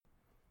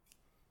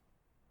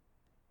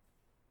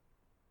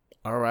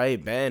All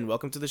right, Ben.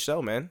 Welcome to the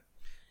show, man.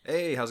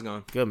 Hey, how's it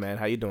going? Good, man.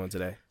 How you doing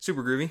today?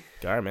 Super groovy.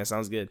 All right, man.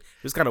 Sounds good. It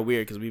was kind of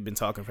weird because we've been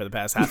talking for the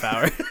past half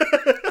hour,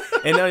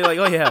 and now you're like,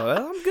 "Oh yeah,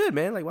 well, I'm good,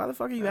 man." Like, why the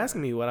fuck are you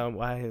asking me how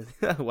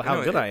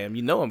good I am?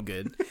 You know I'm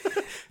good.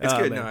 It's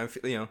good. Man.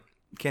 No,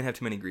 can't have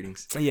too many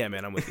greetings. Yeah,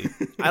 man, I'm with you.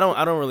 I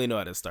don't really know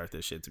how to start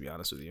this shit, to be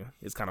honest with you.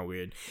 It's kind of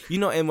weird,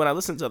 and when I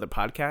listen to other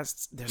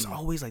podcasts, there's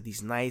always like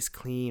these nice,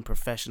 clean,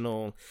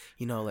 professional,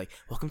 like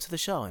welcome to the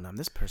show, and I'm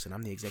this person,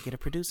 I'm the executive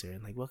producer,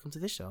 and like welcome to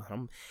this show,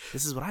 and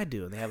this is what I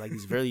do, and they have like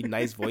these really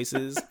nice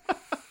voices,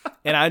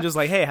 and I'm just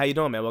like, hey, how you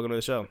doing, man? Welcome to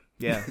the show.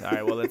 Yeah, all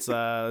right, well let's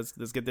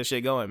get this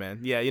shit going,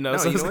 man. Yeah, No,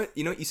 so you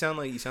know what? You sound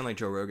like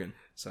Joe Rogan.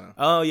 So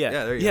oh yeah,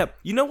 yeah, there you go.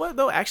 You know what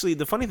though? Actually,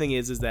 the funny thing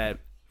is that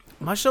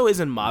my show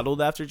isn't modeled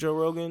after Joe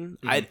Rogan.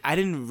 I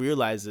didn't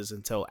realize this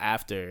until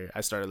after I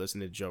started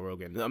listening to Joe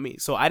Rogan. I mean,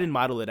 so I didn't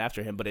model it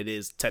after him, but it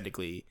is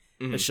technically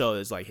the show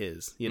is like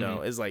his.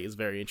 It's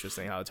very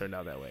interesting how it turned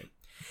out that way.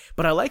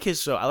 But I like his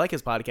show. I like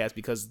his podcast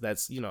because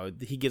that's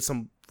he gets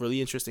some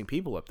really interesting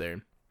people up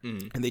there,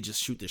 and they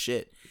just shoot the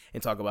shit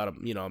and talk about a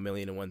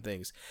million and one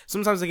things.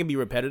 Sometimes they can be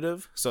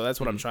repetitive, so that's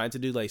what I'm trying to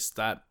do. Like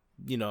stop.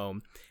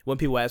 When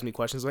people ask me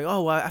questions like,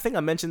 oh, well, I think I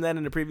mentioned that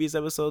in the previous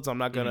episode, so I'm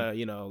not gonna,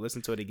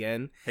 listen to it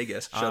again. Hey,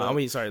 guess. Shut up. I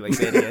mean, sorry, like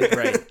say it again,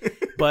 right?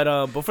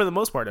 But for the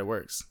most part, it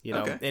works.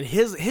 Okay. And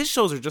his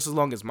shows are just as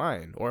long as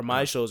mine, or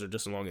my shows are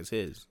just as long as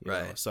his.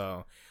 Right. Know?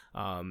 So,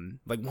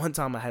 like one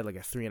time I had like a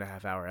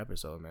 3.5 hour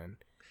episode, man.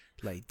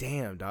 Like,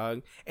 damn,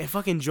 dog. And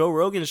fucking Joe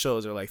Rogan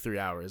shows are like 3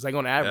 hours. Like,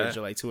 on average,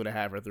 they're like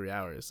 2.5 or 3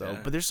 hours. So,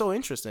 but they're so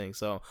interesting.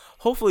 So,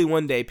 hopefully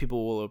one day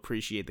people will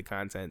appreciate the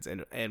content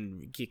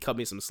and cut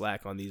me some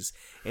slack on these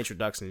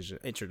introductions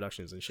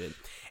and shit.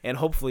 And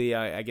hopefully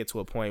I get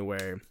to a point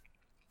where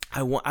I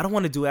don't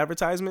want to do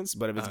advertisements,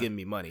 but if it's giving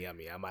me money, I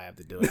mean, I might have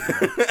to do it.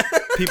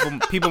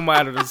 People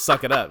might have to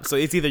suck it up. So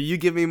it's either you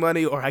give me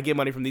money or I get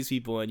money from these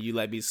people and you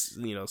let me,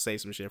 say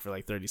some shit for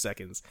like 30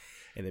 seconds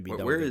and then be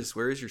done. Where is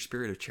your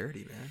spirit of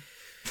charity, man?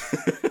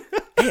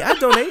 Hey, I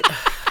donate.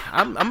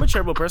 I'm a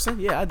charitable person.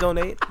 Yeah, I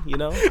donate.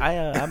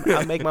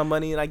 I make my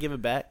money and I give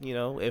it back.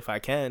 If I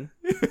can.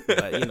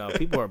 But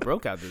people are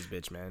broke out this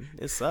bitch, man.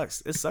 It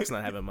sucks. It sucks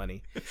not having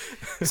money.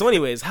 So,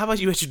 anyways, how about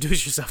you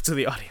introduce yourself to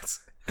the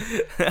audience?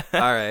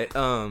 All right.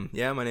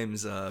 Yeah, my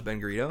name's Ben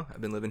Garrido.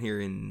 I've been living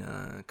here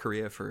in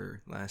Korea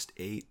for last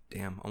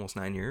almost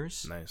 9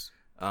 years. Nice.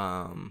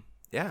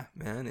 Yeah,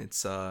 man.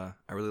 It's I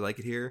really like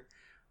it here.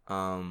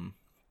 I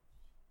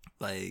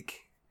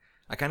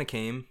kind of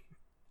came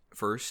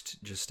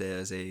first just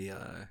as I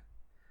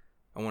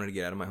wanted to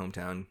get out of my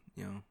hometown,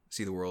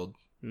 see the world,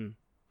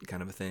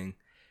 kind of a thing.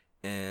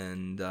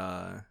 And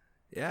I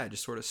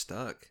just sort of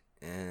stuck.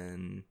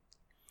 And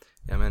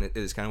yeah, man, it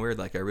is kind of weird.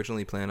 Like, I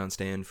originally planned on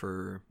staying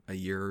for a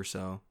year or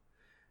so,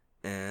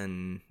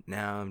 and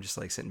now I'm just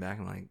like sitting back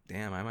and like,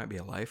 damn, I might be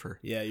a lifer.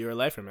 Yeah, you're a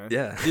lifer, man.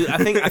 Yeah, dude, I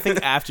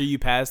think after you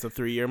pass the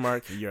 3-year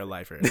mark, you're a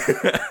lifer.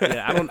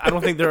 Yeah, I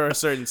don't think there are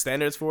certain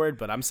standards for it,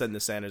 but I'm setting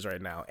the standards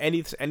right now.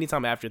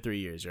 Anytime after 3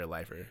 years, you're a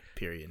lifer.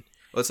 Period.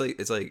 Well,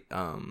 it's like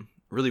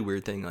really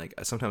weird thing. Like,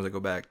 sometimes I go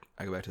back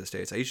to the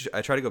States.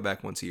 I try to go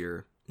back once a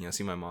year.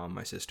 See my mom,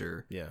 my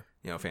sister. Yeah.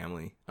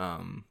 Family.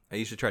 I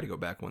usually try to go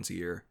back once a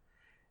year.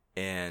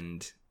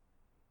 And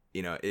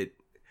at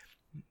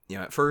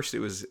first it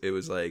was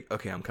like,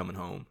 okay, I'm coming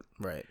home,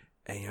 right?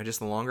 And just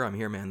the longer I'm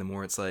here, man, the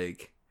more it's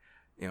like,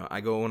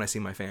 I go when I see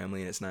my family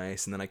and it's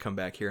nice, and then I come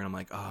back here and I'm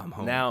like, oh, I'm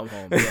home now. I'm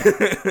home.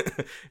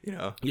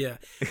 Yeah. Yeah.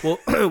 Well,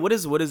 what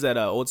is that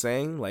old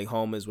saying? Like,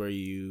 home is where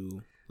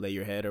you lay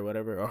your head or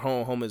whatever, or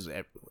home is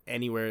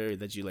anywhere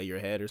that you lay your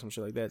head or some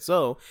shit like that.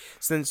 So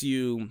since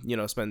you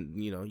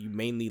spend you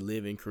mainly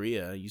live in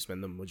Korea, you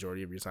spend the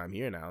majority of your time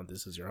here now.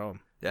 This is your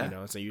home.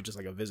 Yeah. So you're just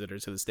like a visitor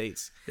to the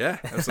States. Yeah,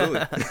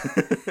 absolutely.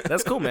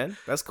 That's cool, man.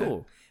 That's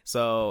cool.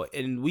 So,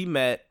 and we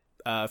met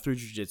through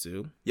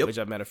jiu-jitsu, which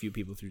I've met a few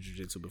people through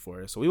jiu-jitsu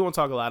before. So we won't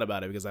talk a lot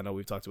about it because I know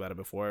we've talked about it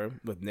before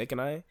with Nick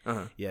and I.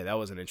 Yeah, that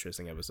was an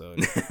interesting episode.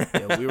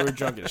 Yeah, we were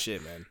drunk as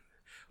shit, man.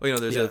 Well,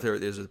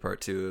 there's a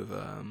part two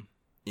of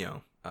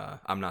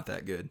I'm not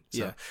that good.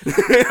 So.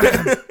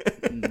 Yeah.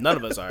 None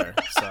of us are.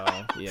 So,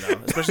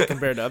 especially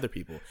compared to other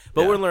people.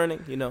 But we're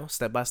learning,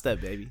 step by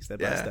step, baby.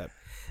 Step by step.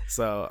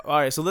 So, all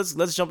right. So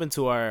let's jump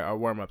into our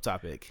warm-up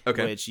topic,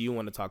 which you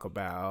want to talk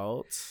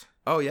about.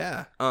 Oh,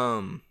 yeah.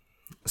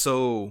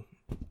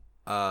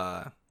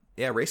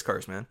 Race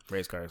cars, man.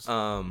 Race cars.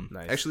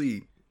 Nice.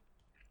 Actually,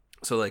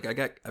 so like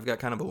I've got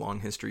kind of a long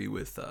history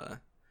with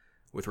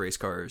race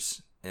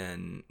cars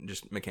and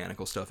just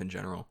mechanical stuff in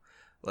general.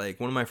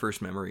 Like, one of my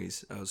first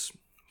memories, I was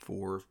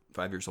 4 or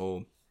 5 years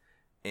old,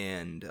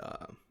 and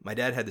my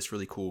dad had this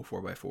really cool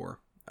 4x4.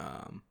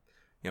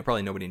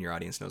 Probably nobody in your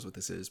audience knows what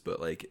this is, but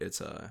like it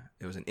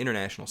was an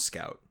International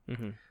Scout.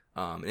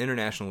 Mm-hmm.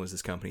 International was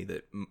this company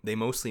that they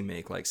mostly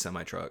make like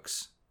semi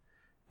trucks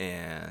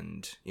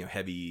and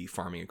heavy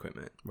farming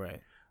equipment.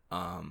 Right.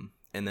 And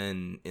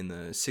then in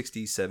the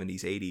 60s,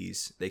 70s,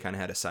 80s, they kind of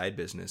had a side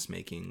business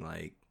making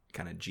like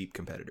kind of Jeep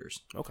competitors.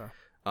 Okay.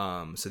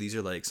 So these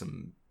are like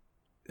some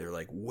they're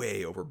like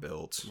way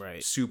overbuilt,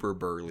 right? Super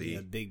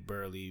burly, big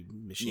burly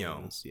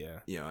machines.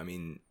 I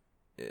mean,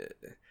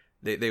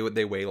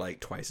 they weigh like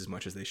twice as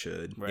much as they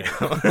should, right?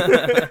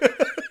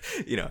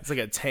 It's like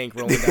a tank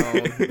rolling down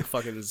a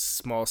fucking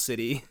small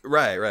city,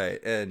 right,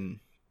 and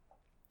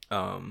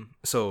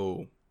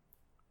so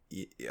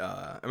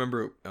I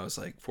remember I was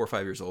like 4 or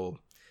 5 years old,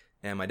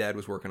 and my dad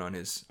was working on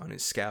his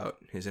Scout,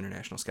 his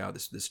International Scout,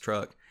 this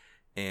truck,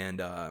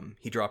 and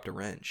he dropped a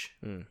wrench,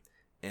 and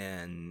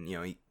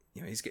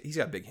he's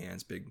got big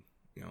hands,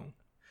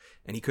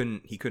 and he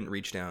couldn't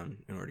reach down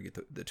in order to get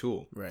the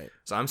tool. Right.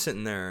 So I'm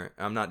sitting there.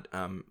 I'm a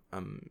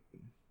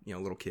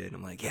little kid.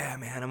 I'm like, yeah,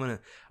 man, I'm gonna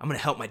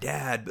help my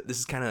dad, but this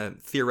is kind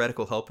of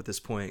theoretical help at this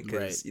point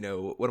because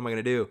what am I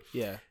gonna do?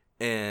 Yeah.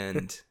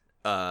 And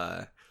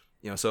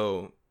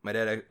so my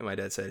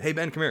dad said, hey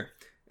Ben, come here,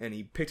 and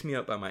he picked me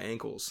up by my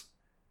ankles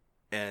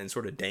and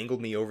sort of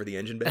dangled me over the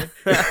engine bay.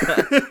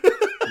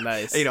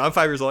 Nice. And, I'm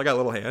 5 years old. I got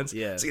little hands.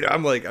 Yeah. So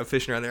I'm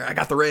fishing around there. I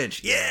got the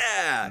wrench.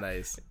 Yeah.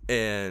 Nice.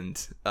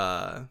 And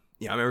I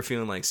remember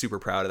feeling like super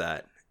proud of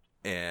that.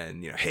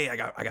 And hey,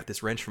 I got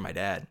this wrench from my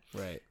dad.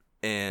 Right.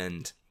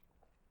 And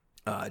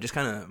just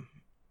kind of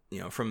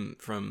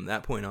from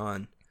that point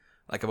on,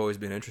 like I've always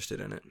been interested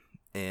in it.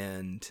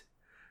 And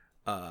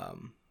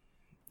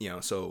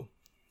so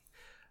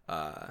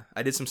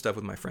I did some stuff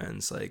with my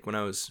friends. Like when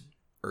I was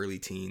early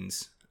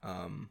teens,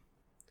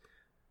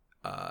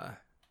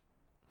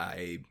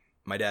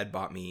 my dad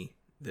bought me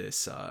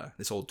this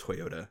old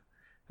Toyota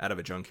out of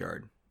a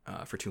junkyard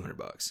for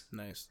 $200.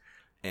 Nice.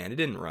 And it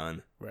didn't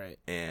run. Right.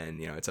 And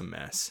it's a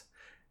mess.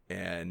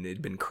 And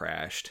it'd been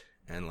crashed.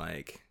 And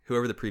like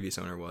whoever the previous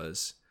owner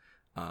was,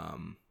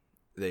 I'm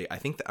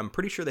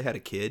pretty sure they had a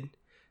kid,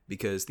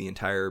 because the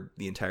entire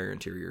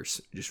interior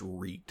just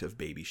reeked of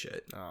baby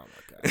shit. Oh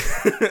my god!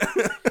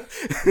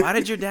 Why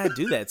did your dad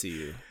do that to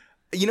you?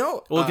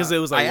 Well, because it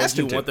was like, I asked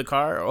him you want the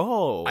car?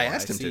 Oh, I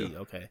asked him to.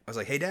 Okay. I was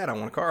like, hey Dad, I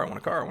want a car. I want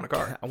a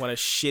car. I want a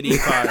shitty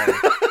car.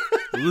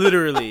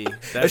 Literally,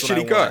 that's a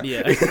shitty car.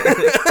 Yeah.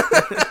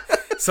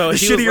 So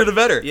shittier the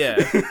better. Yeah.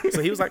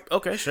 So he was like,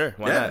 okay, sure,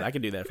 why not? I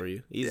can do that for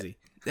you, easy.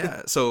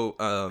 Yeah.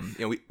 So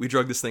we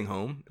drug this thing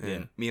home,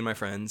 and me and my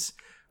friends,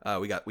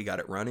 we got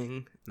it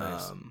running.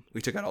 Nice.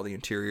 We took out all the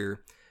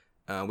interior.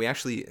 We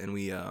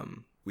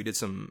did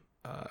some.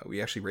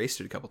 We actually raced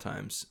it a couple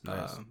times.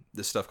 Nice.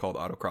 This stuff called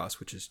autocross,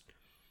 which is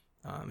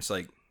it's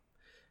like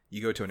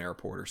you go to an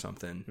airport or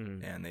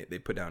something, and they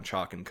put down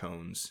chalk and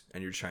cones,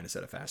 and you're just trying to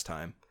set a fast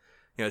time.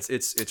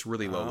 It's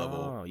really low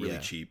level, really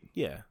cheap.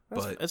 Yeah,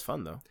 but it's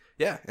fun though.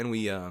 Yeah, and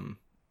we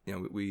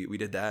we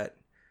did that,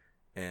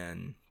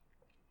 and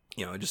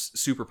just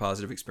super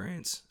positive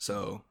experience.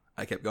 So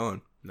I kept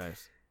going.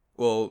 Nice.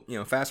 Well,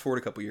 fast forward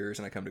a couple years,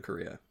 and I come to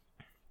Korea,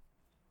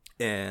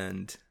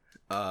 and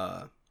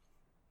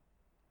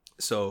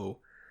so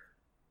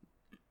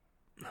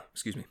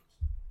excuse me.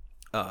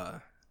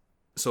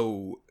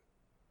 So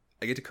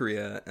I get to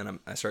Korea, and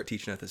I start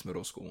teaching at this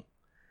middle school,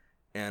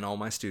 and all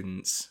my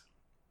students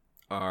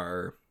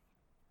are,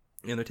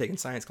 they're taking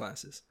science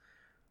classes.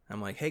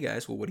 I'm like, hey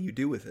guys, well, what do you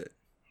do with it?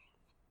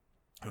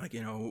 I'm like,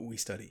 we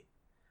study.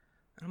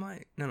 And I'm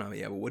like, no,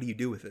 yeah, well, what do you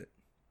do with it?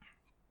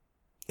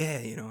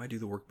 Yeah, I do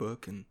the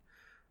workbook, and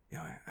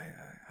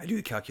I do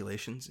the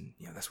calculations, and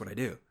that's what I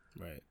do.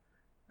 Right.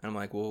 And I'm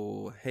like,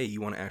 well, hey,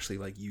 you want to actually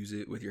like use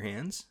it with your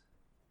hands?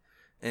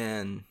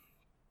 And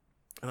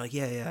I'm like,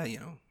 yeah,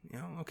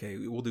 okay,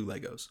 we'll do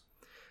Legos.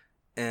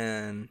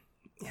 And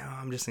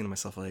I'm just thinking to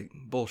myself, like,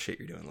 bullshit,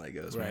 you're doing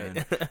Legos, right.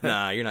 man.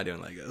 Nah, you're not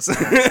doing Legos.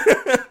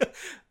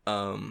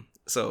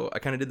 So I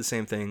kind of did the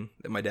same thing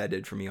that my dad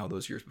did for me all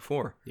those years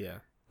before. Yeah.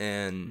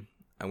 And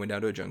I went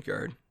down to a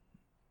junkyard,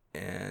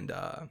 and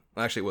well,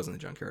 actually it wasn't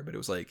the junkyard, but it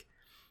was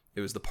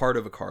the part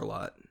of a car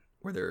lot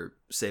where they're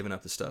saving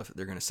up the stuff that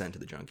they're going to send to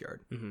the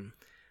junkyard. Mm-hmm.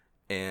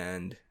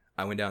 And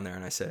I went down there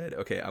and I said,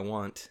 okay, I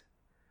want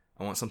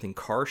something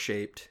car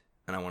shaped,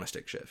 and I want a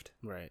stick shift.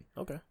 Right.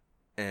 Okay.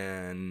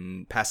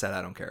 And past that,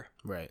 I don't care.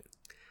 Right.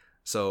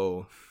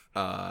 So,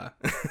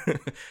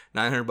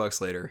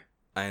 $900 later,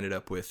 I ended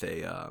up with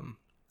a,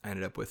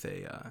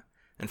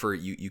 and for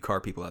you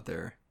car people out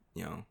there,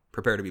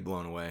 prepare to be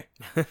blown away.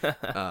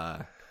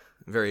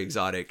 Very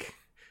exotic,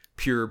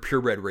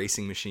 purebred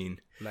racing machine.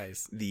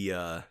 Nice. The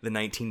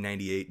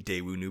 1998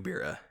 Daewoo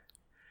Nubera.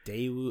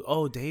 Daewoo.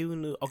 Oh,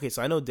 Daewoo. Okay,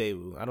 so I know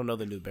Daewoo. I don't know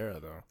the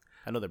Nubera though.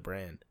 I know the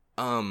brand.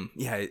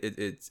 Yeah,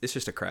 it's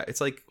just a crap. It's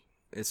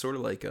sort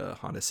of like a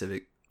Honda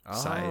Civic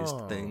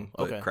sized thing,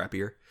 but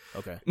crappier.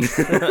 Okay.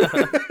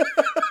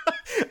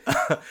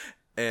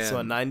 And so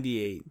a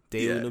 98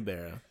 Daewoo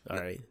Nubera. All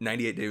right.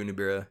 98 Daewoo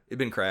Nubera. It'd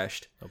been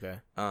crashed. Okay.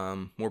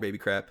 More baby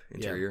crap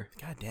interior.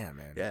 Yeah. God damn,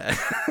 man. Yeah.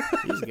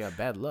 You just got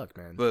bad luck,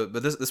 man.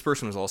 But this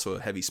person was also a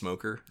heavy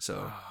smoker,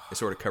 so it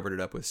sort of covered it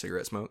up with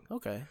cigarette smoke.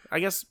 Okay. I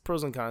guess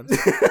pros and cons.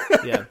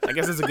 Yeah. I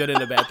guess it's a good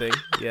and a bad thing.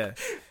 Yeah.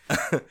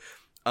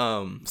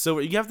 So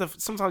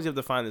sometimes you have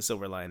to find the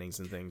silver linings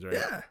and things,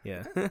 right?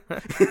 Yeah.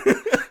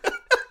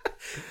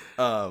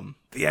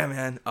 But yeah,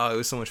 man. It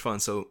was so much fun.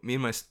 So me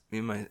and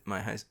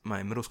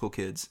my middle school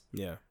kids.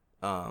 Yeah.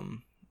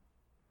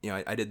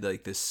 I did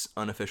like this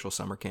unofficial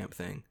summer camp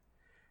thing,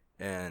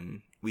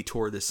 and we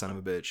tore this son of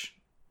a bitch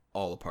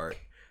all apart.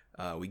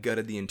 We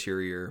gutted the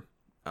interior,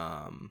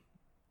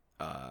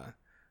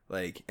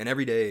 like, and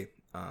every day,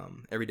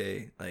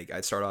 like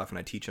I'd start off and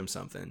I'd teach them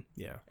something,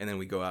 Yeah. and then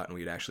we'd go out and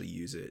we'd actually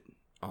use it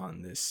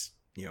on this,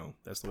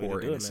 That's the poor way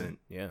to do innocent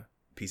it, man.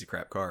 piece of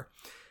crap car.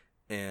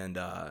 And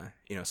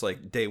so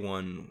like day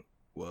one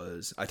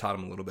was I taught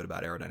them a little bit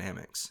about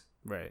aerodynamics,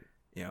 Yeah. Right.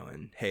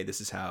 and hey,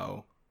 this is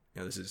how,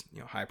 this is,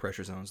 high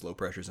pressure zones, low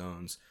pressure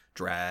zones,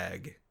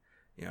 drag,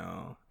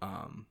 and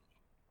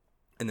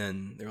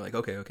then they were like,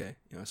 okay,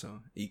 so,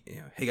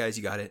 hey guys,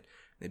 you got it?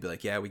 And they'd be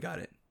like, yeah, we got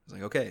it. I was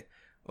like, okay,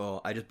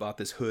 well, I just bought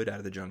this hood out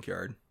of the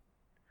junkyard,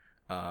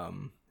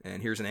 and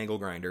here's an angle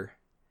grinder,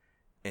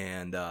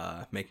 and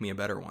make me a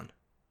better one.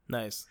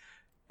 Nice.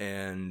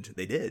 And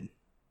they did,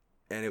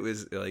 and it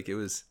was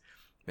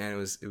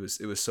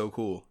so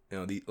cool.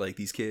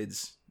 These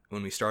kids,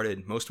 when we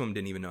started, most of them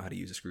didn't even know how to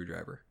use a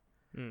screwdriver.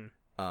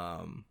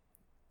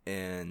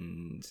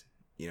 And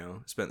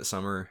spent the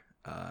summer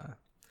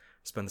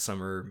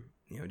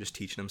just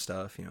teaching them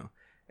stuff,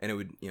 and it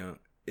would,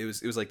 it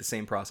was like the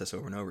same process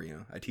over and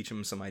over. I teach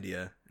them some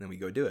idea, and then we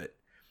go do it,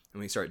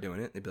 and we start doing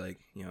it. They'd be like,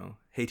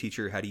 hey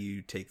teacher, how do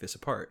you take this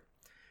apart?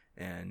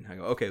 And I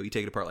go, okay, we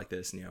take it apart like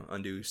this, and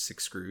undo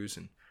 6 screws,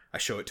 and I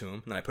show it to them,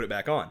 and then I put it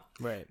back on.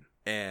 Right.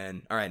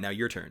 And all right, now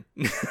your turn.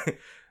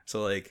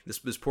 So like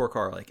this poor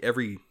car, like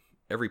every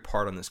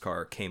part on this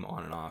car came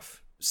on and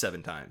off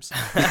 7 times.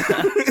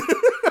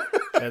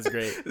 That's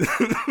great.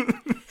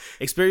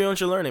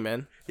 Experiential learning,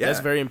 man. Yeah. That's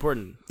very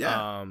important.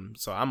 Yeah.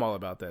 So I'm all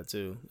about that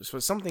too.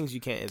 For some things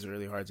you can't, it's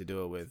really hard to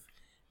do it with,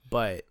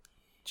 but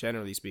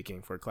generally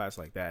speaking, for a class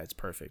like that, it's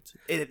perfect.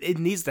 It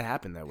needs to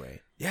happen that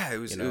way. Yeah, it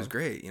was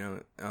great.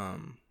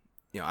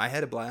 I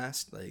had a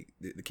blast. Like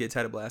the kids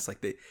had a blast.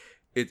 Like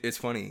it's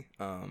funny.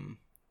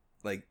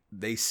 Like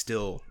they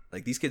still,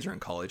 like, these kids are in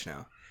college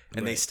now,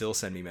 and they still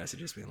send me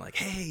messages being like,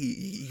 hey,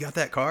 you got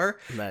that car?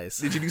 Nice.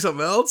 Did you do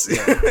something else?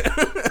 Yeah.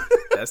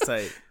 That's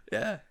tight.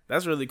 Yeah.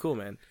 That's really cool,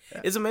 man.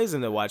 Yeah. It's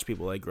amazing to watch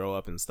people like grow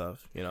up and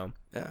stuff, Yeah.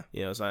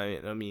 So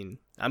I mean,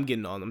 I'm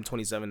getting on. I'm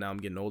 27 now. I'm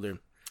getting older.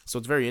 So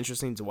it's very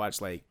interesting to watch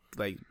like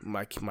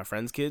my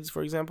friends' kids,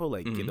 for example,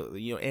 like,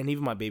 and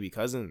even my baby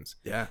cousins.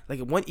 Yeah.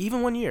 Like one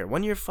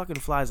year fucking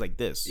flies like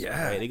this.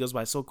 Yeah. Right? It goes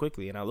by so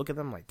quickly. And I look at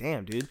them like,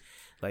 damn, dude.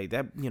 Like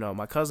that,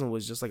 my cousin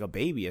was just like a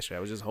baby yesterday.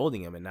 I was just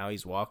holding him, and now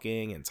he's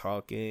walking and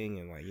talking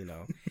and like,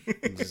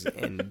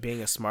 and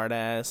being a smart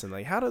ass. And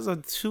like, how does a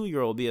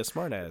 2-year-old be a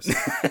smart ass?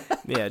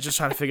 Yeah, just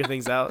trying to figure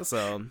things out.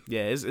 So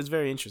yeah, it's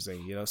very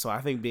interesting, So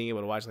I think being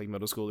able to watch like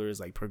middle schoolers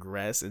like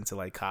progress into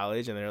like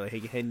college, and they're like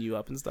hitting you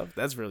up and stuff.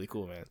 That's really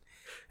cool, man.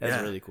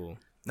 That's really cool.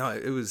 No,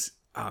 it was.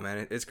 Oh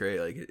man, it's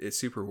great. Like it's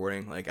super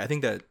rewarding. Like I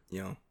think that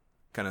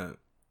kind of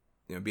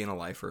being a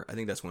lifer. I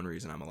think that's one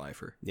reason I'm a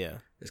lifer. Yeah,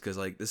 it's because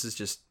like this is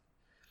just.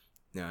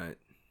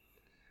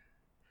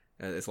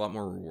 It's a lot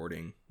more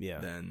rewarding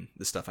than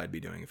the stuff I'd be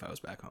doing if I was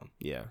back home.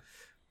 Yeah.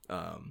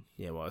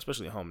 Well,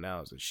 especially home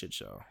now is a shit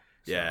show.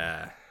 So.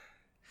 Yeah.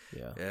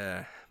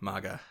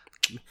 MAGA.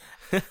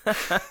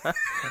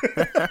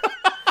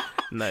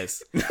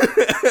 Nice.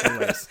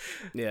 Nice.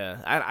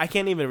 Yeah. I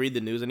can't even read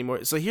the news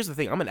anymore. So here's the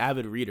thing. I'm an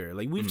avid reader.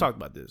 Like we've talked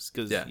about this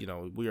because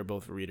we are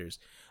both readers.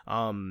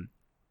 And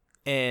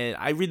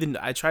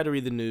I try to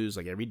read the news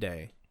like every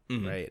day.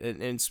 Right,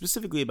 and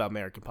specifically about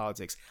American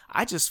politics,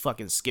 I just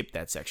fucking skip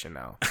that section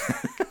now.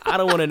 I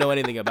don't want to know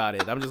anything about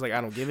it. I'm just like, I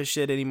don't give a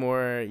shit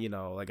anymore.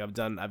 Like I've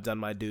done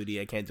my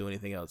duty. I can't do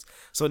anything else.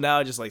 So now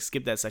I just like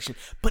skip that section.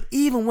 But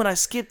even when I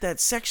skip that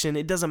section,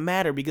 it doesn't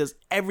matter because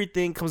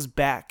everything comes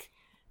back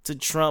to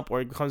Trump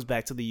or it comes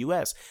back to the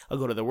U.S. I'll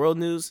go to the world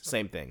news,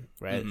 same thing,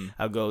 right?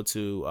 I'll go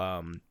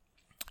to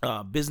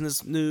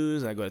business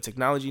news, and I go to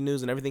technology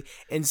news and everything,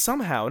 and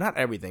somehow, not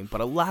everything, but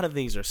a lot of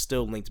things are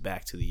still linked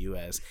back to the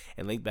U.S.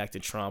 and linked back to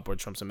Trump or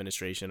Trump's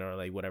administration or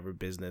like whatever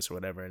business or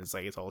whatever, and it's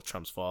like it's all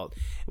Trump's fault,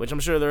 which I'm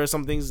sure there are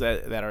some things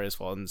that are his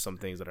fault and some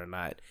things that are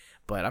not,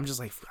 but I'm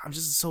just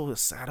so,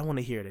 I don't want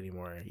to hear it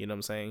anymore, you know what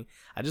I'm saying?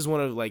 I just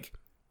want to like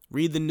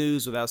read the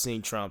news without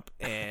seeing Trump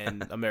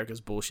and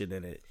America's bullshit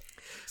in it,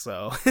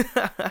 so.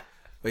 But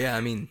yeah,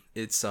 I mean,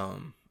 it's, I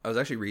was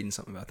actually reading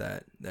something about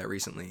that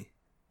recently,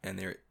 and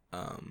there's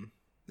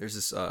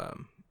this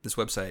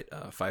website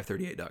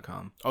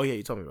 538.com. Oh yeah,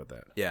 you told me about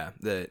that. Yeah,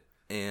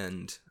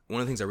 and one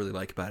of the things I really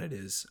like about it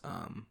is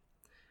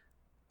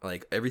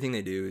like everything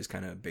they do is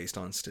kind of based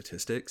on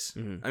statistics.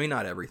 I mean,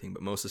 not everything,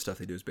 but most of the stuff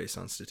they do is based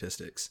on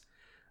statistics.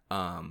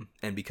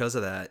 And because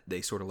of that,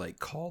 they sort of like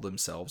call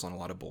themselves on a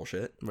lot of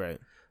bullshit. Right.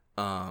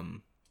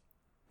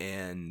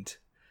 And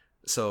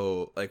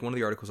so like one of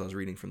the articles I was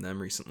reading from them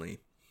recently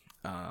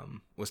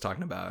was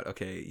talking about,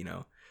 okay,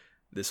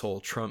 this whole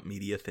Trump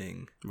media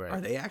thing, right.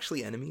 Are they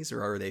actually enemies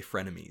or are they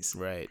frenemies?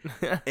 Right.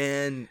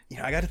 And,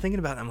 I got to thinking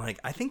about it. I'm like,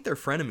 I think they're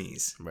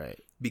frenemies. Right.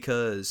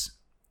 Because,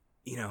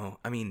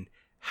 I mean,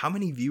 how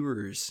many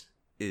viewers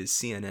is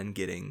CNN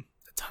getting?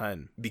 A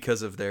ton.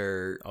 Because of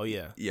their,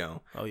 their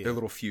their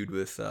little feud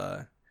with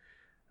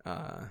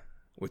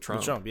with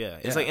Trump. Yeah.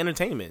 It's like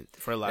entertainment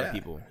for a lot of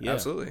people. Yeah,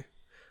 absolutely.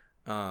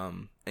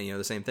 And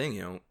the same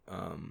thing.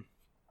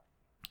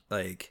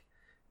 Like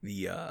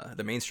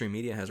the mainstream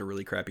media has a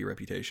really crappy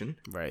reputation,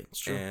 right? It's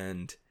true.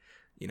 And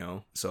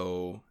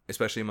so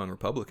especially among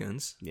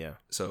Republicans,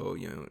 So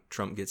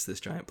Trump gets this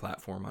giant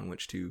platform on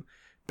which to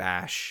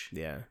bash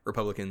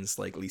Republicans'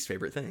 like least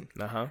favorite thing.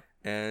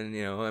 And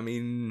I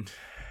mean,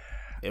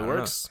 it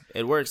works.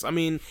 It works. I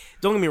mean,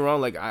 don't get me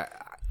wrong. Like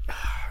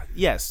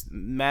yes,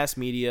 mass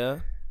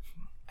media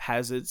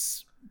has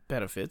its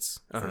benefits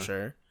for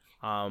sure.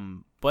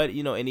 But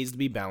it needs to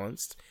be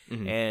balanced.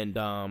 And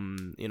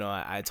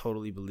I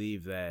totally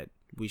believe that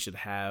we should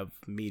have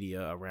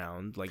media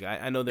around. Like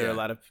I know there are a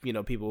lot of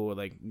people who are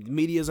like,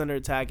 media's under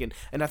attack, and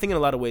I think in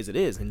a lot of ways it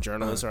is, and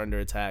journalists are under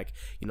attack.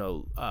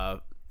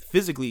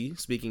 Physically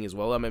speaking as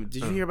well. I mean,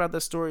 did you hear about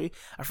that story?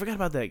 I forgot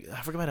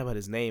about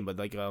his name, but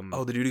like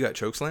the dude who got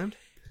chokeslammed.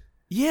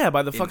 Yeah,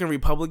 by the fucking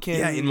Republican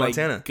in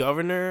Montana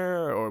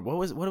governor, or what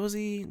was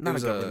he? Not a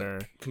governor,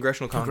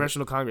 congressional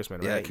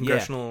congressman, right? Yeah,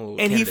 congressional,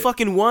 and he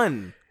fucking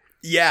won.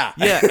 Yeah,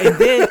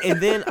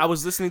 and then I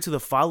was listening to the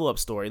follow-up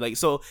story. Like,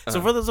 so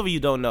for those of you who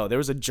don't know, there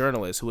was a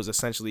journalist who was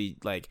essentially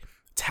like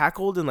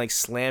tackled and like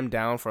slammed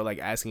down for like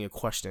asking a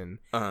question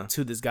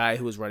to this guy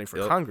who was running for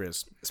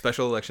Congress.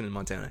 Special election in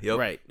Montana. Yep.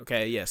 Right.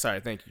 Okay. Yeah. Sorry.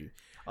 Thank you.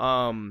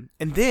 And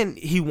then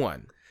he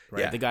won.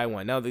 Right. The guy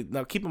won.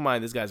 Now keep in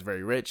mind, this guy's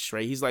very rich.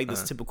 Right. He's like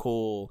this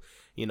typical,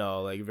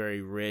 like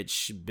very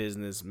rich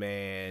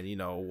businessman,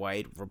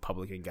 white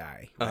Republican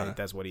guy. Right.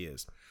 That's what he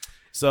is.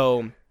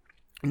 So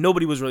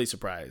nobody was really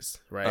surprised,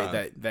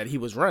 right, that he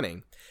was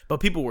running, but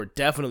people were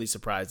definitely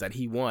surprised that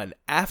he won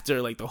after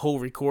like the whole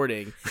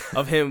recording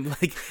of him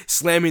like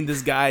slamming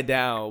this guy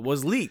down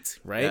was leaked,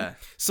 right? Yeah.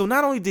 So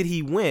not only did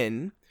he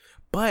win,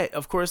 but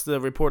of course the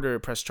reporter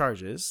pressed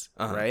charges,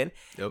 right?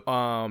 Yep.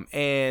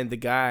 And the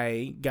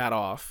guy got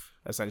off.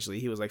 Essentially,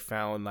 he was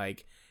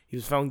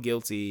found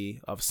guilty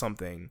of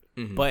something,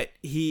 but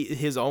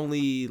his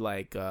only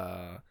like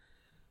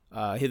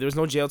there was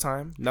no jail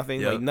time,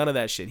 nothing, like none of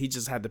that shit. He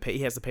just had to pay.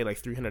 He has to pay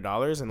like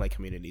 $300 in like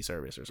community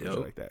service or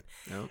something like that.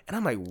 And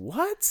I'm like,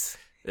 what?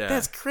 Yeah.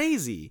 That's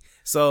crazy.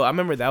 So I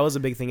remember that was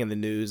a big thing in the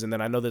news. And then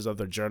I know there's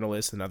other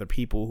journalists and other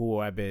people who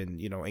have been,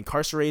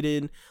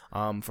 incarcerated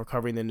for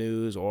covering the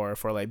news or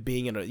for like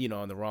being in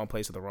in the wrong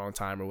place at the wrong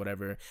time or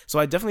whatever. So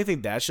I definitely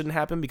think that shouldn't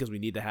happen because we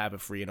need to have a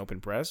free and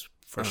open press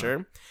for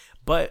sure.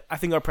 But I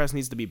think our press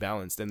needs to be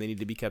balanced and they need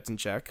to be kept in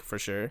check for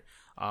sure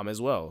as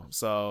well.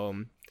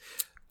 So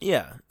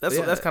yeah,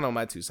 that's kind of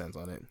my 2 cents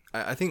on it.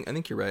 I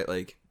think you're right.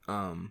 Like,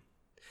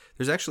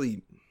 there's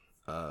actually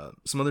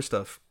some other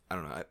stuff. I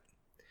don't know.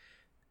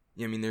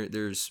 I mean,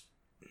 there's.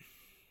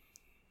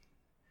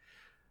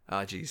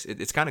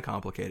 It's kind of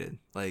complicated.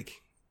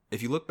 Like,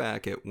 if you look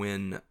back at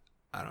when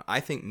I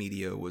think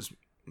media was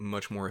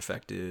much more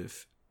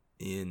effective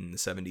in the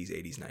 70s,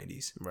 80s,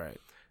 90s. Right.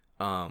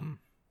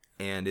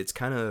 And it's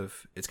kind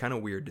of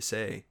weird to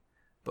say,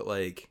 but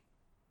like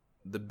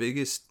the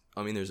biggest.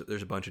 I mean,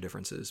 there's a bunch of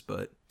differences,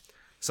 but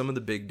some of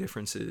the big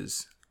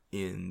differences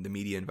in the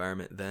media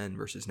environment then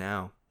versus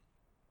now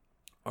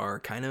are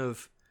kind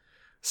of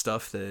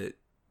stuff that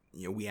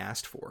we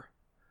asked for.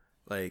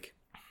 Like,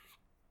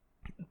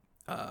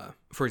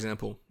 for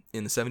example,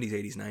 in the 70s,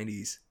 80s,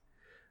 90s,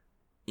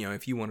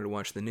 if you wanted to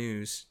watch the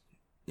news,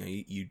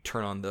 you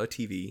turn on the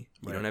TV.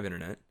 You don't have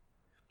internet.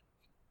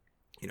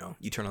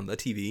 You turn on the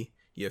TV.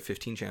 You have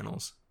 15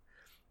 channels,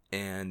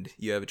 and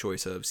you have a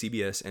choice of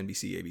CBS,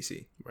 NBC,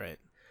 ABC. Right.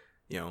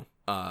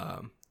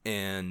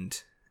 And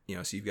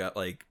so you've got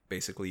like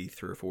basically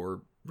 3 or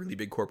 4 really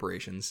big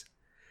corporations,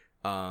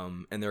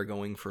 and they're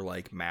going for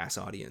like mass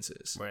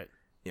audiences, right?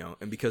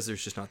 And because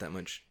there's just not that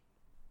much,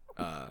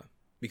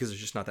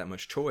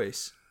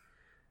 choice,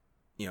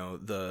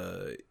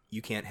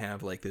 you can't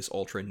have like this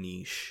ultra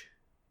niche,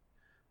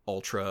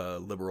 ultra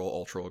liberal,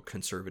 ultra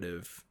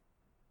conservative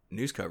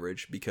news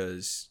coverage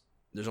because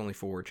there's only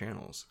 4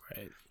 channels,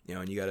 right?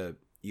 And you gotta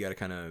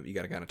kind of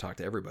talk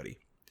to everybody.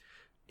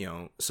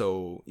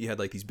 So you had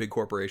like these big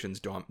corporations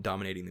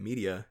dominating the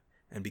media,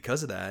 and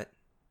because of that,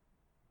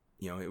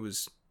 it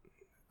was,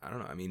 I don't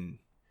know. I mean,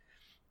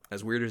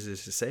 as weird as it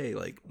is to say,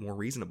 like more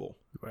reasonable,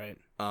 right?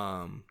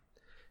 And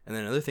then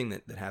another thing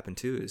that happened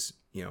too is,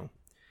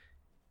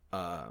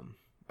 I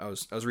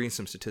was reading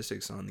some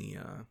statistics on the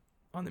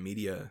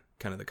media,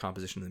 kind of the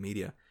composition of the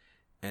media,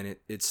 and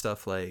it's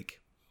stuff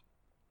like,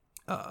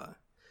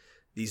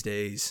 these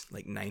days,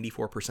 like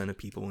 94% of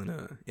people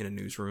in a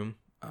newsroom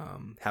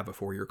have a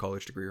 4-year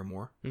college degree or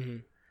more. Mm-hmm.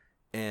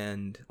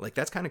 And like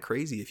that's kind of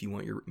crazy if you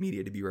want your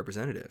media to be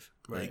representative.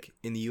 Right. Like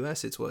in the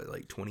US it's what,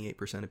 like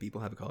 28% of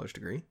people have a college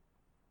degree?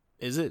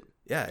 Is it?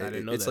 Yeah,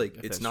 it's that, like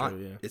it's not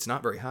true, yeah. It's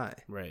not very high.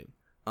 Right.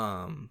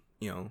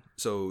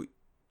 So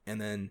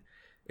and then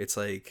it's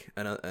like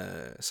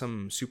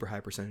some super high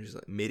percentages,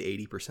 like mid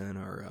 80%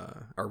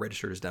 are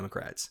registered as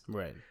Democrats.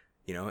 Right.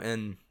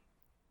 And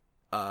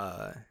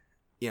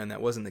and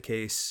that wasn't the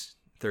case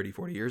 30,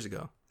 40 years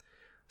ago.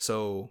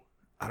 So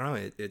I don't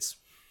know. It's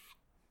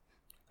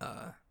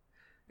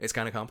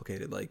kind of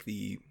complicated. Like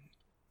the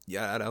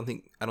yeah, I don't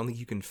think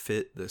you can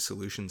fit the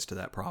solutions to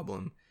that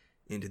problem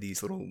into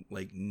these little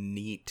like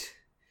neat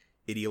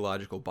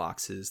ideological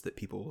boxes that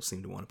people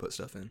seem to want to put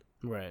stuff in.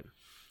 Right.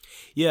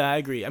 Yeah, I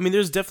agree. I mean,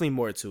 there's definitely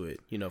more to it,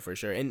 for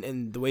sure.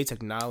 And the way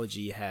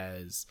technology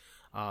has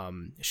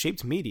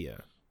shaped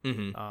media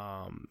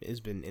has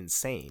been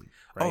insane.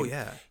 Right? Oh,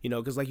 yeah.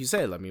 Because like you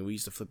said, I mean, we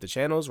used to flip the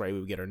channels, right? We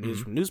would get our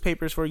news from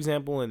newspapers, for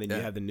example, and then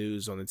you have the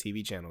news on the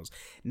TV channels.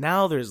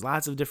 Now there's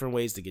lots of different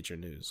ways to get your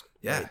news.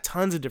 Yeah. Right?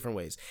 Tons of different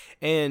ways.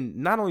 And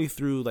not only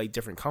through like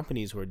different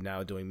companies who are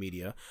now doing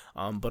media,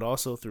 but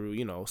also through,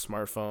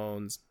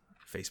 smartphones,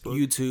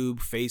 YouTube,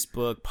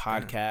 Facebook,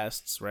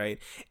 podcasts, right?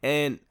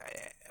 And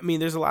I mean,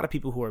 there's a lot of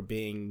people who are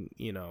being,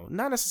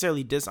 not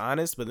necessarily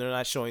dishonest, but they're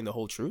not showing the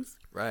whole truth.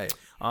 Right.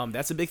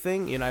 That's a big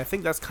thing. I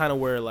think that's kind of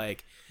where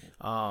like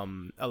a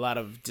lot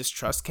of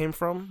distrust came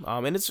from.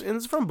 And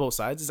it's from both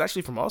sides. It's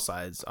actually from all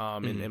sides,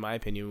 in my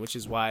opinion, which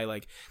is why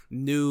like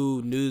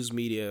new news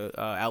media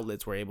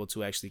outlets were able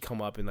to actually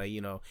come up and like,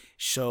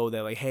 show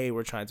that like, hey,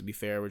 we're trying to be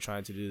fair. We're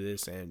trying to do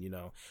this. And,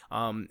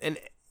 and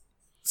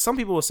some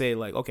people will say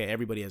like, okay,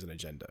 everybody has an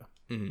agenda,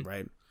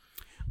 right?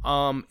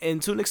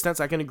 And to an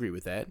extent, I can agree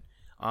with that.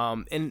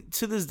 And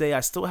to this day, I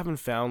still haven't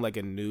found like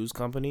a news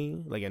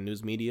company, like a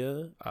news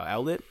media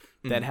outlet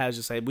that has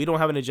just like, we don't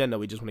have an agenda.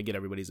 We just want to get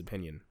everybody's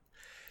opinion.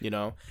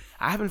 I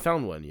haven't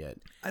found one yet.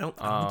 I don't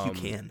think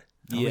you can.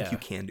 I don't think you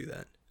can do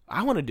that.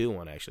 I want to do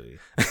one actually.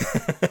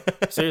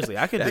 Seriously,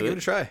 I could do it. Give it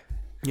a try.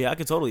 Yeah, I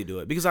could totally do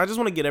it because I just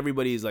want to get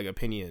everybody's like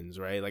opinions,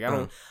 right? Like I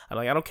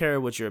don't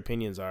care what your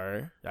opinions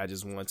are. I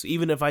just want to,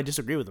 even if I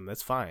disagree with them,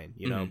 that's fine,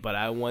 But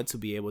I want to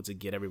be able to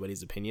get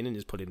everybody's opinion and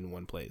just put it in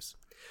one place.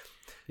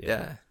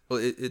 Yeah. Well,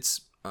 it's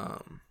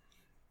and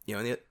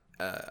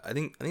I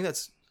think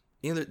that's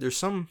there's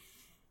some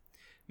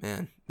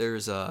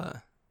there's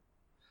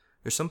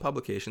some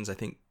publications I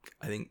think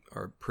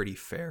are pretty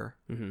fair.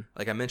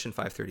 Like I mentioned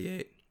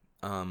 538.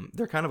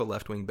 They're kind of a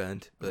left-wing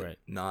bent, but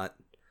not.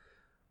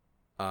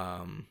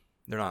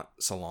 They're not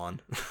Salon,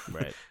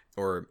 right,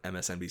 or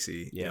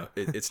MSNBC. Yeah,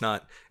 it's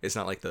not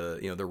like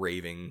the the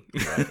raving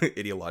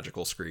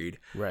ideological screed,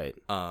 right.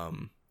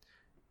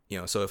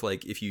 So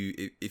if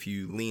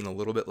you lean a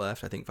little bit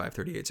left, I think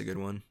 538 is a good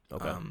one.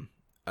 Okay.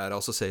 I'd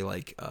also say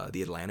like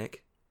The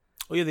Atlantic.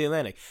 Oh yeah, The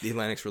Atlantic. The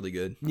Atlantic's really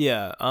good.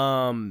 Yeah.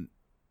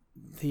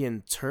 The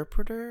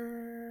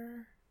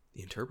Interpreter.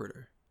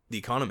 The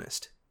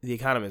Economist. The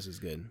Economist is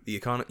good.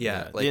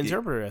 Yeah. Like The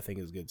Interpreter, I think,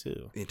 is good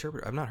too. The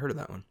Interpreter. I've not heard of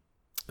that one.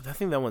 I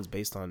think that one's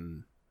based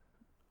on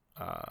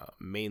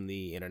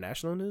mainly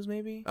international news,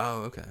 maybe.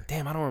 Oh, okay.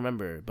 Damn, I don't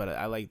remember, but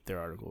I like their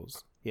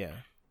articles. Yeah.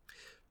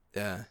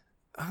 Yeah.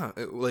 I've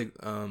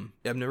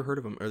never heard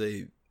of them. Are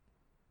they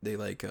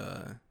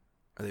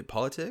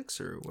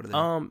politics or what are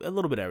they? A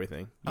little bit of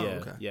everything. Yeah. Oh,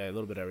 okay. Yeah, a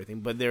little bit of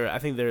everything. But I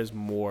think there's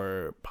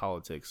more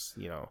politics,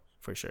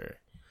 for sure.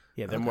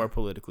 Yeah, they're more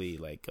politically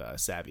like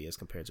savvy as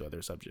compared to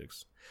other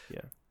subjects.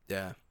 Yeah.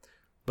 Yeah.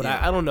 But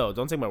I don't know.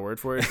 Don't take my word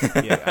for it.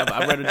 Yeah,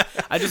 I've read it.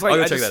 I just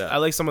like check that out. I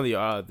like some of the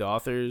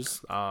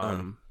authors.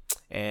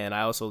 And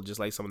I also just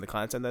like some of the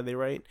content that they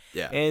write.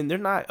 Yeah. And they're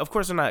not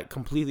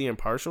completely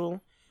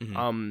impartial.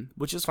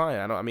 Which is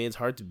fine. I mean, it's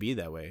hard to be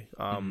that way.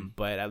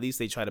 But at least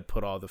they try to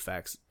put all the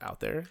facts out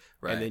there,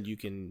 right. And then you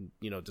can,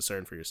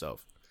 discern for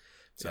yourself.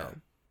 So,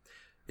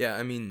 yeah.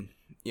 I mean,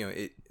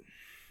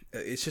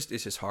 it's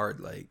just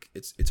hard. Like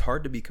it's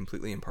hard to be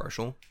completely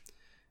impartial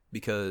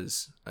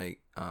because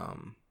like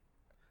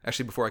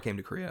actually before I came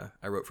to Korea,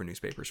 I wrote for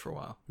newspapers for a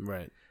while.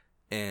 Right.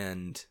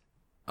 And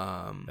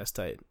that's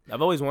tight.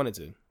 I've always wanted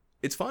to.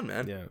 It's fun,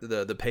 man. Yeah.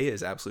 The pay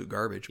is absolute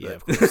garbage, but, yeah,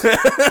 of course.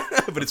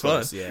 but it's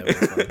fun. Yeah,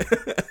 it's fun.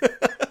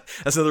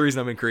 That's another reason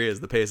I'm in Korea is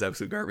the pay is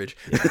absolute garbage.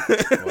 Yeah.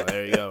 Well,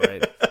 there you go,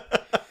 right?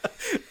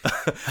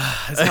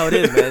 That's how it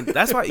is, man.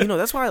 That's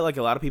why like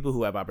a lot of people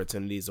who have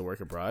opportunities to work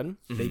abroad,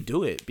 they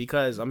do it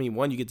because I mean,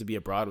 one, you get to be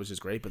abroad, which is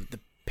great, but the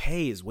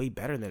pay is way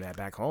better than that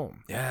back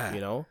home.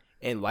 Yeah.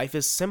 And life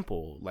is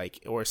simple,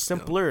 or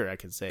simpler, I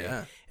could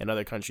say, in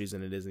other countries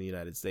than it is in the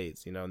United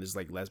States. And there's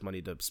like less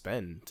money to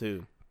spend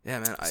too. Yeah,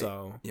 man.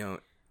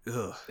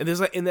 And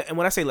there's like, and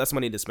when I say less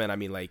money to spend, I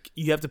mean like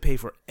you have to pay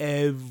for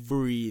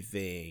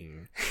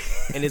everything,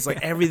 and it's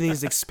like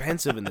everything's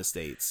expensive in the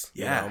States.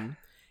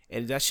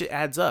 And that shit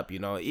adds up.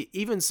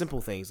 Even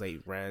simple things like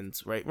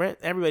rent, right? Rent.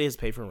 Everybody has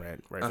to pay for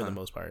rent, right? For the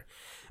most part,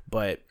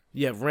 but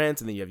you have rent,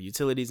 and then you have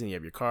utilities, and you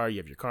have your car. You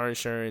have your car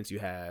insurance. You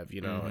have,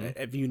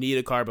 if you need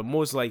a car, but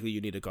most likely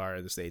you need a car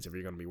in the States if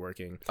you're going to be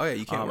working. Oh yeah,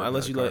 you can't work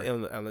unless you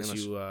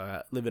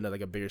live in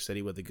a bigger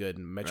city with a good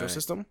metro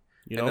system.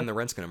 And then the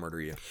rent's gonna murder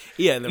you.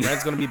 Yeah, and the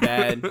rent's gonna be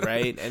bad,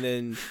 right?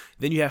 And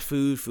then you have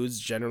food. Food's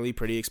generally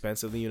pretty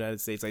expensive in the United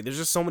States. Like, there's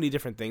just so many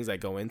different things that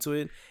go into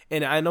it.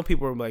 And I know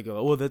people are like,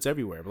 "Oh, well, that's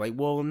everywhere." But like,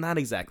 well, not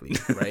exactly,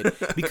 right?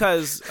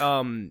 Because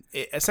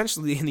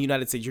essentially in the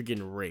United States, you're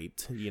getting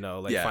raped,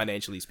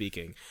 financially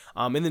speaking.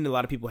 And then a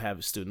lot of people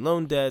have student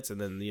loan debts,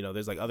 and then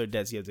there's like other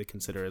debts you have to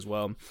consider as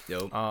well.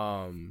 Yep.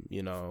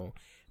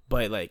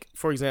 But like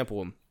for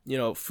example,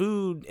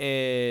 food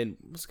and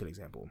what's a good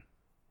example?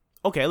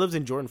 Okay, I lived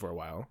in Jordan for a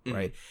while,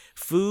 right?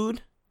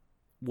 Food,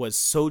 was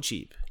so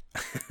cheap,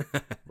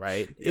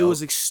 right? It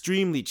was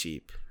extremely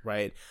cheap,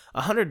 right?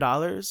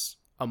 $100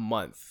 a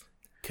month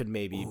could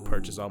maybe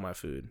purchase all my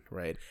food,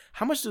 right?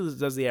 How much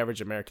does the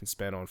average American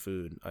spend on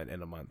food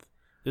in a month?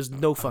 There's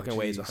no fucking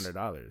way it's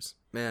 $100.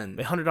 Man,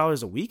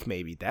 $100 a week,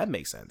 maybe that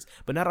makes sense,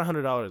 but not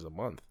 $100 a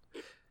month.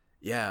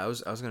 Yeah, I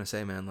was gonna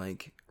say, man,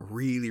 like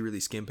really, really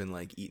skimping,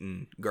 like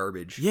eating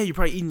garbage. Yeah, you're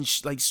probably eating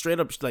like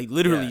straight up, like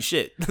literally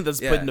shit that's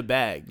put in the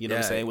bag. You know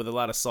what I'm saying, with a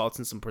lot of salts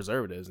and some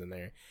preservatives in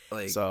there.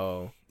 Like,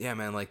 so yeah,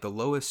 man, like the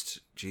lowest,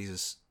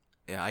 Jesus,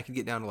 yeah, I could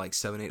get down to like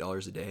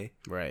 $7-8 a day.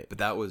 Right, but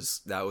that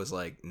was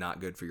like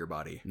not good for your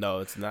body. No,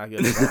 it's not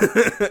good at all.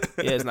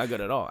 Yeah, it's not good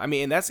at all. I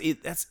mean, and that's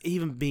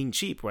even being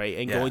cheap, right?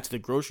 And going to the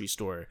grocery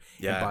store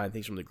and buying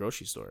things from the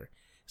grocery store.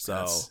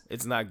 So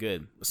it's not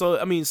good. So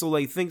I mean, so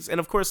like things, and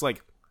of course,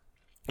 like,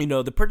 you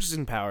know, the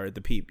purchasing power, the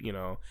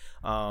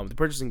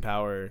purchasing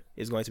power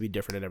is going to be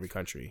different in every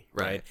country,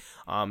 right?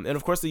 And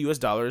of course, the U.S.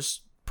 dollar is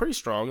pretty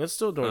strong. It's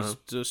still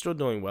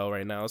doing well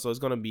right now, so it's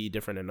going to be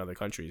different in other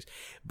countries.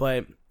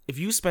 But if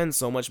you spend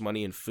so much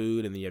money in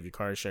food, and then you have your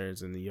car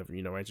insurance, and then you have,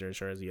 you know, renter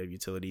insurance, you have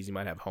utilities, you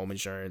might have home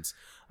insurance,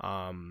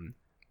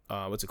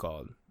 what's it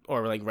called?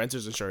 Or like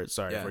renter's insurance,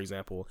 for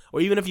example.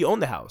 Or even if you own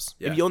the house.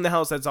 If you own the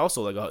house, that's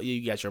also like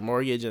you got your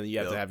mortgage, and you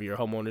have to have your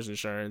homeowner's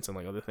insurance and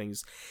like other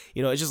things.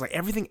 You know, it's just like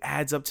everything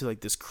adds up to like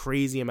this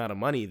crazy amount of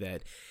money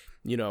that,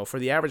 you know, for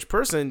the average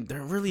person,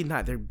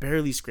 they're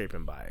barely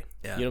scraping by.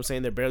 Yeah. You know what I'm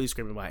saying? They're barely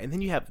scraping by. And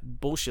then you have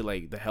bullshit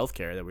like the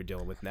healthcare that we're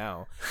dealing with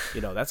now. You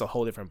know, that's a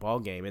whole different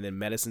ball game. And then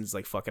medicine's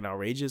like fucking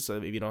outrageous. So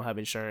if you don't have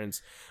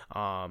insurance,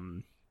 I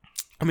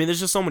mean,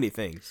 there's just so many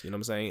things, you know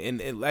what I'm saying?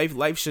 And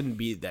life shouldn't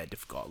be that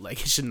difficult.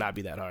 Like, it should not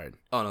be that hard.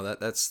 Oh no, I'm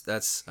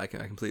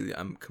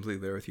completely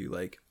there with you.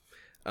 Like,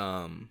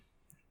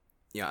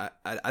 yeah,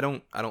 I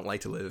don't like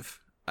to live.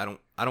 I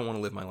don't want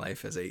to live my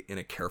life in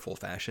a careful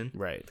fashion.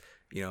 Right.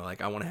 You know,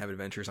 like I want to have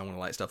adventures. I want to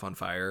light stuff on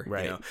fire.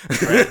 Right. You know?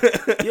 Right.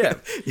 Yeah.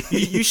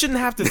 You shouldn't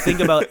have to think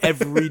about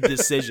every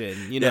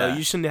decision. You know,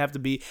 you shouldn't have to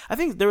be. I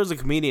think there was a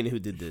comedian who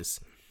did this.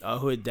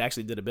 Who had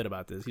actually did a bit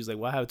about this. He's like,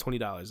 well, I have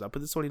 $20. I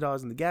put this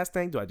 $20 in the gas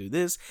tank. Do I do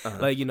this?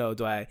 Like, you know,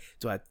 do I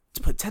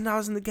put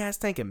 $10 in the gas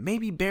tank and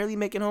maybe barely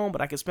make it home,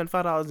 but I can spend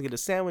 $5 and get a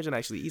sandwich and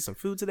actually eat some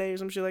food today or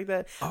some shit like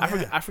that?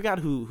 I forgot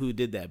who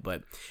did that,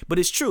 but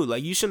it's true.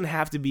 Like, you shouldn't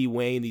have to be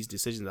weighing these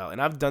decisions out.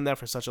 And I've done that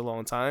for such a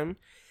long time.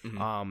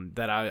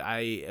 That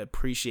I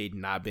appreciate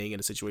not being in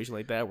a situation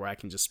like that where I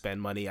can just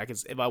spend money.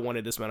 If I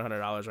wanted to spend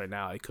 $100 right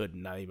now, I could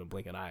not even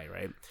blink an eye.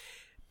 Right.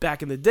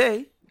 Back in the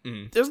day,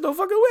 there's no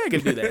fucking way I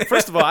could do that.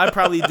 First of all, I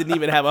probably didn't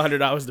even have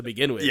 $100 to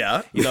begin with.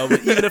 Yeah. You know,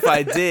 but even if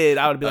I did,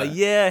 I would be like,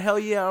 yeah, hell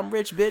yeah, I'm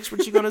rich, bitch.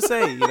 What you gonna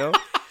say? You know.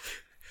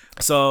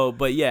 So,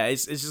 but yeah,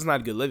 it's just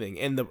not good living.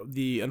 And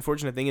the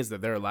unfortunate thing is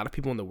that there are a lot of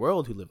people in the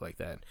world who live like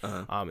that.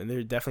 And there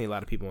are definitely a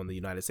lot of people in the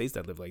United States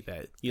that live like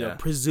that. You know,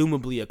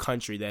 presumably a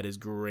country that is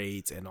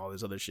great and all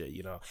this other shit,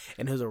 you know,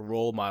 and is a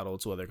role model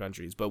to other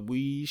countries. But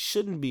we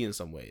shouldn't be in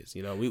some ways.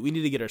 You know, we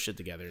need to get our shit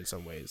together in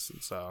some ways.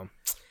 So,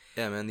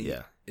 yeah, man.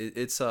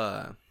 It's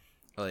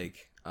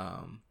like,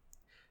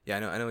 yeah, I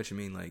know what you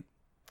mean. Like,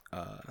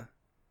 I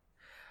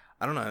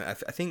don't know. I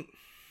think,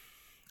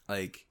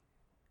 like,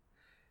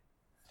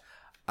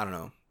 I don't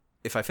know.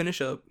 If I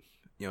finish up,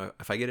 you know,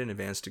 if I get an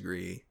advanced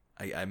degree,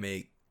 I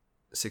make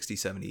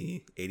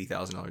 $60,000, $70,000,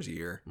 $80,000 a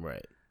year.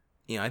 Right.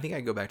 You know, I think I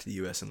could go back to the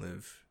U.S. and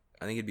live.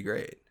 I think it'd be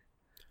great.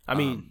 I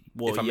mean,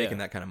 well, if I'm making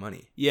that kind of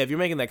money. Yeah, if you're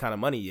making that kind of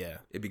money, yeah,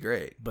 it'd be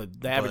great. But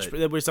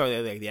we're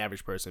talking like the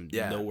average person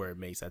nowhere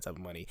makes that type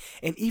of money.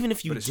 And even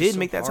if you did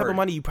make that type of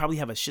money, you probably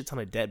have a shit ton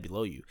of debt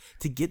below you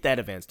to get that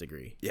advanced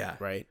degree. Yeah.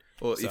 Right.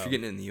 Well, if you're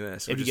getting it in the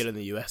U.S. If you get it in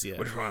the U.S., yeah.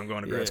 Which is why I'm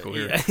going to grad school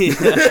here.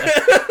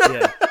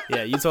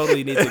 Yeah, you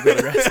totally need to go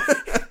to grad school.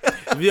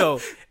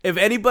 Yo, if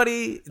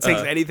anybody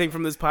takes anything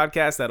from this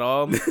podcast at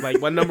all, like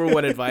my number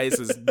one advice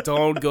is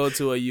don't go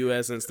to a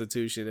U.S.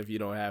 institution if you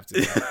don't have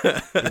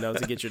to, you know,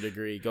 to get your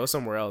degree. Go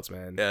somewhere else,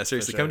 man. Yeah,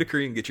 seriously, come to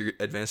Korea and get your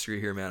advanced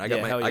degree here, man. I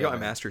got my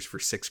master's for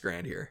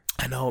 $6,000 here.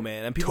 I know,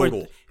 man. And people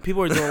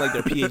are doing like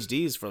their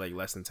PhDs for like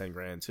less than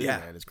 $10,000 too,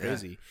 man. It's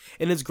crazy,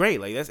 and it's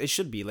great. Like it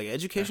should be. Like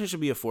education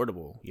should be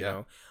affordable, you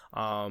know.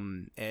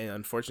 And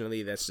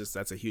unfortunately,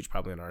 that's a huge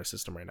problem in our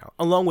system right now,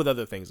 along with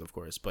other things, of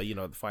course. But you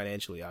know,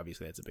 financially,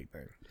 obviously, that's a big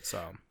thing.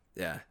 So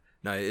yeah,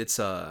 no, it's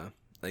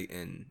like,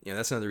 and you know,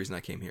 that's another reason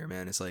I came here,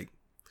 man. It's like,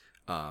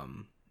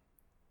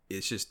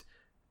 it's just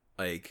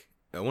like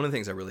one of the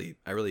things I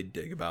really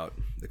dig about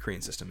the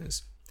Korean system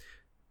is,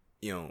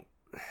 you know,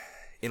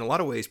 in a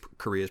lot of ways,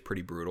 Korea is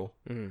pretty brutal.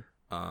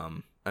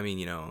 I mean,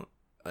 you know,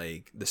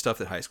 like the stuff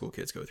that high school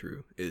kids go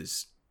through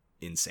is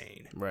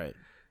insane, right?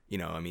 You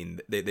know, I mean,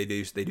 they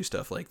do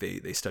stuff like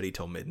they study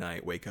till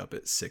midnight, wake up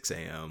at 6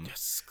 a.m.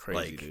 That's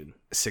crazy, like, dude.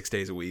 6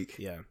 days a week.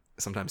 Yeah.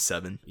 Sometimes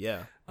 7.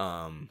 Yeah.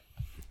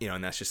 You know,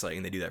 and that's just like,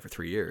 and they do that for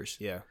 3 years.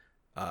 Yeah.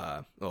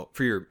 Well,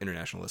 for your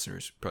international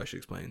listeners, probably should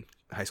explain.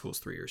 High school is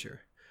 3 years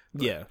here.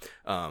 But, yeah.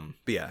 But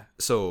yeah.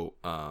 So,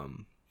 but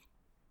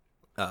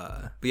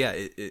yeah,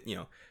 it you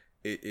know,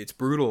 it's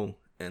brutal,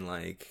 and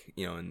like,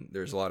 you know, and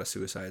there's a lot of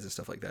suicides and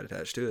stuff like that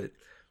attached to it.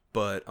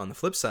 But on the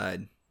flip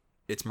side,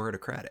 it's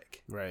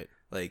meritocratic. Right.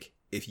 Like,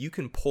 if you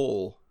can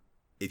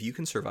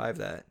survive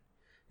that,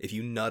 if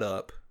you nut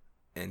up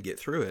and get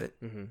through it,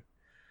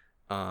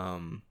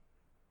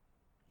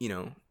 you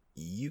know,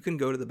 you can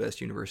go to the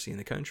best university in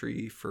the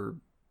country for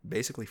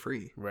basically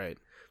free. Right.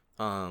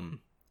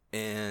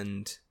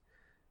 And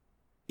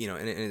you know,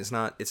 and it's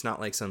not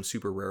like some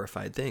super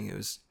rarefied thing.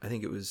 I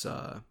think it was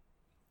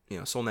you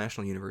know, Seoul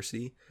National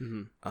University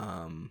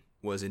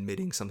was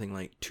admitting something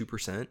like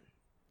 2%,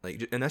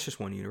 like, and that's just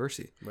one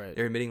university. Right.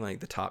 They're admitting like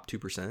the top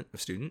 2%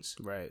 of students.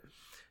 Right.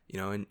 You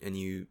know, and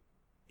you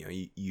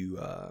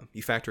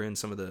factor in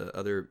some of the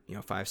other, you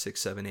know, 5,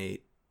 6, 7,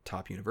 8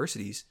 top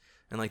universities,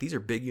 and like these are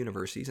big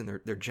universities,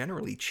 and they're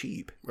generally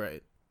cheap.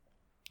 Right.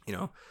 You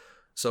know,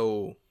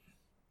 so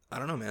I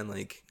don't know, man.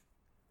 Like,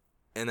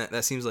 and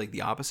that seems like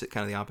the opposite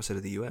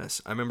of the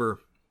U.S. I remember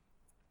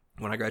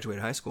when I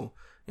graduated high school,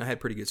 you know, I had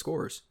pretty good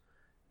scores,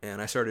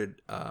 and I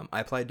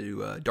applied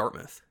to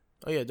Dartmouth.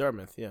 Oh yeah,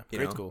 Dartmouth. Yeah,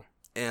 great school.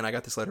 And I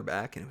got this letter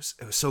back, and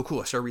it was so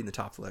cool. I started reading the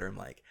top of the letter. I'm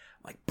like,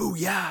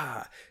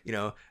 booyah! You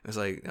know, it was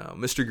like,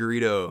 Mr.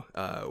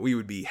 Garrido, we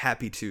would be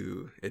happy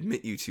to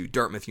admit you to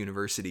Dartmouth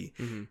University.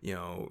 You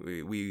know,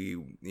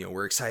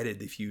 we're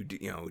excited if you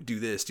do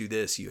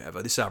this. You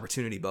have this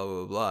opportunity. Blah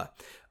blah blah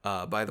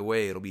blah. By the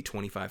way, it'll be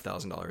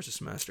 $25,000 a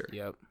semester.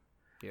 Yep.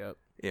 You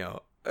know,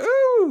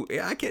 oh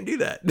yeah, I can't do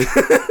that.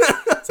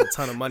 It's a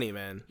ton of money,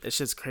 man. It's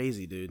just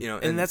crazy, dude. You know,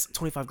 and that's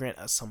 $25,000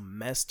 a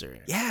semester.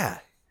 Yeah.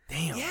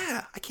 Damn.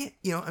 Yeah, I can't.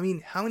 You know, I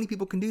mean, how many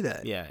people can do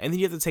that? Yeah, and then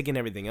you have to take in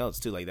everything else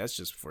too. Like, that's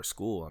just for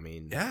school. I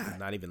mean, yeah,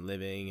 not even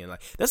living, and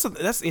like that's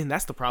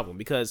the problem,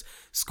 because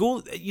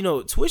school, you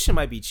know, tuition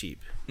might be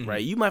cheap,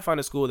 right? You might find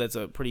a school that's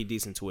a pretty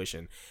decent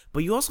tuition,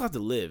 but you also have to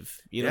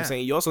live. You know what I'm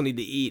saying? You also need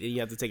to eat, and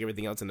you have to take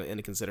everything else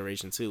into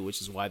consideration too, which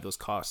is why those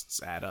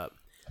costs add up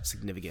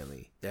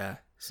significantly. Yeah.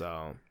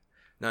 So,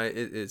 no,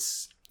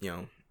 it's you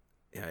know,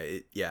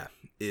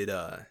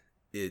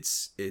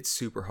 it's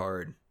super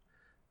hard.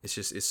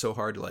 It's so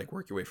hard to like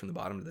work your way from the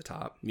bottom to the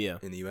top. Yeah.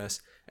 In the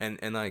U.S. and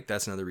like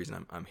that's another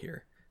reason I'm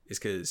here, is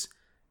because,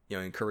 you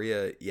know, in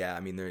Korea, yeah, I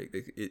mean,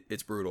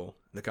 it's brutal.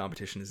 The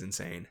competition is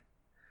insane.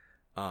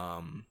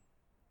 You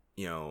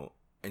know,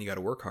 and you got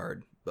to work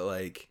hard, but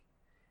like,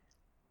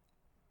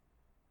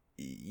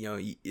 you know,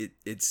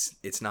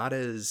 it's not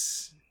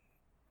as,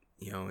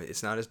 you know,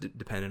 it's not as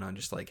dependent on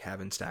just like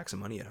having stacks of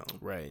money at home.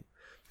 Right.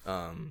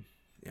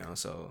 You know,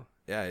 so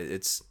yeah,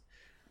 it's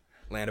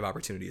land of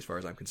opportunity as far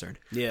as I'm concerned.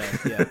 Yeah.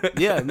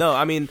 No,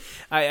 I mean,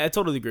 I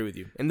totally agree with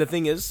you. And the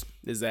thing is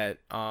that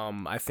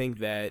I think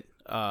that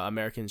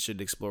Americans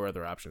should explore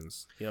other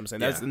options. You know what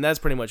I'm saying? That's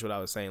pretty much what I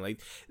was saying. Like,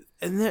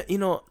 and then, you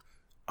know,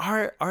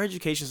 our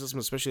education system,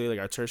 especially like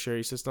our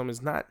tertiary system,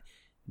 is not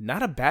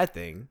a bad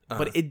thing,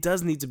 but it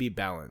does need to be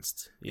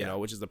balanced, you know,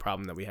 which is the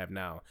problem that we have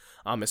now.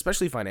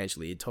 Especially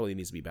financially, it totally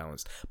needs to be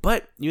balanced.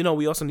 But, you know,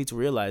 we also need to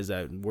realize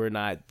that we're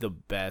not the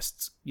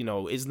best, you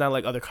know, it's not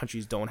like other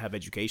countries don't have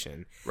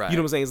education. Right. You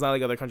know what I'm saying? It's not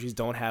like other countries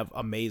don't have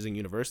amazing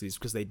universities,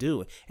 because they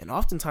do. And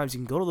oftentimes you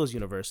can go to those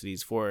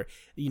universities for,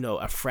 you know,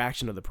 a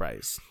fraction of the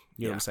price.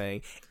 You know what I'm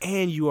saying?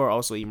 And you are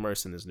also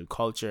immersed in this new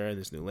culture and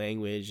this new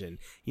language, and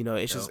you know,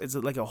 it's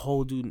like a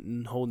whole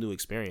new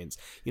experience.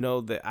 You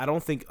know, that I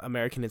don't think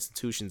American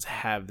institutions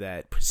have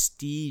that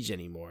prestige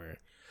anymore.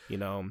 You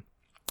know,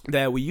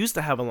 that we used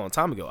to have a long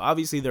time ago.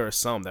 Obviously, there are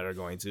some that are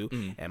going to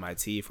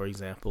MIT, for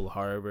example,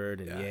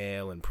 Harvard and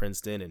Yale and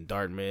Princeton and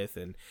Dartmouth,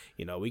 and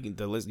you know,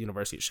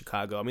 University of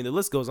Chicago. I mean, the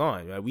list goes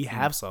on. Right? We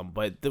have some,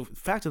 but the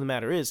fact of the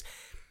matter is,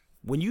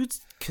 when you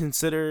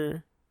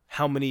consider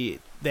how many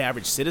the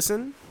average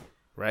citizen,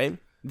 right?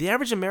 The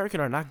average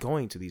American are not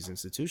going to these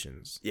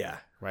institutions. Yeah.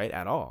 Right?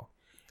 At all.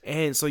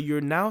 And so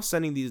you're now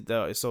sending these,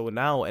 so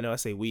now, and I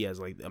say we as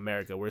like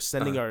America, we're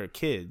sending our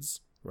kids,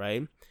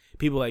 right?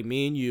 People like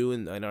me and you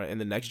and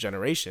the next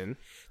generation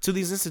to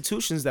these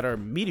institutions that are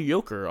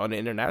mediocre on an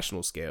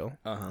international scale,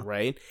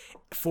 right?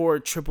 For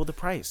triple the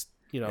price,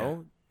 you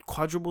know,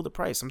 quadruple the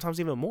price, sometimes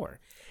even more.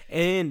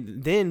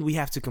 And then we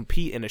have to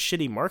compete in a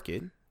shitty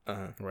market,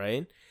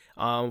 right?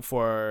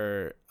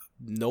 For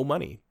no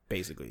money.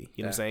 Basically,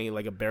 you know what I'm saying?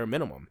 Like a bare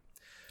minimum.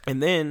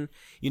 And then,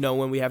 you know,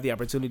 when we have the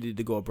opportunity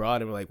to go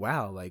abroad and we're like,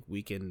 wow, like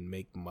we can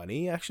make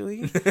money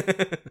actually.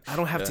 I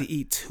don't have to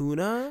eat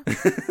tuna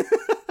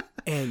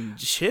and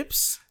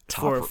chips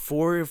for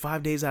 4 or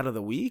 5 days out of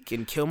the week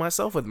and kill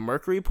myself with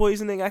mercury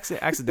poisoning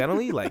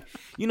accidentally. Like,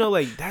 you know,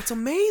 like that's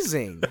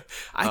amazing.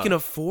 I can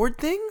afford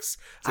things.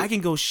 I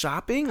can go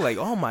shopping. Like,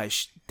 oh my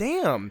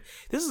damn,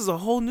 this is a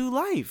whole new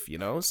life, you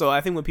know? So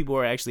I think when people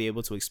are actually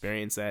able to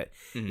experience that,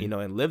 you know,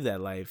 and live that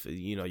life,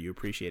 you know, you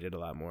appreciate it a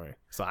lot more.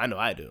 So I know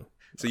I do.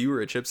 So you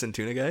were a chips and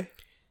tuna guy?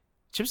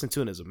 Chips and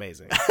tuna is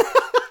amazing.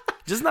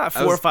 Just not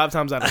 4 or 5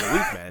 times out of the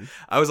week, man.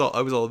 I was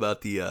all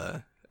about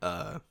the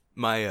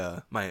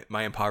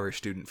my impoverished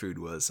student food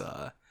was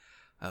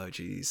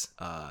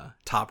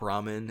top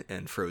ramen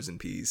and frozen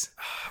peas.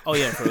 Oh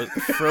yeah,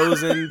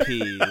 frozen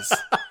peas.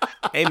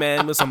 Hey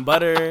man, with some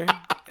butter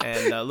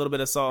and a little bit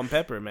of salt and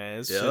pepper, man.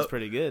 It's just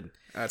pretty good.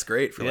 That's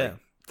great for like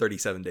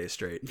 37 days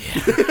straight.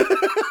 Yeah.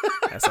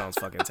 That sounds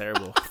fucking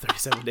terrible.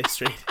 37 days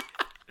straight.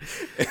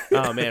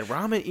 Oh man,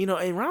 ramen.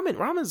 And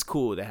ramen's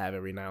cool to have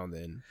every now and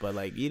then, but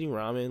like eating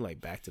ramen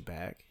like back to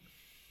back,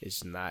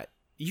 it's not.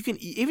 You can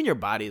even your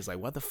body is like,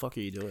 what the fuck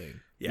are you doing?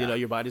 Yeah.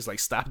 Your body's like,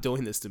 stop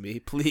doing this to me,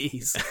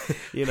 please.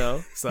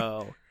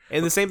 So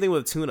and the same thing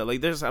with tuna.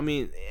 Like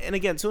and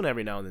again, tuna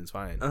every now and then is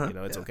fine.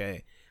 It's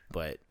okay,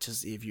 but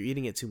just if you're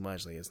eating it too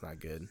much, like it's not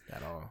good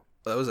at all.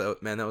 That was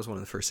one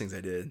of the first things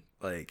I did.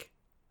 Like,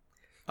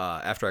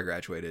 after I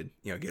graduated,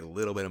 get a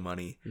little bit of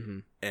money,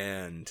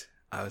 and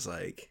I was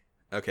like,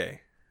 okay,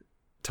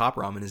 Top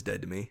Ramen is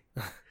dead to me,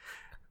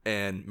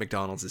 and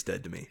McDonald's is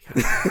dead to me.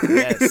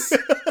 Yes.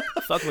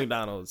 Fuck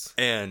McDonald's.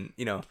 And,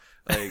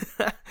 like,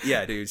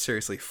 yeah, dude,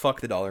 seriously, fuck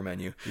the dollar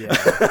menu. Yeah.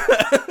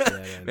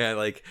 Man,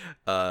 like,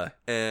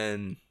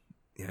 and,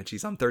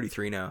 geez, I'm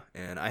 33 now,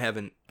 and I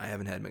haven't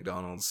had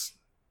McDonald's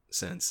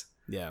since.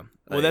 Yeah.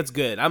 Well, that's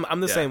good.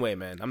 I'm the same way,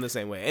 man. I'm the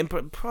same way. And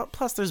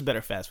plus, there's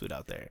better fast food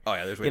out there. Oh,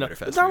 yeah, there's way better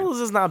fast McDonald's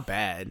food. is not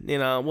bad.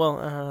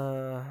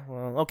 Well,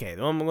 okay.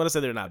 I'm going to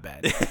say they're not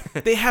bad.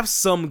 They have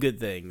some good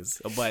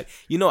things. But,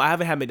 I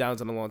haven't had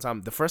McDonald's in a long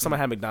time. The first time I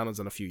had McDonald's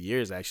in a few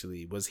years,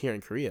 actually, was here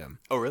in Korea.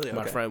 Oh, really?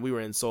 My friend, we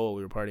were in Seoul.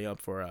 We were partying up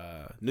for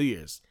New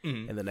Year's.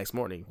 And the next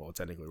morning, well,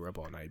 technically, we were up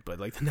all night. But,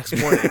 like, the next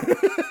morning,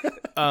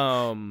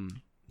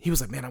 he was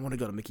like, man, I want to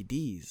go to Mickey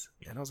D's.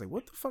 And I was like,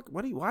 what the fuck?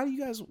 Why do you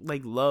guys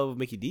like love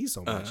Mickey D's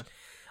so much?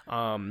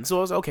 So I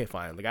was like, okay,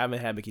 fine. Like I haven't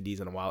had Mickey D's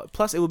in a while.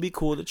 Plus, it would be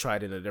cool to try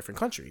it in a different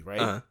country,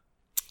 right?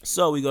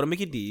 So we go to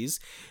Mickey D's.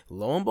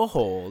 Lo and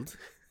behold,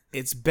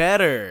 it's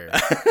better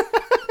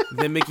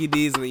than Mickey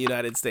D's in the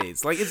United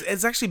States. Like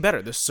it's actually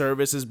better. The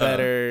service is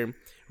better,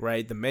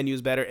 right? The menu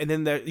is better, and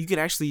then they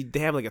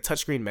have like a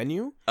touchscreen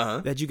menu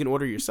that you can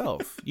order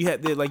yourself. You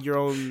have like your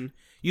own.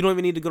 You don't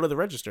even need to go to the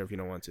register if you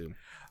don't want to.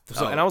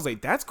 So, and I was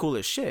like, that's cool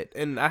as shit.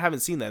 And I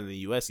haven't seen that in the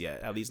U.S.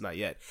 yet, at least not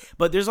yet.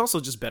 But there's also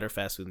just better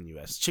fast food in the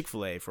U.S.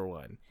 Chick-fil-A, for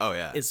one. Oh,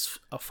 yeah. It's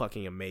a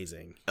fucking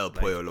amazing. El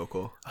Pollo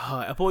Loco.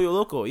 El Pollo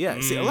Loco, yeah.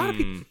 See, a lot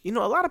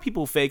of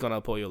people fake on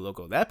El Pollo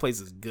Loco. That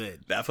place is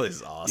good. That place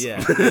is awesome. Yeah.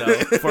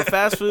 For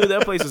fast food,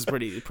 that place is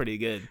pretty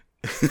good.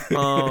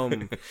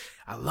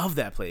 I love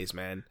that place,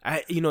 man.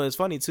 It's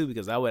funny, too,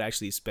 because I would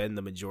actually spend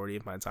the majority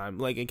of my time,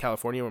 like in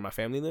California where my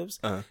family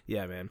lives.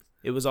 Yeah, man.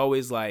 It was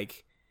always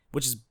like,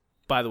 which is,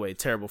 by the way,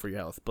 terrible for your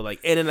health, but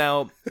like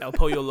In-N-Out, El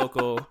Pollo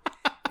Loco,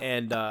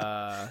 and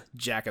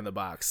Jack in the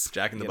Box.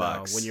 Jack in the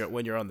Box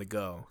when you're on the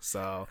go.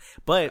 So,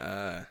 but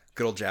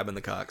good old jab in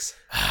the cocks.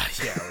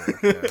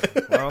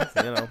 Well,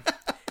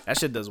 that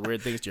shit does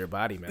weird things to your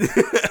body, man.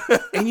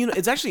 And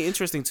it's actually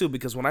interesting too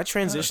because when I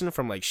transitioned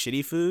from like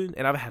shitty food,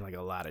 and I've had like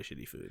a lot of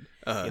shitty food,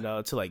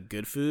 to like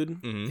good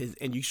food,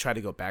 and you try to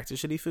go back to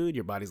shitty food,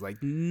 your body's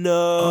like,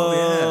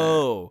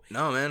 no,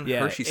 no, man,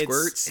 Hershey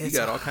squirts, you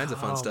got all kinds of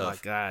fun stuff. Oh my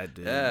god,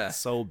 dude, it's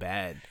so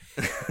bad.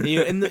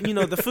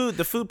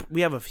 The food,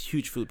 we have a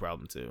huge food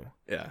problem too.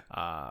 Yeah.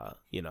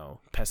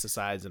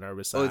 Pesticides and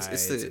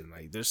herbicides, and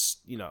like there's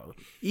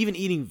even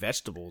eating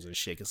vegetables and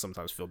shit can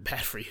sometimes feel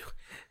bad for you.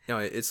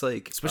 It's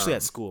like especially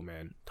at school,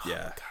 man.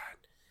 Yeah.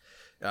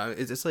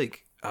 It's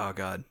like, oh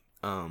god.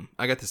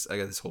 I got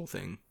this whole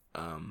thing.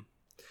 I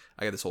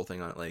got this whole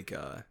thing on it. Like,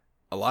 a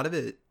lot of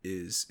it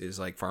is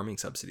like farming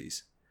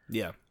subsidies.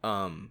 Yeah.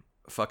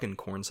 Fucking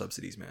corn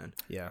subsidies, man.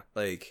 Yeah.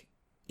 Like,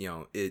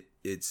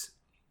 it's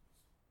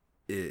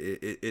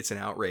an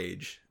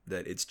outrage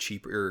that it's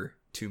cheaper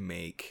to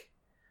make,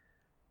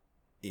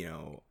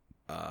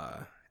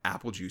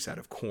 apple juice out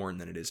of corn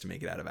than it is to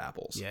make it out of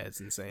apples. Yeah,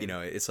 it's insane.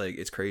 It's like,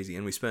 it's crazy.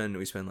 And we spend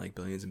like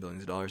billions and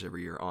billions of dollars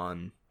every year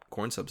on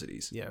corn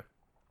subsidies. Yeah.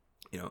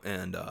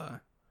 And I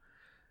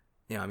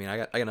mean, I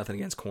got nothing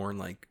against corn.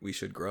 Like, we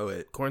should grow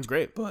it. Corn's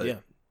great,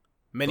 but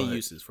many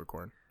uses for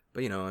corn.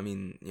 But I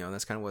mean,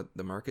 that's kind of what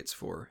the market's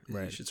for.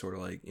 Right. You should sort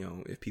of like,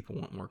 if people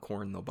want more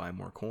corn, they'll buy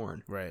more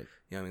corn. Right.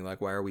 I mean,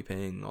 like, why are we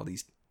paying all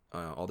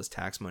this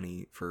tax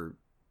money for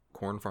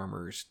corn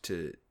farmers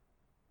to,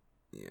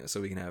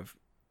 so we can have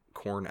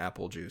corn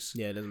apple juice?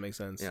 Yeah, it doesn't make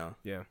sense.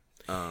 Yeah.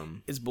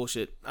 It's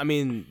bullshit. I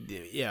mean,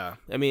 yeah.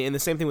 I mean, and the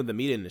same thing with the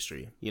meat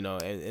industry,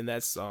 and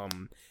that's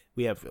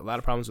we have a lot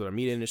of problems with our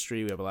meat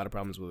industry. We have a lot of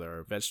problems with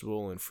our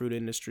vegetable and fruit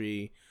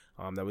industry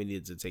that we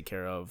need to take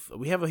care of.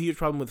 We have a huge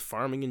problem with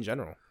farming in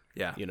general.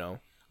 Yeah.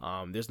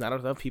 There's not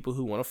enough people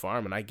who want to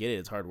farm, and I get it.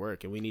 It's hard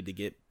work, and we need to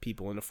get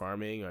people into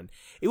farming. And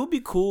it would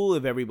be cool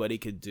if everybody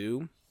could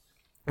do.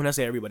 When I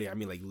say everybody, I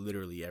mean like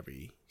literally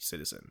every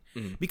citizen,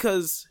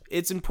 because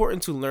it's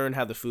important to learn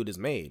how the food is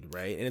made,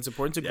 right? And it's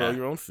important to grow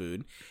your own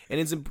food, and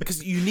it's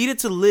because you need it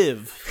to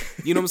live.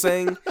 You know what I'm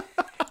saying?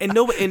 And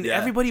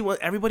everybody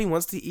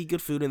wants to eat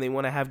good food, and they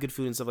want to have good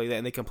food and stuff like that,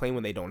 and they complain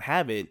when they don't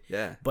have it.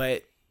 Yeah.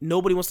 But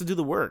nobody wants to do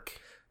the work.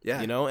 Yeah.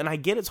 And I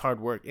get it's hard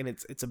work, and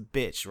it's a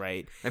bitch,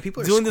 right? And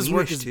people are doing this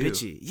work is too.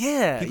 bitchy.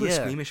 Yeah. People are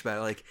squeamish about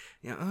it, like,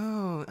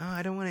 oh,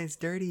 I don't want it, it's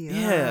dirty.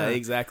 Yeah,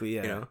 exactly.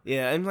 Yeah.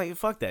 Yeah. I'm like,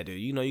 fuck that,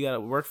 dude. You got to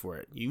work for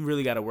it. You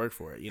really got to work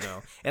for it,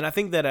 And I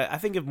think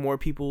if more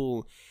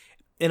people,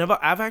 and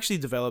I've actually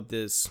developed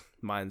this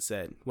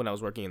mindset when I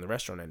was working in the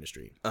restaurant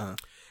industry. Uh-huh.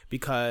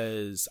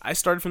 Because I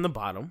started from the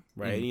bottom,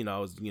 right? I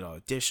was,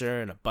 a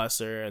disher and a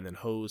busser and then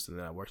host, and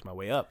then I worked my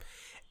way up.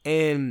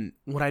 And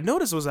what I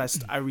noticed was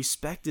I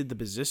respected the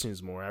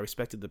positions more. I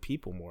respected the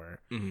people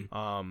more. When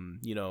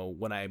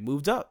I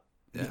moved up,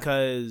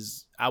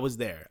 because I was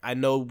there. I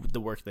know the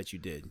work that you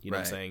did. You know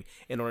what I'm saying?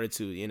 In order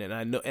to,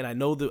 and I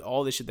know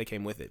all the shit that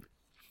came with it.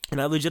 And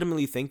I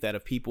legitimately think that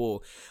if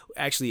people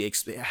actually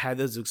had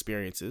those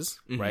experiences,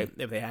 right,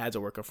 if they had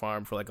to work a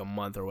farm for like a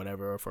month or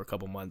whatever, or for a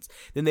couple months,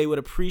 then they would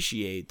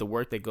appreciate the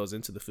work that goes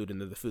into the food and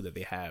the food that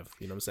they have.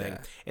 You know what I'm saying?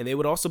 Yeah. And they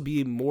would also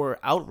be more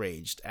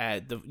outraged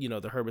at the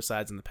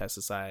herbicides and the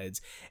pesticides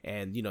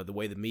and, the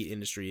way the meat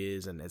industry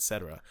is and et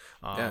cetera.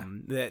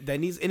 That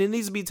needs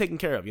to be taken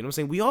care of. You know what I'm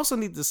saying? We also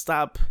need to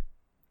stop,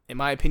 in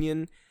my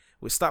opinion,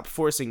 stop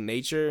forcing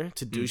nature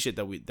to do shit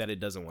that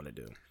it doesn't want to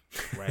do.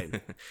 Right.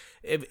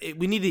 If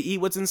we need to eat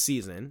what's in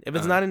season. If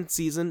it's not in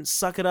season,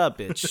 suck it up,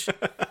 bitch.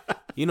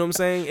 You know what I'm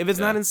saying? If it's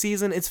not in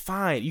season, it's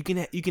fine. You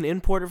can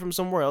import it from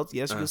somewhere else.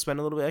 Yes, you can spend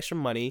a little bit extra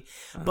money,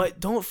 but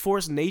don't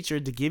force nature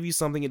to give you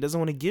something it doesn't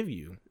want to give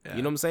you.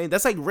 You know what I'm saying?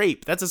 That's like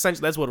rape. That's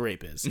what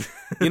rape is.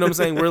 You know what I'm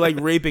saying? We're like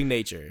raping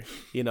nature.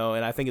 And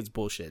I think it's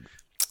bullshit.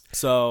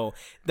 So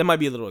that might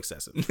be a little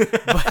excessive.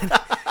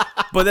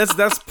 But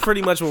that's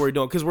pretty much what we're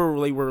doing, because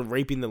we're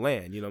raping the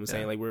land. You know what I'm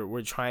saying? Like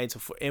we're trying to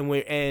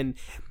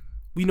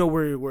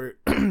we're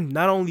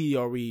not only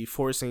are we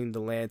forcing the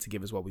land to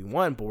give us what we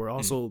want, but we're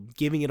also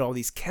giving it all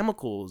these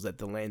chemicals that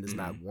the land does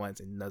not want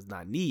and does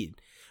not need,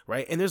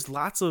 right? And there's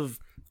lots of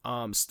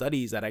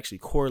studies that actually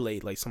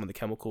correlate like some of the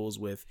chemicals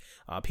with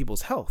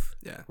people's health,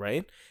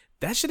 right?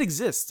 That shit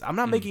exists. I'm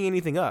not making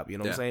anything up. You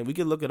know what I'm saying? We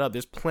could look it up.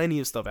 There's plenty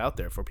of stuff out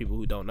there for people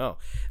who don't know.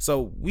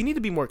 So we need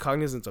to be more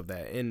cognizant of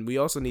that, and we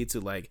also need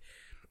to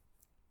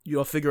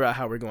figure out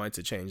how we're going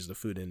to change the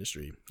food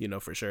industry.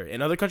 For sure.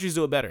 And other countries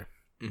do it better.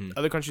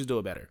 Other countries do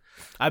it better.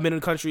 I've been in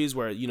countries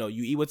where, you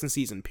eat what's in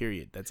season,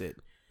 period. That's it.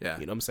 Yeah.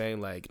 You know what I'm saying?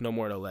 Like, no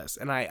more, no less.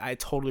 And I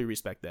totally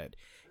respect that,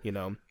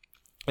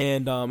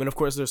 And of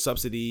course there's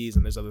subsidies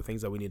and there's other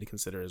things that we need to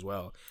consider as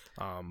well.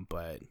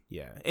 But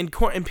yeah. And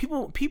corn, and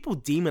people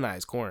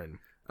demonize corn.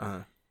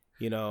 Well,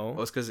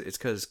 it's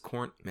because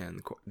corn, man,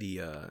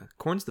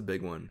 corn's the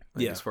big one,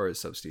 as far as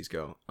subsidies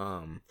go.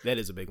 That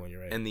is a big one,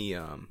 you're right. And the,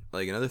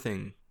 another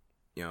thing,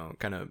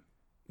 kind of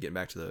getting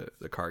back to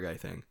the car guy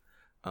thing,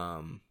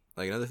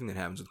 another thing that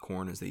happens with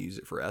corn is they use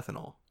it for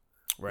ethanol,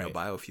 right?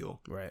 Biofuel,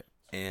 right?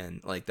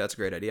 And that's a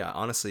great idea.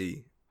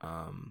 Honestly,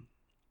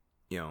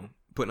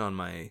 putting on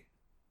my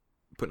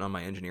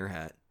engineer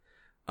hat,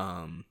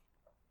 I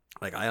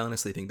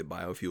honestly think that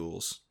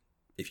biofuels,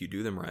 if you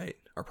do them right,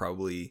 are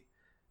probably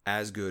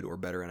as good or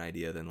better an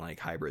idea than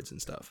hybrids and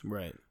stuff,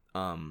 right?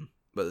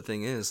 But the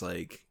thing is,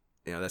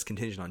 that's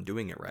contingent on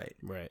doing it right,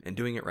 right? And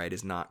doing it right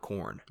is not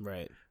corn,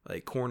 right?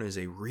 Corn is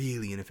a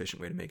really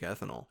inefficient way to make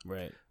ethanol,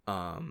 right?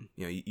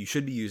 You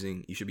should be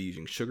using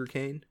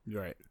sugarcane,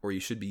 right? Or you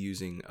should be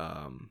using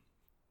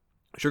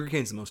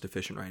sugarcane's the most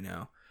efficient right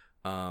now.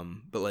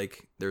 But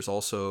there's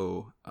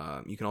also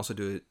you can also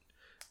do it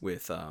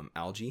with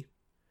algae.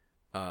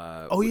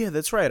 Yeah,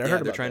 that's right. I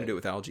heard about they're trying that. to do it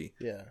with algae.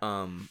 Yeah.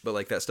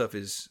 But that stuff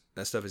is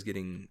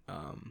getting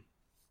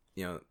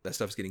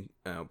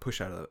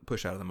pushed out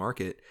of the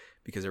market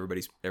because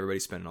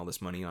everybody's spending all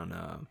this money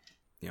on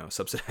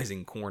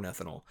subsidizing corn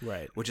ethanol,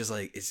 right? Which is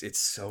it's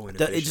so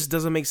inefficient. It just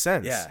doesn't make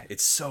sense. Yeah,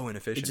 it's so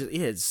inefficient.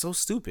 It's so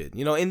stupid.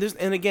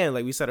 And again,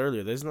 like we said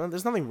earlier, there's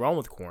nothing wrong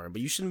with corn,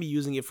 but you shouldn't be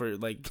using it for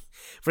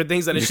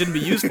things that it shouldn't be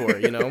used for.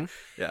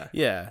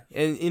 Yeah.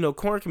 And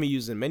corn can be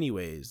used in many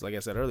ways. Like I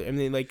said earlier, I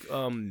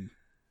mean,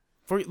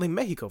 for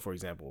Mexico, for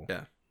example.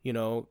 Yeah.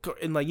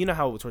 And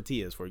how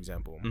tortillas, for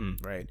example,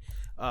 right?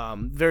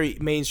 Very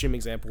mainstream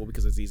example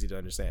because it's easy to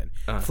understand.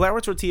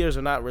 Flour tortillas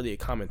are not really a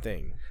common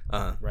thing,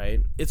 right?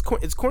 It's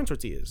corn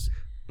tortillas.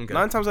 Okay.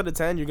 9 times out of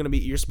 10,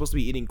 you're supposed to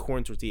be eating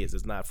corn tortillas.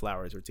 It's not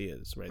flour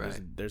tortillas, right?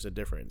 There's a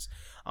difference,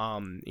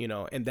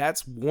 and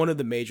that's one of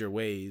the major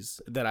ways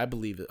that I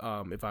believe,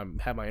 if I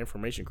have my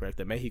information correct,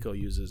 that Mexico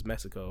uses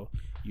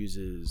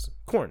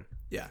corn.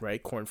 Yeah.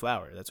 Right. Corn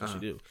flour. That's what you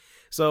do.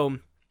 So,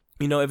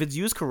 if it's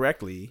used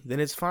correctly, then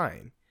it's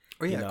fine.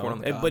 Oh yeah, corn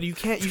on the cob. But you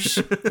can't.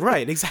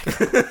 Right,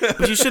 exactly.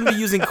 But you shouldn't be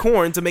using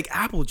corn to make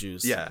apple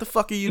juice. Yeah. What the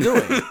fuck are you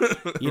doing?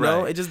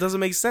 It just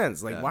doesn't make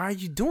sense. Why are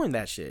you doing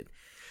that shit?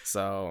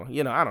 So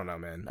I don't know,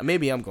 man.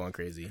 Maybe I'm going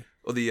crazy.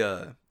 Well,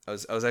 I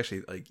was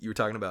actually you were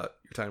talking about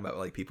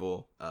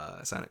people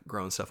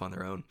growing stuff on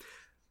their own.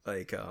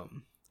 I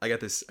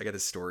got this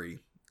story.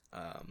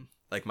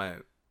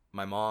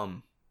 My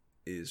mom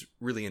is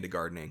really into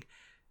gardening,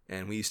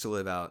 and we used to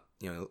live out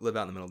in the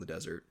middle of the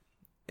desert,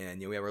 and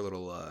we have our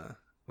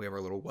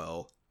little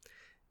well,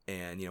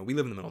 and we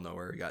live in the middle of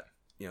nowhere. We got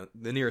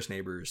the nearest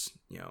neighbors,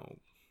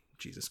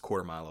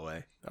 quarter mile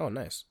away. Oh,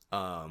 nice.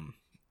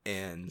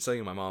 And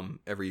so my mom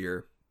every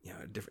year,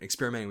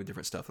 experimenting with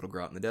different stuff that'll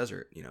grow out in the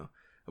desert.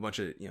 A bunch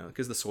of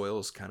because the soil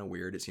is kind of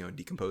weird. It's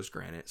decomposed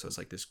granite, so it's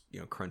this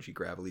crunchy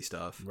gravelly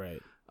stuff.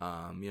 Right.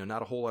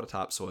 Not a whole lot of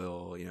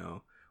topsoil.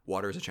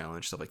 Water is a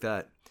challenge, stuff like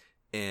that.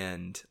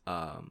 And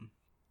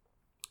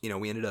you know,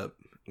 we ended up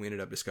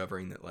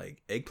discovering that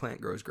like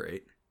eggplant grows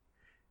great,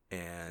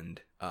 and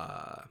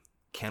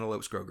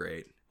cantaloupes grow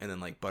great, and then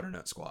like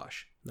butternut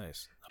squash.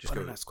 Nice.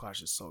 Butternut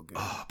squash is so good.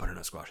 Oh,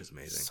 butternut squash is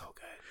amazing. So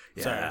good.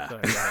 Yeah.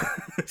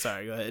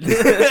 Sorry, go ahead.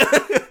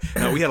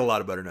 No, we had a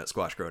lot of butternut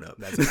squash growing up.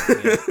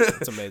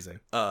 That's amazing.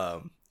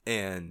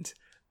 And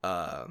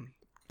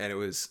it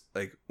was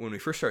like when we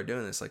first started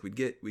doing this, like we'd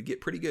get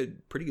pretty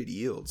good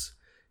yields,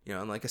 you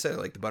know. And like I said,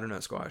 like the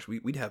butternut squash,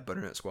 we'd have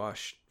butternut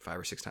squash 5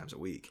 or 6 times a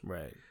week.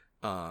 Right.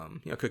 You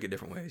know, cook it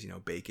different ways. You know,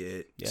 bake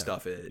it,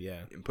 stuff it,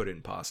 and put it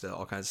in pasta,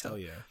 all kinds of stuff. Oh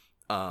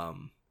yeah.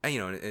 And you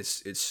know,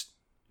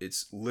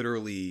 it's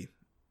literally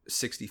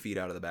 60 feet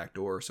out of the back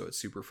door, so it's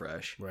super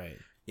fresh. Right.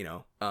 You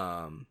know,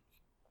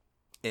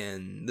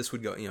 and this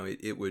would go, you know,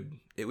 it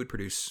would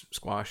produce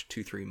squash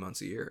 2-3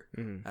 months a year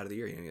out of the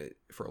year, you know,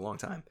 for a long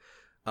time.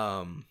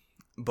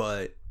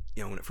 But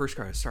you know, when it first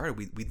started,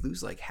 we'd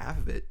lose like half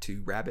of it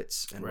to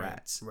rabbits and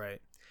rats.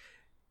 Right.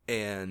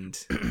 And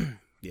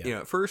you know,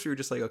 at first we were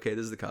just like, okay,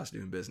 this is the cost of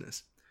doing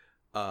business.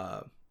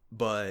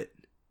 But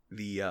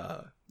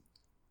it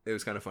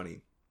was kind of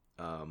funny.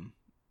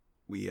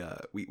 We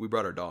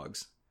brought our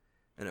dogs,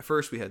 and at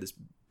first we had this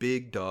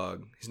big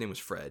dog. His name was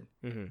Fred.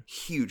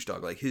 Huge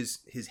dog. Like his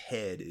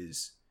head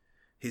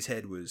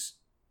was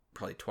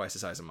probably twice the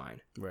size of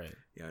mine. Right.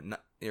 You know,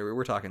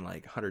 we're talking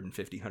like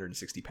 150,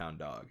 160 pound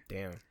dog.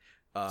 Damn.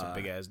 It's a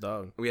big ass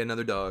dog. We had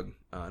another dog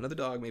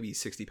maybe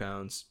 60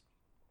 pounds.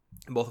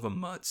 Both of them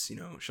mutts, you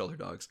know, shelter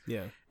dogs.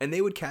 Yeah. And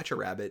they would catch a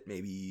rabbit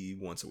maybe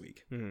once a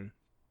week.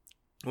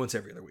 Once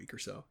every other week or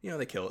so. You know,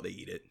 they kill it, they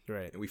eat it.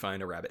 Right. And we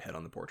find a rabbit head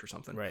on the porch or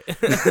something. Right.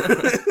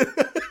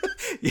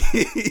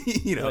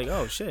 You know, like,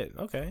 oh shit,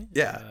 okay.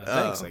 Yeah.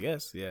 Thanks, I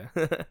guess. Yeah.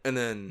 and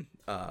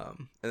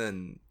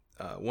then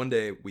one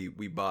day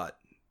we bought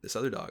this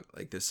other dog,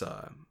 like this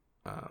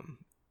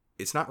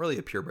it's not really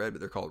a purebred, but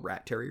they're called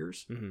rat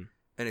terriers.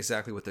 And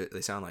exactly what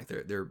they sound like.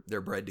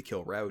 They're bred to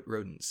kill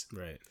rodents.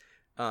 Right.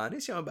 And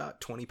it's, you know,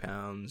 about 20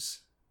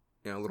 pounds,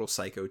 you know, a little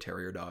psycho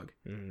terrier dog.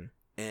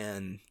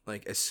 And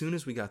like as soon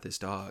as we got this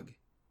dog,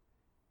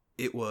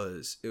 it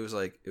was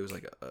like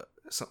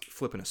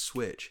flipping a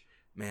switch,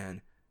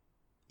 man.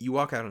 You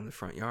walk out in the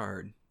front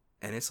yard,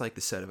 and it's like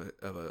the set of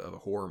a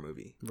horror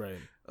movie. Right.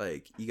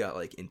 Like you got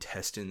like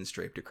intestines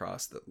draped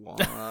across the lawn.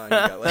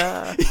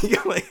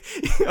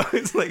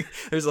 It's like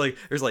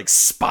there's like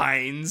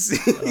spines.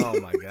 Oh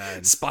my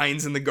god.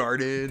 Spines in the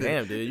garden.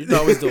 Damn, dude, you're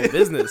always doing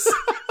business.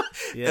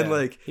 Yeah. And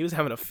like he was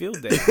having a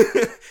field day.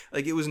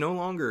 Like it was no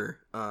longer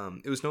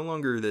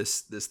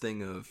this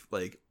thing of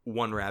like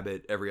one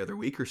rabbit every other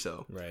week or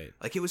so. Right.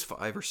 Like it was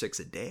 5 or 6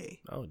 a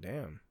day. Oh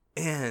damn.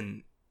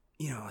 And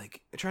you know,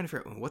 like trying to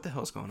figure out what the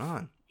hell's going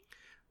on.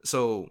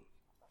 So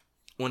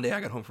one day I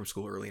got home from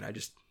school early and I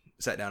just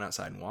sat down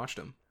outside and watched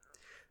them.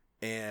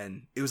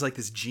 And it was like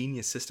this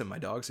genius system my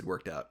dogs had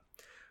worked out.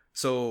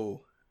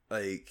 So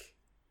like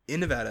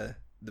in Nevada,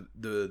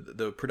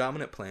 the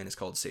predominant plant is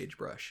called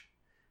sagebrush.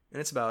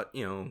 And it's about,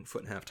 you know,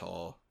 1.5 feet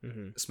tall.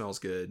 It smells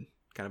good.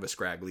 Kind of a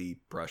scraggly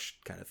brush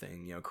kind of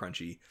thing, you know,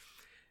 crunchy.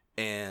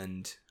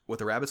 And what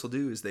the rabbits will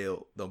do is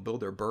they'll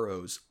build their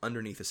burrows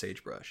underneath the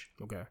sagebrush.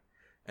 Okay.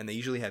 And they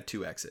usually have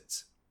 2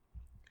 exits.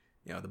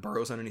 You know, the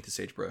burrows underneath the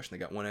sagebrush, and they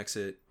got one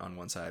exit on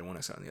one side, one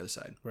exit on the other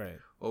side. Right.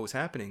 What was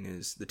happening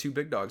is the 2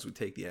 big dogs would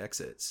take the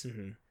exits,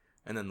 and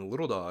then the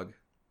little dog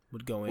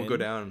would go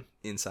down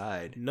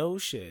inside. No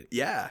shit.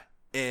 Yeah.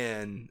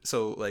 And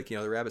so, like, you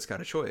know, the rabbit's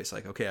got a choice.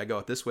 Like, okay, I go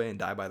out this way and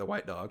die by the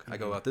white dog. I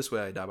go out this way,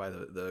 I die by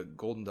the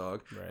golden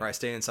dog. Right. Or I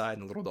stay inside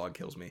and the little dog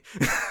kills me.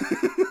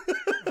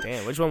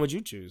 Damn, which one would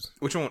you choose?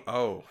 Which one?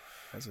 Oh.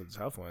 That's a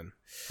tough one.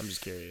 I'm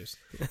just curious.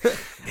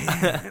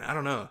 Man, I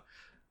don't know.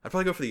 I'd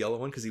probably go for the yellow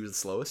one because he was the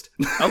slowest.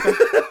 Okay.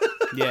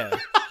 Yeah.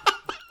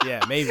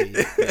 Yeah, maybe.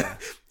 Yeah.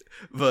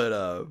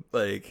 But,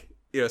 like,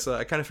 you know, so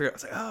I kind of figured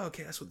out, I was like, oh,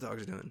 okay, that's what the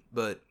dogs are doing.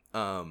 But,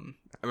 I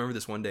remember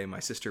this one day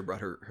my sister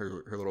brought her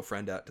little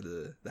friend out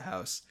to the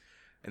house,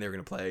 and they were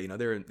going to play. You know,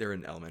 they're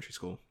in elementary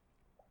school.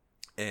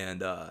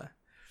 And, I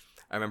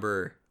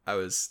remember I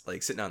was,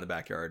 like, sitting out in the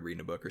backyard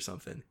reading a book or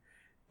something,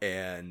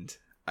 and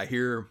I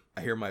hear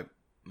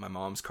my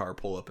mom's car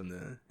pull up in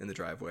the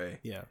driveway.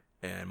 Yeah.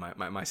 And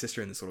my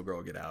sister and this little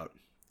girl get out,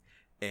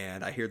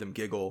 and I hear them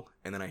giggle,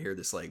 and then I hear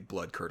this like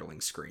blood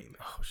curdling scream.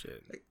 Oh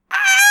shit! Like,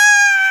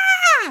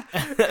 ah!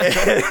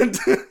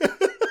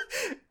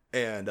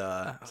 and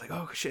I was like,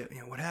 oh shit! You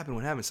know, what happened?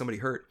 What happened? Somebody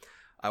hurt.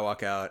 I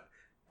walk out,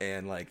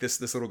 and like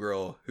this little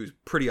girl who's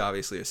pretty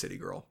obviously a city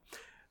girl,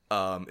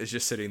 is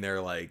just sitting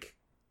there like,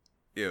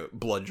 you know,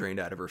 blood drained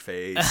out of her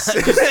face,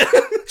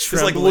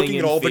 just like looking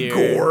at all fear. The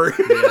gore.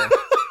 Yeah.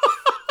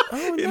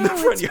 Oh, in the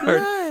front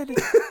yard.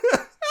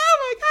 Oh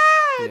my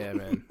god! Yeah,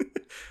 man.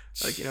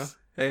 Like, you know,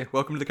 hey,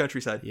 welcome to the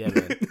countryside. Yeah,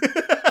 man.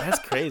 That's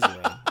crazy,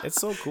 man. It's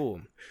so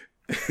cool.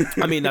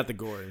 I mean, not the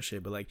gore and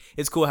shit, but like,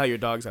 it's cool how your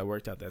dogs have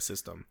worked out that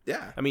system.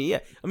 Yeah. I mean, yeah.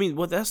 I mean,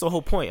 well, that's the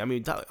whole point. I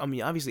mean,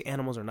 obviously,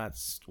 animals are not.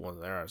 Well,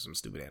 there are some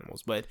stupid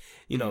animals, but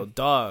you know,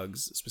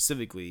 dogs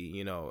specifically,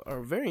 you know,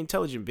 are very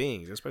intelligent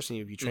beings, especially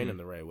if you train them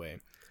the right way.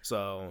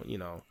 So, you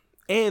know.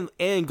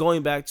 And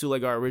going back to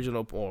like my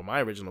original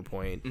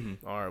point,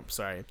 or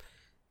sorry,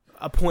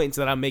 a point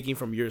that I'm making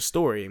from your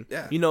story.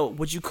 Yeah. You know,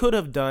 what you could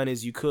have done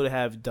is you could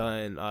have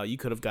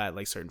got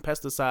like certain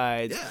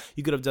pesticides. Yeah.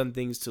 You could have done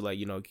things to like,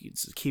 you know,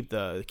 keep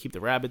the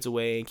rabbits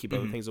away and keep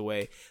other things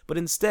away. But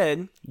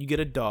instead, you get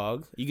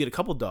a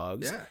couple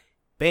dogs. Yeah.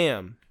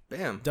 Bam.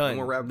 Bam. Done. No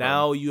more rabbit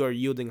Now problem. you are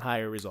yielding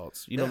higher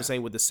results. You know what I'm Yeah.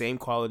 saying? With the same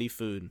quality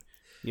food,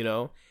 you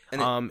know?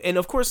 And And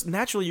of course,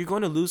 naturally, you're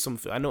going to lose some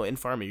food. I know in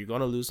farming, you're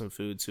going to lose some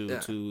food Yeah.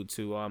 to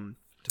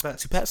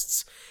pests. to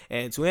pests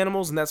and to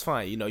animals, and that's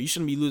fine. You know, you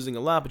shouldn't be losing a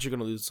lot, but you're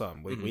gonna lose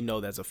some. We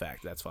know that's a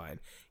fact. That's fine.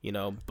 You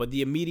know, but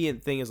the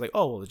immediate thing is like,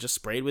 oh, well, it's just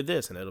sprayed with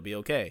this and it'll be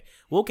okay.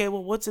 Well,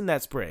 what's in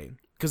that spray?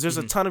 Because there's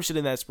a ton of shit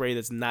in that spray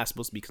that's not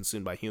supposed to be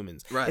consumed by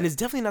humans, Right. and it's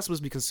definitely not supposed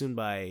to be consumed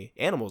by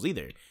animals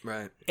either.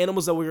 Right.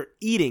 Animals that we're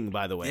eating,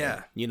 by the way.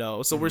 Yeah. You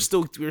know, so we're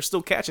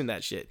still catching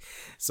that shit.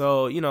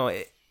 So you know.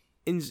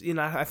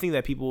 I think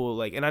that people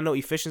like, and I know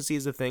efficiency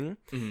is a thing,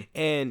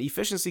 and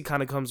efficiency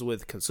kind of comes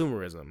with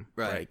consumerism,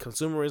 right?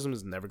 Consumerism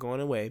is never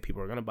going away.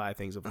 People are going to buy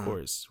things, of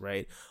course,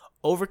 right?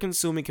 Over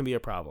consuming can be a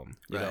problem,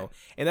 you know,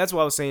 and that's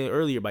what I was saying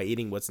earlier by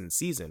eating what's in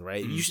season,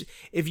 right? You should,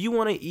 if you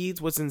want to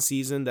eat what's in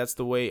season, that's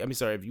the way.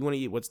 If you want to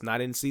eat what's not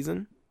in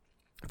season,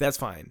 that's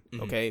fine,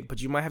 okay? But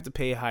you might have to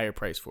pay a higher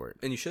price for it.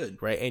 And you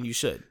should. Right? And you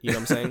should. You know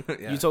what I'm saying?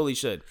 Yeah. You totally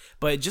should.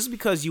 But just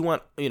because you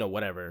want, you know,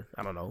 whatever,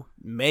 I don't know,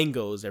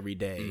 mangoes every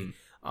day,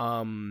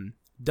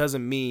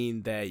 doesn't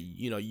mean that,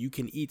 you know, you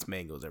can eat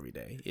mangoes every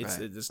day.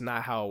 It's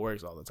not how it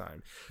works all the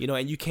time. You know,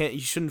 and you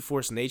shouldn't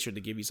force nature to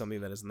give you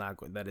something that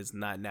is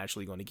not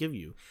naturally going to give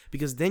you,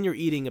 because then you're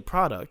eating a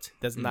product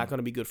that's not going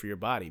to be good for your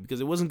body, because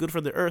it wasn't good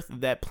for the earth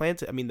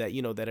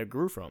that it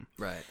grew from.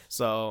 Right.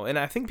 So, and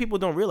I think people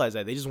don't realize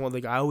that. They just want,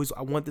 like, I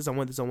want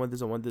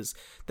this.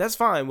 That's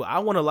fine. Well, I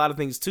want a lot of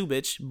things too,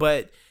 bitch.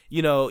 But,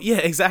 you know, yeah,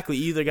 exactly.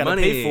 You either got to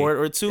pay for it,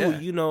 or two,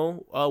 you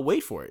know,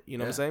 wait for it. You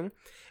know what I'm saying?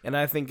 And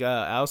I think,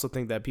 I also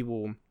think that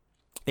people,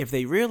 if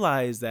they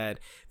realize that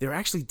they're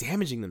actually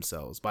damaging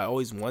themselves by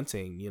always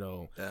wanting, you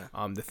know,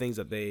 the things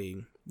that they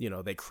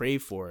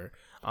crave for,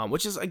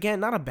 which is,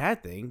 again, not a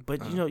bad thing,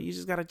 but, you know, you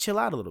just got to chill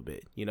out a little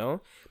bit, you know?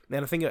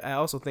 And I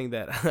also think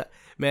that,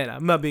 man,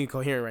 I'm not being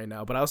coherent right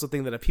now, but I also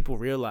think that if people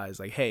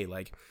realize, like, hey,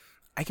 like,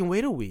 I can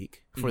wait a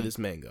week for this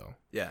mango.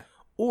 Yeah.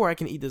 Or I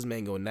can eat this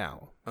mango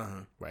now,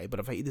 right?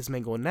 But if I eat this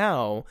mango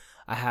now,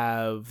 I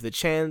have the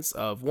chance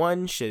of,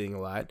 one, shitting a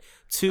lot,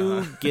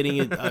 two, getting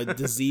a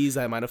disease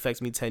that might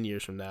affect me 10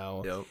 years from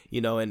now,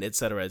 you know, and et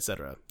cetera, et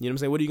cetera. You know what I'm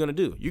saying? What are you going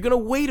to do? You're going to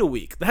wait a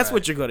week. That's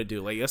what you're going to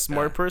do, like a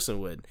smart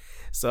person would.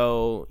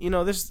 So, you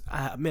know, there's,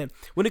 man,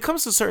 when it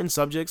comes to certain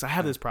subjects, I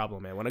have this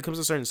problem, man. When it comes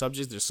to certain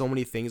subjects, there's so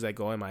many things that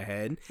go in my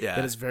head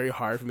that it's very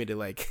hard for me to,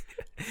 like,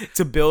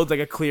 to build, like,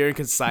 a clear and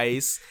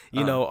concise,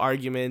 you know,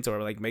 argument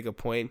or, like, make a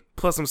point.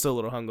 Plus, I'm still a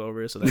little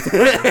hungover, so that's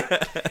okay.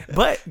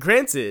 But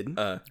granted,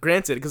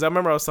 because I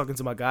remember I was talking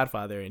to my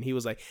godfather, and he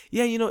was like,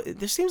 yeah, you know,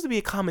 there seems to be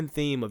a common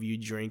theme of you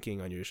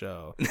drinking on your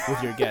show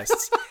with your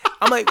guests.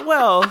 I'm like,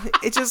 well,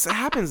 it just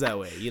happens that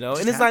way, you know,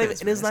 and it's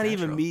not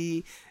even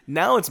me.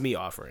 Now it's me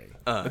offering.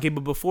 Okay,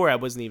 but before I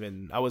wasn't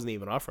even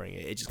offering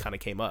it. It just kind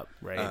of came up,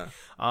 right?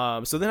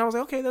 So then I was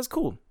like, okay, that's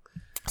cool.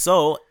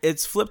 So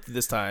it's flipped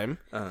this time.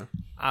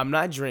 I'm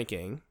not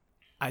drinking.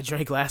 I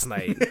drank last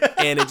night,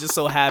 and it just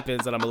so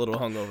happens that I'm a little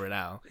hungover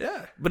now.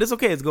 Yeah, but it's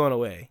okay. It's going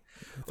away.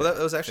 Well, that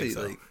was actually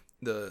like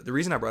the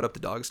reason I brought up the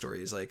dog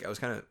story is, like, I was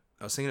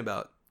thinking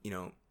about, you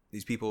know,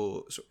 these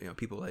people, you know,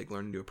 people like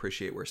learning to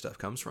appreciate where stuff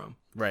comes from.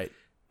 Right.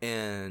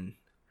 And,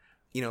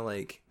 you know,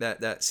 like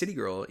that city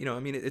girl, you know, I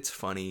mean, it's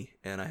funny,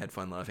 and I had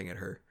fun laughing at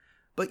her.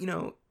 But, you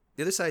know,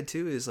 the other side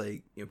too is,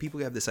 like, you know, people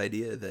have this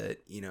idea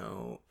that, you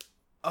know,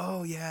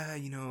 oh yeah,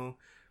 you know,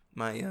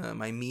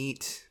 my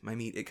meat,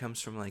 it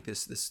comes from like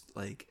this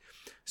like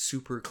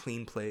super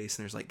clean place,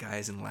 and there's like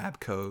guys in lab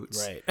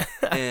coats, right?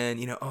 And,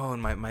 you know, oh,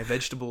 and my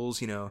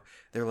vegetables, you know,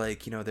 they're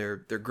like, you know, they're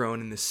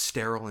grown in this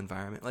sterile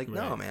environment. Like,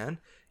 no, man,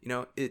 you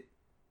know,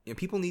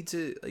 people need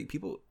to, like,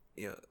 people,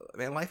 you know,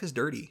 man, life is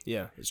dirty.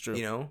 Yeah, it's true.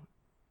 You know,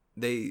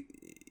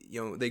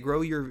 they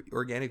grow your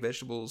organic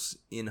vegetables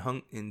in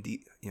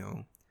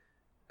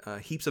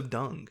heaps of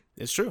dung.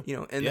 It's true. You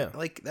know, and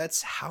like,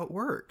 that's how it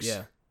works.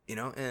 Yeah. You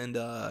know, and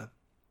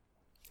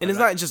it's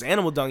not just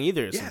animal dung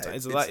either. Yeah,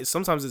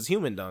 sometimes it's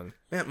human dung.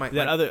 Man,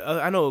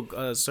 I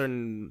know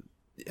certain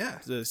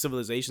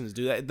civilizations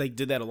do that. They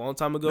did that a long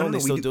time ago, and they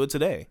still do it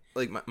today.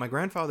 Like my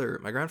grandfather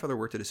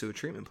worked at a sewage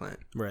treatment plant.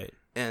 Right.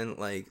 And,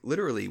 like,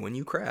 literally, when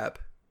you crap,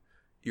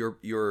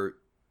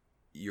 your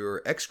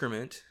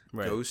excrement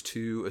goes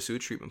to a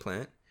sewage treatment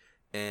plant,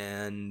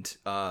 and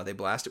they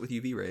blast it with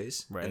UV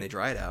rays, and they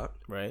dry it out,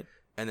 right,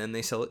 and then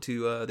they sell it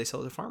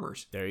to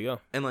farmers. There you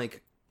go. And,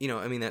 like, you know,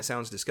 I mean, that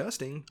sounds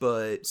disgusting,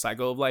 but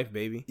cycle of life,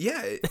 baby.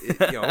 Yeah,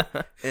 you know.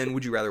 And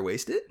would you rather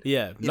waste it?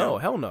 Yeah, no,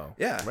 hell no.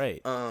 Yeah,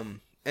 right. And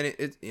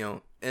it you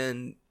know,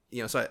 and,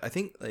 you know, so I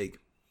think, like,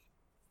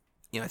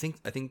 you know, I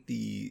think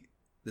the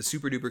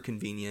super duper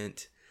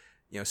convenient.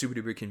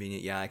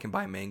 Yeah, I can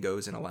buy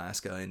mangoes in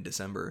Alaska in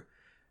December.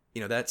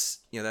 that's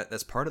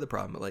part of the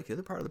problem. But like the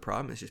other part of the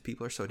problem is just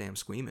people are so damn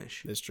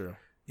squeamish. That's true.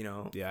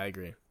 Yeah, I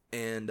agree.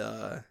 And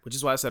which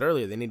is why I said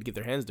earlier they need to get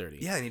their hands dirty.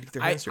 Yeah, they need to get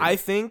their hands dirty. I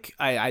think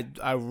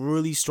I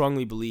really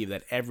strongly believe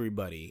that every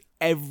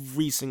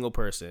single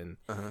person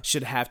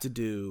should have to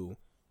do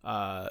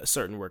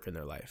certain work in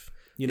their life.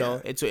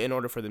 In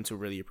order for them to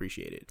really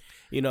appreciate it,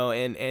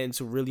 and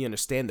to really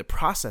understand the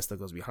process that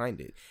goes behind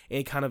it,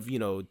 and kind of,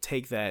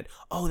 take that,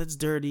 oh, that's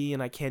dirty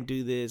and I can't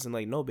do this, and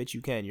like, no, bitch,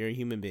 you can. You're a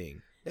human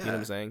being. Yeah. You know what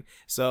I'm saying?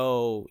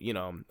 So,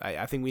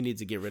 I think we need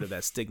to get rid of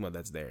that stigma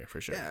that's there for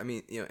sure. Yeah, I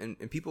mean,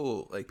 and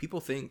people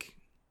think,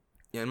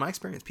 in my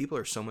experience, people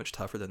are so much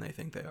tougher than they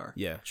think they are.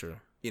 Yeah, true.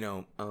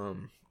 I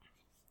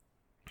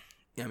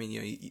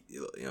mean,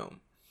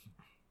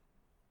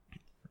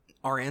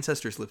 our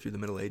ancestors lived through the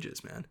Middle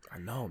Ages, man. I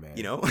know, man.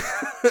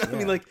 I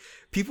mean, like,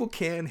 people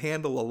can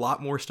handle a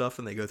lot more stuff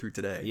than they go through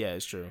today. Yeah,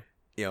 it's true.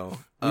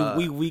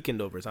 We weakened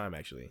over time,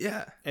 actually.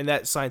 Yeah. And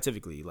that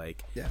scientifically,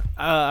 like, yeah.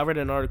 I read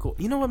an article.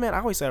 You know what, man? I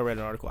always say I read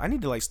an article. I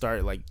need to, like,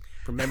 start, like,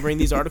 remembering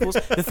these articles.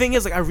 The thing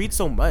is, like, I read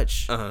so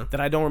much that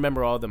I don't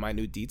remember all the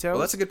minute details.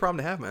 Well, that's a good problem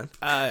to have, man.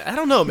 I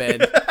don't know, man.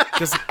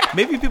 Because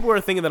maybe people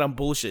are thinking that I'm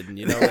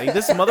bullshitting, like,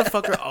 this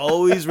motherfucker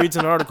always reads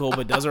an article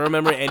but doesn't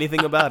remember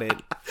anything about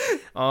it.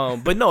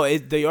 But no,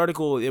 the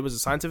article, it was a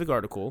scientific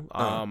article.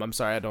 I'm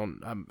sorry, I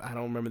don't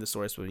remember the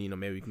source, but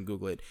maybe we can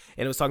Google it.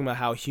 And it was talking about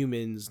how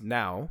humans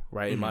now,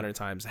 right, in modern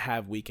times,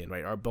 have weakened,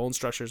 right? Our bone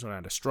structures are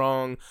not as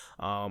strong.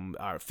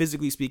 Our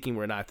physically speaking,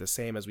 we're not the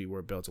same as we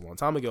were built a long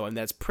time ago, and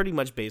that's pretty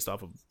much based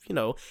off of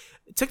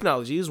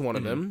technology is one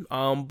of them,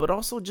 but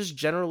also just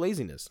general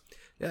laziness.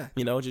 Yeah.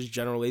 Just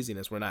general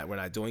laziness. We're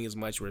not doing as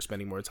much. We're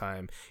spending more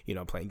time,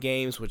 playing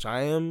games, which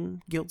I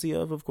am guilty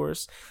of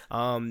course.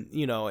 And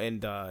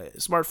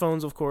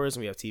smartphones, of course,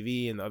 and we have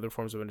TV and other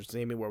forms of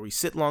entertainment where we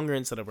sit longer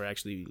instead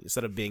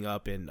of being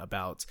up and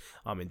about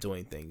and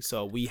doing things.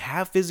 So we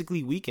have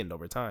physically weakened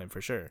over time for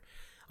sure.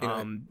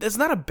 That's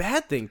not a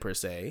bad thing per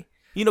se.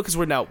 Because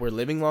we're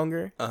living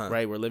longer,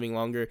 right? We're living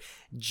longer.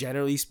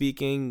 Generally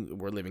speaking,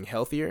 we're living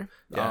healthier.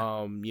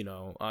 Yeah. And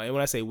when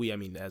I say we, I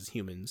mean as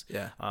humans.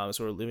 Yeah.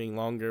 So we're living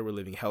longer. We're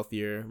living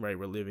healthier, right?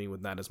 We're living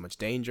with not as much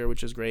danger,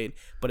 which is great.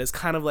 But it's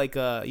kind of like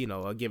a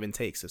give and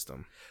take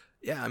system.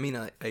 Yeah. I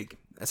mean,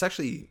 that's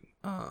actually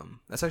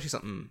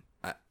something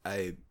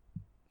okay,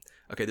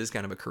 this is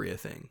kind of a Korea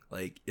thing.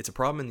 Like, it's a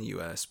problem in the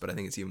U.S., but I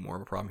think it's even more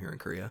of a problem here in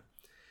Korea.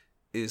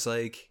 Is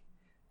like,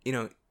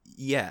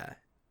 yeah.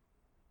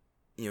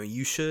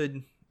 You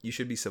should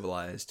be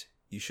civilized.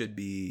 You should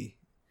be,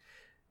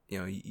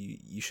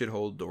 you should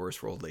hold doors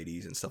for old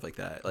ladies and stuff like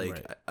that. Like,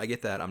 right. I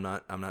get that. I'm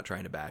not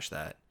trying to bash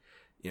that.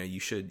 You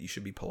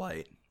should be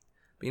polite.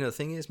 But the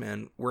thing is,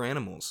 man, we're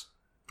animals,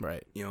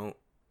 right?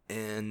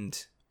 And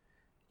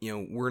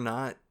we're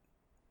not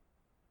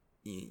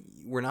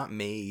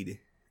made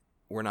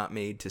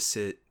to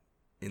sit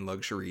in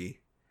luxury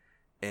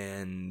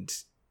and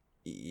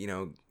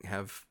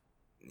have.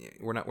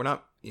 We're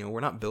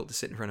not built to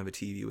sit in front of a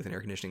TV with an air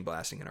conditioning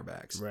blasting in our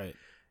backs. Right.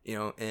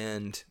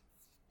 And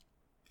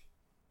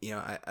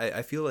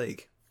I feel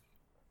like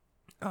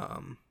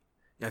some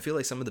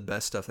of the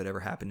best stuff that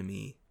ever happened to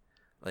me,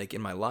 like,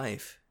 in my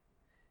life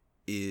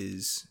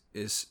is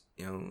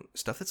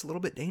stuff that's a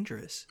little bit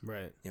dangerous.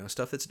 Right.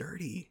 Stuff that's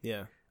dirty.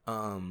 Yeah.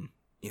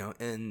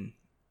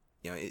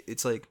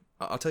 It's like,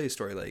 I'll tell you a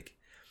story. Like,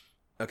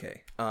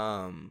 okay,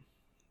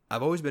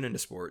 I've always been into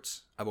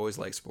sports. I've always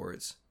liked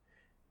sports.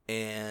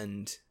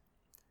 And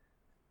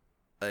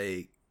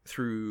like,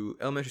 through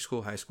elementary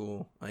school, high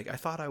school, like, I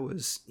thought I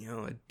was,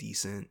 a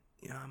decent,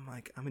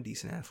 I'm a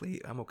decent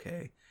athlete. I'm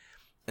okay.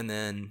 And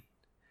then,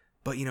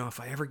 but if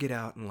I ever get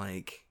out and I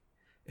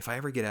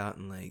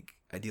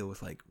deal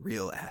with like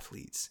real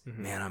athletes,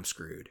 man, I'm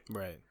screwed.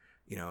 Right.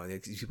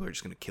 These people are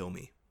just going to kill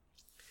me.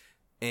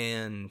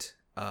 And,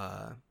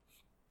 I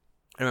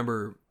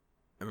remember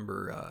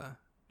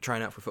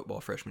trying out for football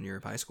freshman year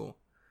of high school.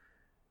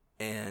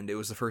 And it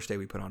was the first day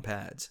we put on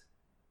pads.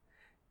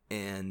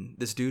 And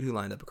this dude who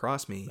lined up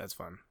across me. That's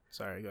fun.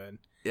 Sorry, go ahead.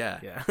 Yeah.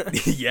 Yeah.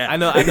 Yeah. I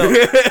know you know what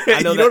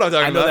I'm talking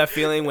about. I know that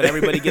feeling when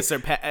everybody gets their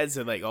pads.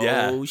 They're like,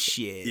 oh,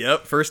 shit.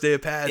 Yep. First day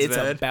of pads, it's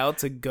man. about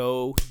to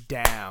go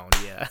down.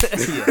 Yeah.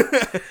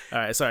 Yeah. All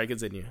right. Sorry.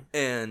 Continue.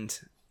 And,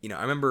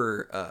 I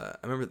remember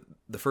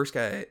the first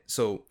guy.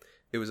 So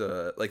it was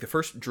the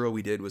first drill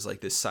we did was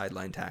like this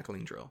sideline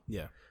tackling drill.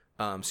 Yeah.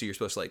 So you're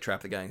supposed to like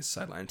trap the guy against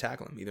the sideline and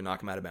tackle him, either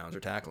knock him out of bounds or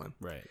tackle him.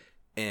 Right.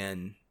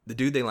 And the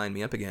dude they lined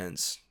me up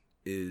against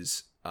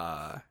is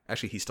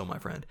actually, he's still my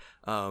friend.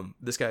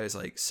 This guy is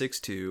like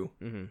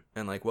 6'2"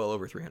 and like well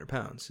over 300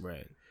 pounds.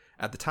 Right.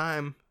 At the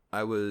time,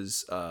 I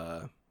was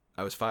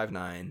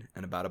 5'9"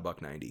 and about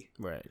 $190.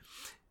 Right.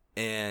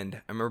 And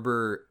I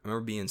remember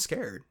being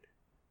scared.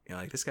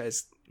 Like, this guy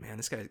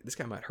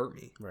might hurt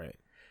me. Right.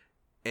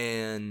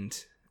 And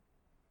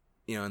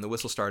and the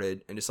whistle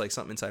started, and just like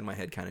something inside my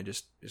head kind of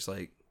just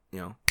like,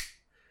 and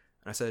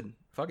I said,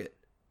 fuck it.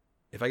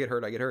 If I get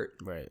hurt, I get hurt.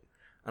 Right.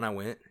 And I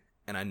went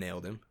and I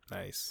nailed him.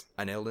 Nice.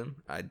 I nailed him.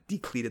 I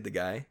decleated the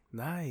guy.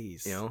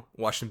 Nice.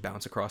 Watched him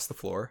bounce across the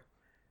floor.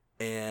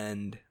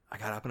 And I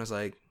got up and I was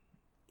like,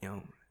 you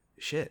know,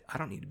 shit, I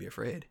don't need to be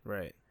afraid.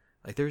 Right.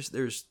 Like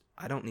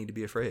I don't need to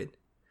be afraid.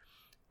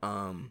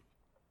 And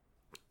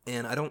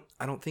I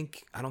don't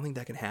think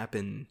that can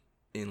happen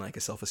in like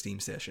a self-esteem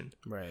session.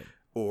 Right.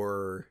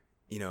 Or,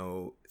 you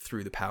know,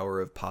 through the power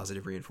of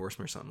positive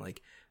reinforcement or something.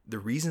 Like, the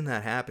reason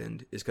that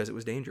happened is because it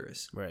was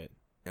dangerous. Right.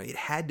 You know, it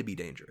had to be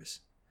dangerous.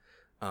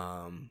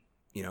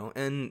 You know,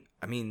 and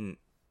I mean,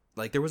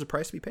 like, there was a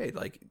price to be paid.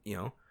 Like, you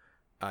know,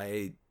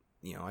 I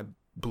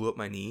blew up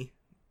my knee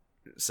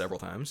several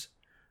times.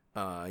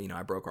 You know,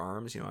 I broke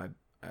arms, you know,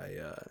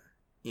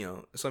 you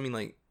know, so I mean,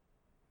 like,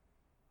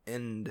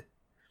 and,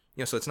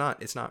 you know, so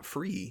it's not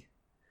free,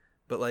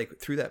 but like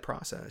through that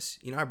process,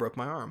 you know, I broke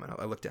my arm and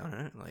I looked down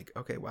at it and like,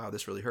 okay, wow,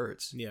 this really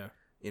hurts. Yeah.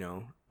 You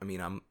know, I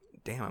mean, I'm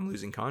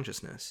losing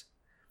consciousness,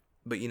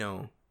 but you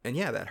know, and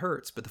yeah, that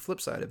hurts. But the flip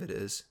side of it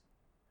is,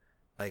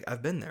 like,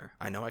 I've been there.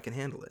 I know I can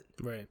handle it.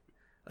 Right.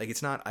 Like,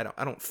 it's not, I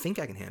don't think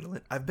I can handle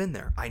it. I've been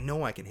there. I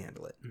know I can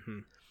handle it. Mm-hmm.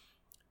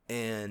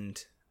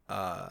 And,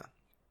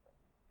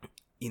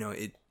 you know,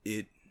 and,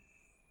 you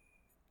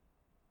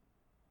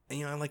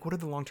know, like, what are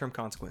the long-term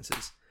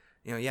consequences?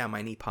 You know, yeah,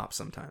 my knee pops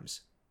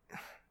sometimes.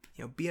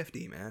 You know,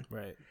 BFD, man.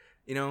 Right.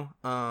 You know,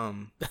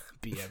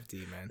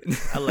 BFD, man.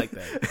 I like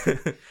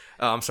that.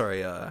 I'm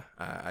sorry.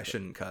 I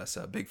shouldn't cuss.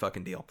 Big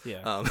fucking deal.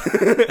 Yeah.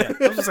 Yeah.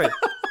 I was just like,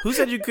 who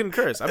said you couldn't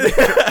curse?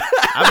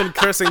 I've been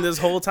cursing this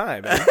whole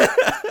time, man.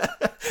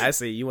 I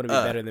see. You want to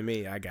be better than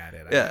me? I got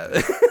it.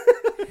 Yeah.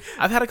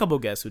 I've had a couple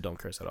guests who don't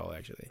curse at all,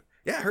 actually.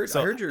 Yeah, I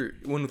heard your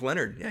one with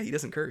Leonard. Yeah, he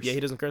doesn't curse. Yeah, he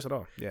doesn't curse at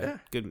all. Yeah.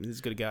 Good. He's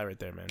a good guy right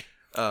there, man.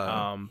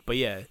 But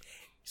yeah,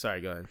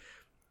 sorry, go ahead.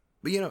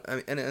 But you know, I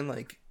mean, and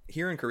like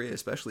here in Korea,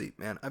 especially,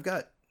 man,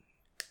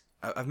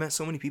 I've met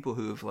so many people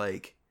who've,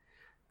 like,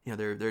 you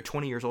know, they're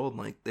 20 years old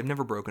and like they've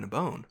never broken a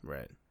bone.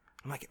 Right.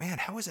 I'm like, man,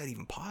 how is that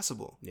even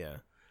possible? Yeah.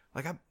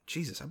 Like, I've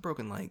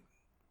broken like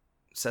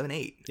 7,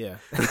 8. Yeah.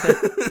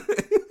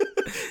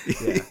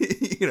 Yeah.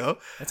 You know,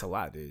 that's a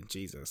lot, dude.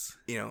 Jesus.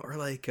 You know, or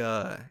like,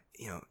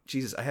 you know,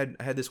 Jesus. I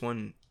had this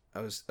one.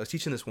 I was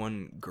teaching this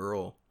one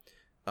girl,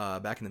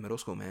 back in the middle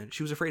school. Man,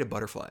 she was afraid of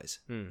butterflies.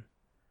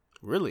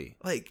 Really?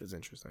 Like, that's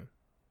interesting.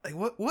 Like,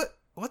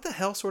 what the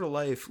hell sort of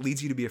life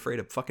leads you to be afraid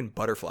of fucking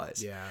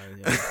butterflies? Yeah.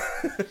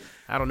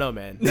 I don't know,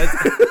 man.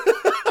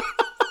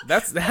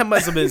 That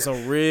must have been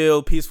some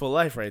real peaceful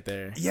life right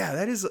there. Yeah,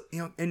 that is, you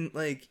know, and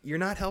like, you're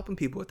not helping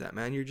people with that,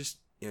 man. You're just,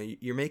 you know,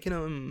 you're making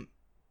them,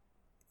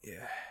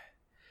 yeah,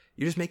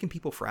 you're just making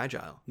people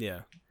fragile.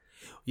 Yeah.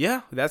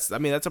 Yeah, that's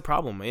a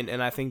problem,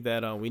 and I think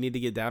that we need to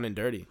get down and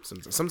dirty.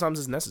 Sometimes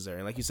it's necessary,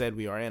 and like you said,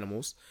 we are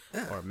animals,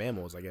 or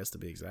mammals, I guess, to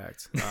be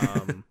exact.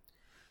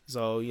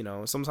 So, you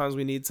know, sometimes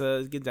we need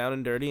to get down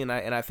and dirty, and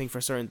I think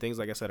for certain things,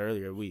 like I said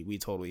earlier, we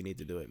totally need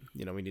to do it.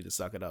 You know, we need to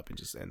suck it up and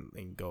just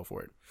and go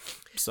for it.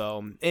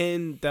 So,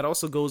 and that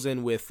also goes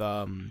in with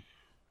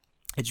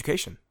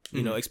education.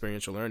 You know,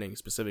 experiential learning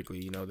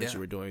specifically, you know, that you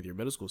were doing with your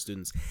middle school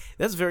students.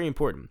 That's very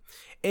important.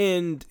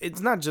 And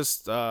it's not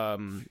just,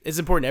 it's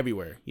important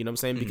everywhere. You know what I'm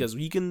saying? Because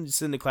you can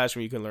sit in the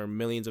classroom, you can learn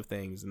millions of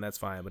things, and that's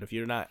fine. But if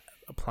you're not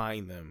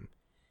applying them,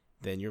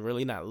 then you're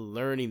really not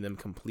learning them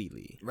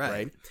completely.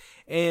 Right?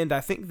 And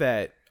I think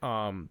that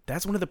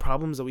that's one of the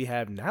problems that we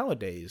have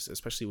nowadays,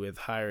 especially with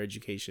higher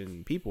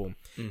education people,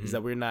 is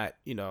that we're not,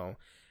 you know,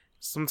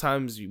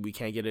 sometimes we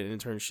can't get an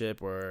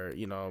internship, or,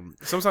 you know,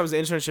 sometimes the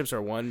internships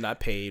are not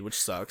paid, which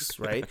sucks,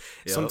 right?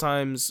 Yep.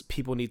 Sometimes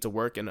people need to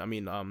work, and I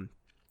mean,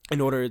 in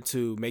order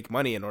to make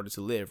money, in order to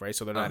live, right?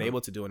 So they're not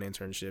able to do an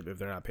internship if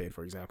they're not paid,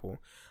 for example.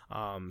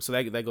 So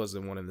that goes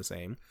in one and the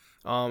same.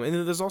 And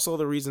then there's also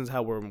other reasons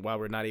why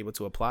we're not able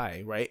to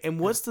apply, right?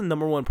 And what's the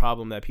number one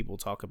problem that people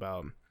talk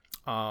about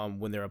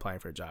when they're applying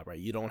for a job, right?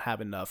 You don't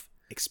have enough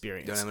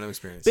experience. Don't have enough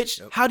experience.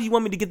 Bitch, how do you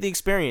want me to get the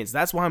experience?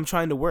 That's why I'm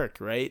trying to work,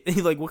 right?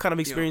 Like, what kind of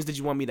experience did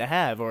you want me to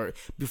have, or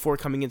before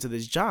coming into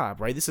this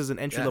job, right? This is an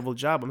entry-level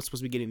job. I'm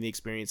supposed to be getting the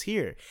experience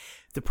here.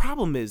 The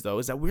problem is, though,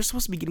 is that we're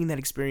supposed to be getting that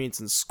experience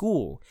in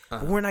school,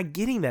 but we're not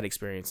getting that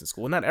experience in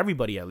school. Not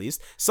everybody, at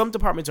least. Some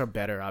departments are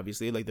better,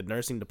 obviously, like the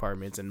nursing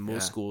departments, and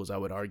most schools, I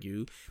would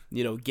argue,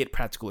 you know, get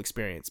practical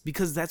experience,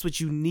 because that's what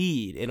you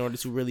need in order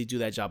to really do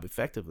that job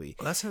effectively.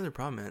 Well, that's another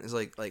problem, man. Is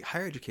like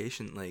higher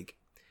education, like,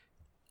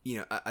 you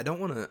know, I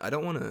don't want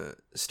to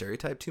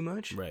stereotype too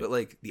much, right? But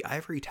like the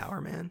ivory tower,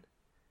 man,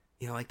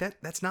 you know, like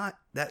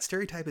that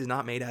stereotype is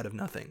not made out of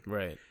nothing,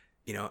 right?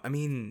 You know, I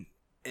mean,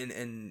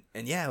 and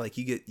yeah, like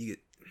you get.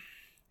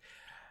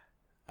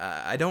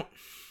 I don't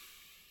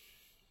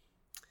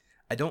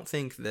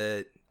think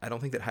that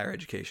higher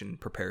education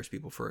prepares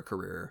people for a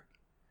career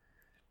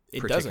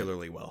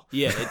particularly well.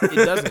 Yeah, it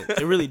doesn't.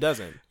 It really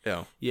doesn't.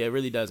 Yeah, it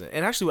really doesn't.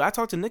 And actually, I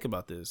talked to Nick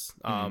about this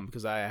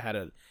because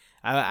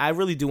I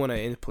really do want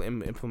to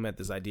implement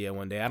this idea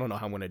one day. I don't know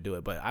how I'm going to do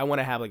it, but I want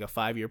to have like a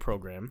 5-year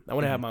program. I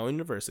want to have my own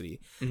university.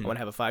 I want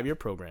to have a 5-year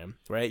program,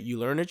 right? You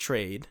learn a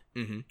trade,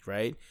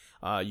 right?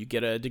 You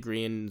get a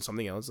degree in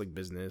something else like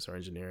business or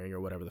engineering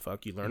or whatever the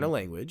fuck. You learn a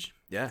language,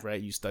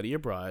 right? You study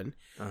abroad.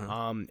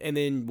 And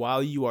then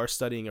while you are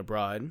studying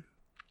abroad,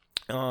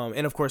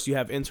 and of course you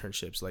have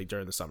internships like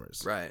during the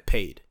summers, right?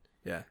 Paid.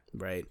 Yeah.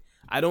 Right.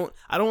 I don't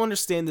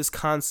understand this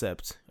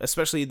concept,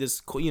 especially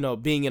this,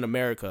 being in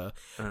America,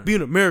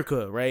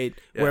 right?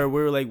 Yeah. Where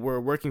we're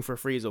working for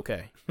free is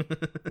okay.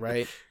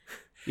 Right.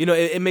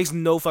 It makes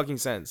no fucking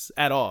sense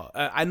at all.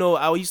 I know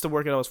I used to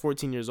work when I was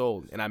 14 years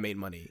old and I made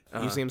money.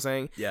 You see what I'm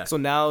saying? Yeah. So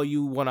now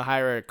you want to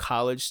hire a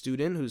college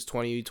student who's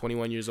 20,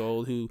 21 years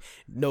old who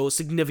knows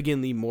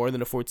significantly more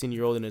than a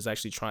 14-year-old and is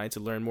actually trying to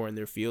learn more in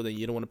their field, and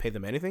you don't want to pay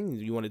them anything.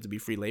 You want it to be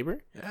free labor.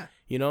 Yeah.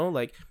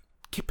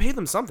 Pay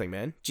them something,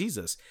 man.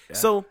 Jesus. Yeah.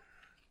 So,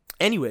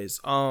 anyways,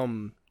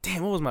 damn,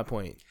 what was my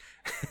point?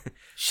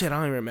 Shit, I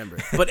don't even remember.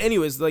 But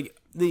anyways,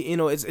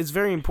 it's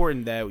very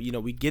important that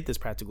we get this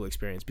practical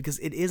experience, because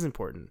it is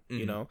important,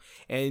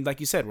 and like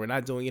you said, we're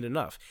not doing it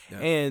enough. Yeah.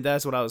 And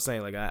that's what I was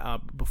saying,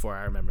 before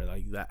I remember,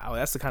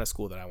 that's the kind of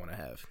school that I want to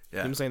have. Yeah. You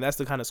know what I'm saying? That's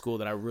the kind of school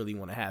that I really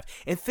want to have.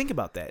 And think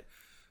about that.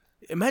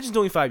 Imagine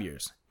doing 5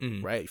 years,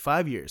 right?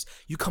 5 years.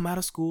 You come out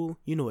of school,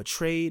 a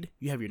trade,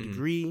 you have your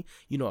degree,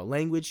 a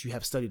language, you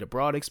have studied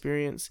abroad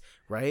experience,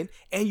 right?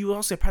 And you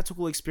also have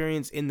practical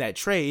experience in that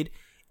trade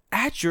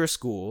at your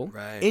school,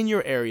 right, in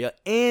your area,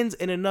 and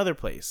in another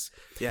place.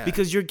 Yeah.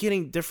 Because you're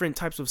getting different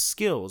types of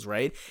skills,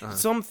 right?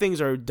 Some things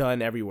are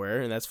done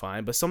everywhere, and that's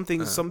fine. But some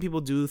things, some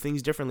people do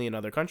things differently in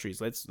other countries.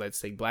 Let's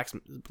take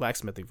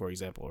blacksmithing, for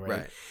example,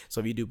 right?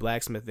 So if you do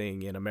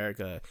blacksmithing in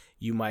America,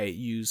 you might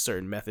use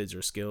certain methods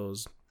or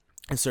skills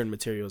and certain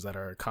materials that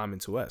are common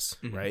to us,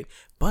 right?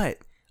 But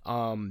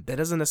that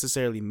doesn't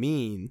necessarily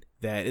mean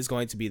that it's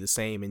going to be the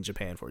same in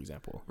Japan, for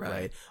example,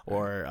 right?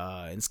 Or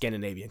in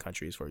Scandinavian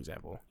countries, for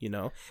example,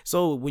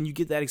 So when you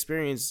get that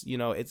experience,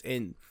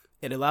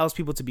 it allows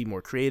people to be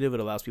more creative.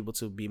 It allows people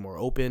to be more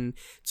open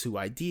to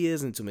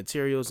ideas and to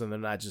materials, and they're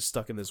not just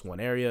stuck in this one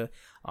area.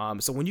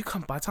 So when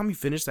by the time you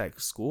finish that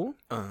school,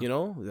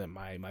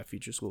 my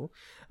future school,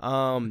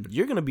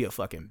 you're gonna be a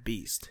fucking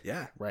beast.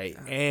 Yeah. Right.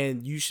 Yeah.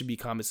 And you should be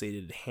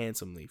compensated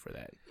handsomely for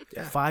that.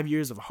 Yeah. 5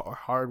 years of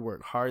hard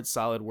work,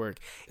 solid work,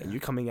 and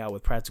you're coming out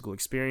with practical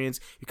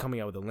experience. You're coming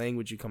out with a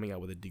language. You're coming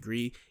out with a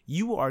degree.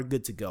 You are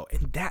good to go,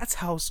 and that's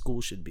how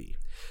school should be.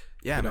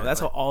 Yeah, that's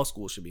how all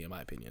schools should be, in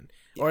my opinion,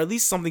 or at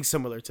least something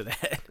similar to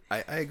that.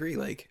 I agree.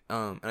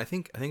 And I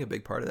think a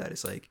big part of that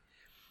is I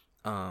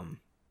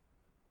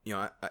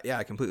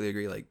completely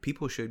agree. Like,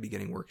 people should be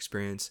getting work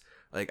experience.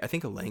 Like, I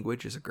think a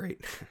language is a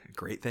great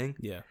thing.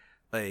 Yeah.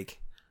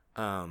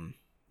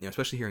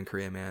 Especially here in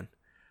Korea, man.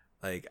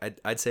 Like,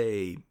 I'd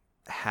say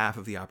half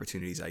of the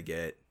opportunities I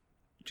get,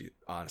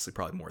 honestly,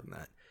 probably more than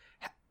that.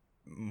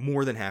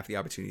 More than half the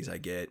opportunities I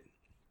get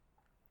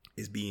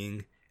is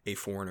being a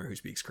foreigner who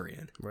speaks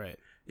Korean, right?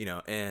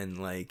 And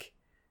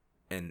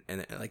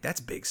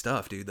that's big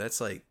stuff, dude.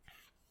 That's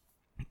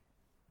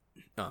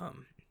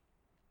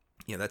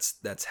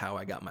that's how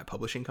I got my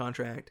publishing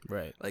contract,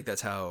 right? Like,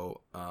 that's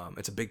how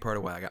it's a big part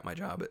of why I got my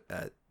job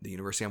at the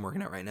university I'm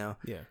working at right now.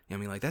 Yeah,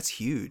 that's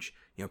huge.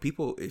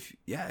 People, if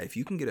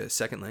you can get a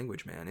second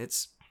language, man,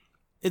 it's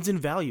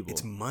invaluable.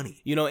 It's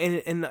money.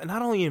 And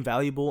not only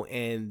invaluable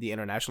in the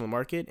international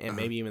market and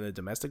maybe even the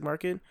domestic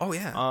market. Oh,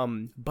 yeah.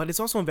 But it's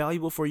also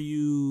invaluable for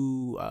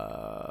you.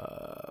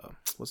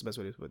 What's the best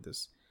way to put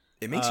this?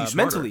 It makes you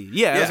smarter. Mentally.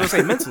 Yeah, I was gonna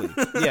say mentally.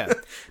 Yeah,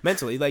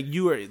 mentally.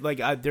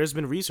 Like, there's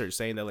been research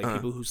saying that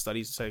people who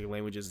study second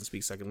languages and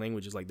speak second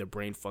languages, like, their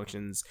brain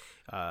functions,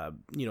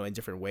 in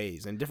different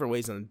ways,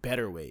 and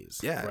better ways.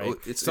 Yeah, right.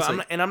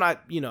 Well,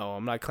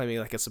 I'm not claiming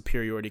like a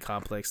superiority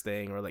complex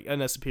thing or like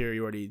a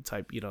superiority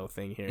type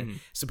thing here.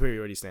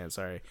 Superiority stance.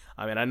 Sorry.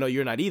 I know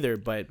you're not either,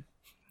 but.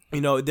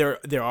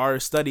 There are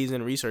studies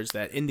and research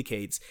that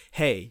indicates,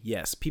 hey,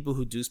 yes, people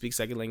who do speak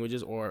second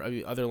languages or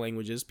other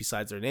languages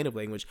besides their native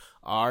language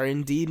are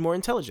indeed more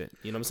intelligent,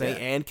 you know what I'm saying?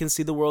 Yeah. And can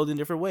see the world in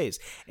different ways.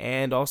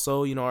 And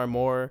also, are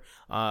more,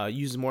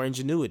 use more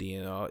ingenuity,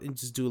 and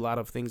just do a lot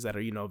of things that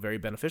are, very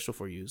beneficial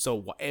for you.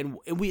 So,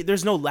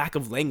 there's no lack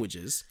of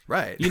languages.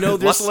 Right.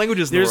 There's lots of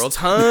languages in the world. There's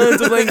tons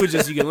of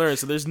languages you can learn.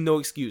 So there's no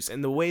excuse.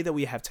 And the way that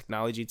we have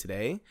technology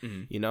today,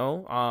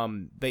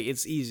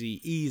 it's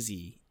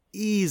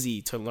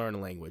easy to learn a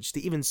language.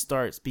 To even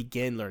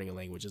begin learning a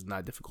language is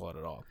not difficult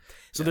at all.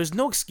 So there's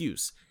no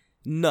excuse,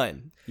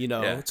 none,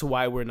 to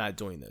why we're not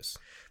doing this.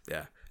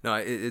 Yeah. No,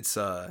 it's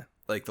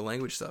like the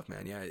language stuff,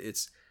 man. Yeah,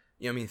 it's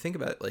think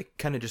about it, like,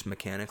 kind of just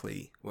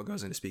mechanically what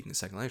goes into speaking a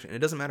second language, and it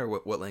doesn't matter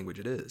what language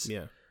it is.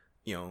 Yeah.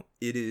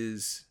 It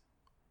is.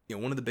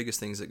 One of the biggest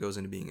things that goes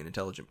into being an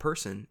intelligent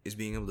person is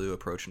being able to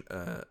approach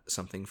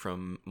something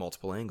from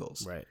multiple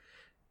angles. Right.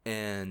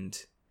 And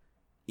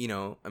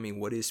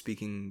what is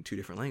speaking two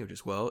different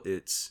languages? Well,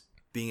 it's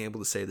being able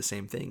to say the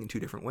same thing in two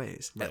different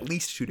ways, at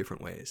least two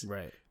different ways.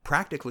 Right.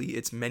 Practically,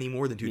 it's many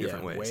more than two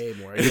different ways. Way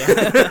more.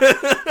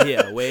 Yeah.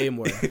 Yeah, way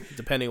more,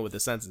 depending on what the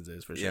sentence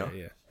is, for sure.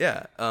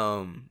 Yeah.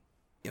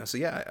 So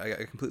yeah,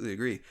 I completely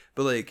agree.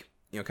 But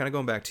kind of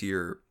going back to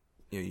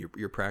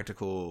your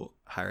practical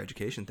higher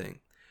education thing,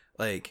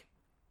 like,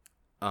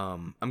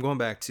 I'm going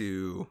back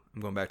to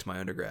my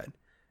undergrad.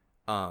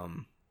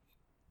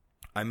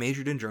 I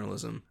majored in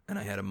journalism and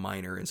I had a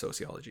minor in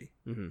sociology.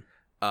 Mm-hmm.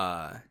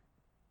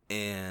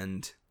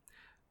 And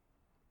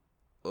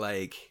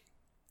I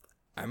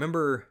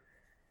remember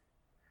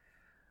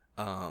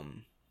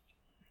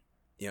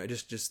you know,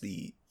 just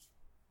the,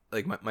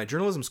 like, my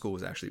journalism school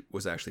was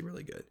actually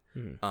really good.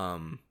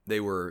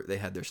 They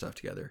had their stuff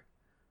together.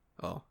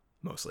 Oh,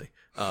 mostly.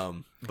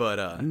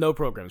 But no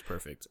program's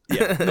perfect.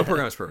 Yeah, no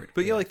program is perfect.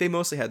 But yeah, like, they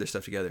mostly had their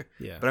stuff together.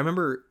 Yeah. But I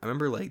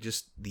remember like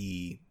just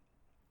this,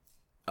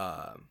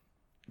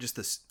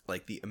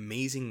 like, the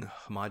amazing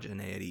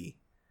homogeneity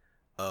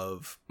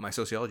of my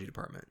sociology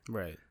department.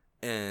 Right.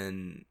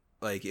 And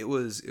like it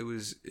was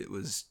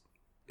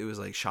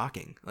like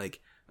shocking. Like,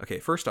 okay,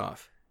 first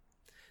off,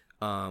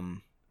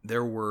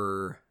 there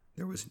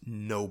was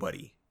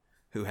nobody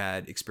who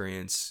had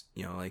experience,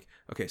 you know, like,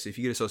 okay, so if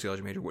you get a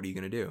sociology major, what are you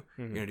going to do?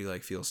 You're going to do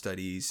like field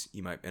studies.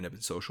 You might end up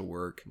in social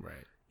work.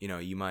 Right. You know,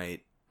 you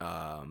might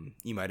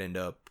end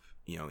up,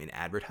 you know, in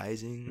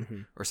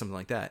advertising or something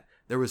like that.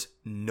 There was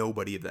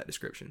nobody of that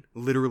description.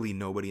 Literally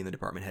nobody in the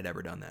department had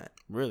ever done that.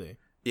 Really?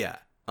 Yeah.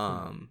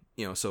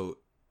 You know, so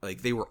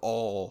like they were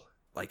all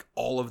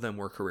of them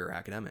were career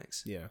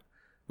academics. Yeah.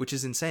 Which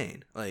is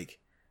insane. Like,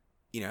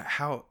 you know,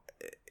 how,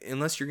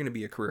 unless you're going to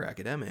be a career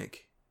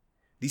academic,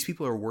 these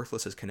people are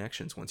worthless as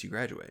connections once you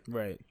graduate.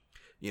 Right.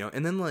 You know,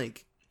 and then,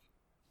 like,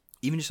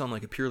 even just on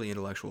like a purely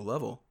intellectual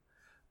level,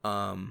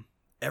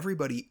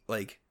 everybody,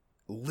 like,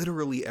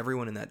 literally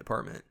everyone in that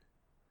department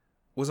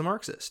was a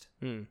Marxist.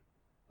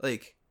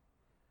 Like,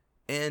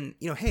 and,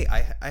 you know, hey,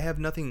 I have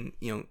nothing,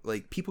 you know,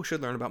 like, people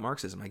should learn about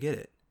Marxism. I get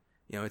it.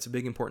 You know, it's a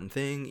big, important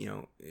thing. You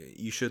know,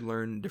 you should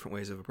learn different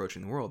ways of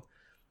approaching the world.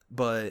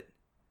 But,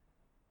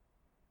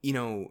 you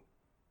know,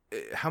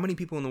 how many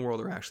people in the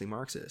world are actually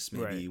Marxists?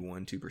 Maybe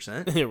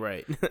 1-2%.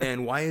 Right.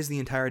 And why is the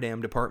entire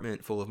damn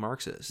department full of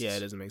Marxists? Yeah,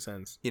 it doesn't make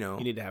sense. You know,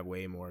 you need to have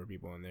way more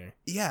people in there.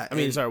 Yeah, I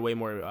mean, way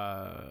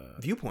more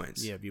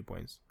viewpoints. Yeah,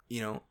 viewpoints.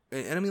 You know,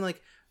 and I mean,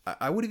 like,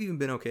 I would have even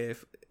been okay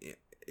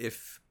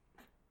if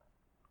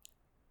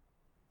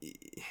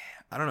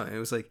I don't know. It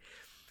was like,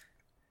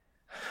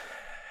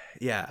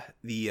 yeah,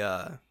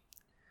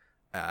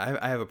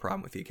 I have a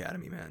problem with the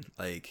academy, man.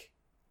 Like,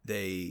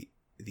 the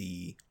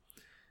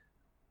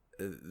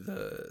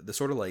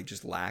sort of, like,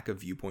 just lack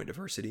of viewpoint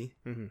diversity,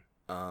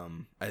 I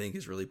think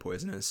is really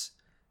poisonous.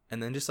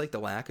 And then just, like, the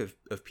lack of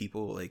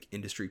people, like,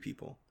 industry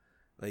people.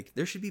 Like,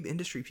 there should be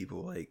industry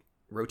people, like,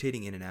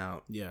 rotating in and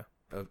out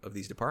of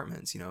these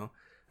departments, you know?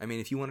 I mean,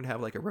 if you wanted to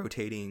have, like, a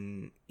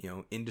rotating, you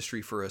know,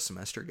 industry for a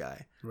semester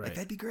guy, like,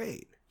 that'd be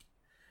great.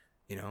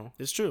 You know?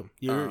 It's true.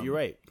 You're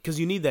right. Because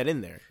you need that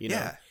in there, you know?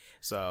 Yeah.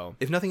 So,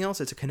 if nothing else,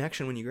 it's a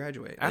connection when you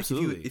graduate.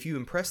 Absolutely. Like, if you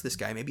impress this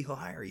guy, maybe he'll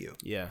hire you.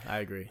 Yeah, I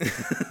agree.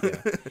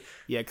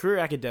 Yeah, career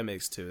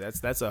academics too.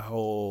 That's a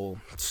whole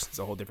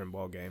different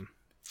ball game.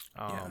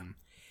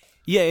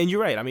 Yeah, and you're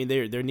right. I mean,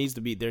 there needs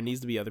to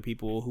be other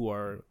people who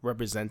are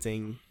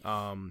representing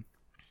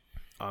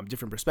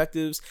different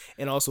perspectives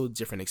and also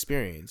different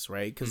experience,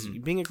 right? Because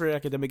being a career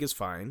academic is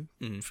fine.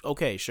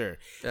 Okay, sure.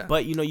 Yeah.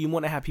 But, you know, you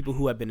want to have people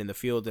who have been in the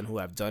field and who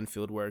have done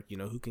field work, you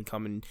know, who can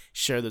come and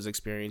share those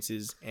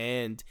experiences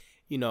and,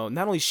 you know,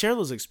 not only share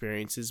those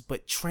experiences,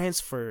 but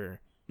transfer,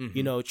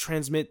 you know,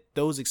 transmit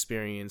those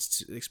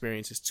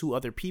experiences to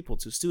other people,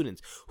 to students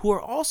who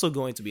are also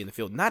going to be in the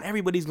field. Not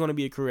everybody's going to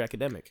be a career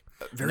academic.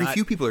 Very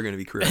few people are going to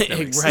be career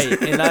academics.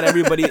 Right. And not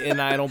everybody,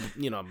 and I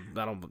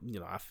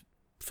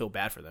feel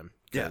bad for them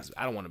because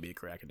I don't want to be a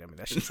career academic.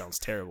 That shit sounds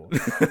terrible.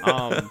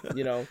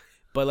 You know,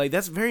 but, like,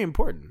 that's very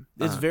important.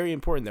 It's very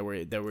important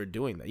that we're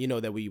doing that, you know,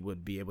 that we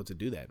would be able to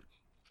do that.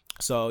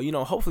 So, you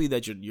know, hopefully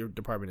that your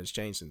department has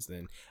changed since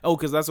then. Oh,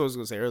 because that's what I was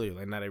going to say earlier.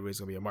 Like, not everybody's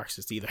going to be a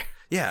Marxist either.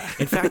 Yeah.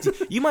 In fact,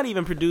 you might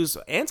even produce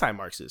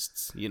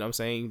anti-Marxists, you know what I'm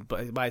saying?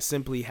 But by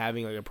simply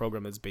having, like, a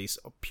program that's based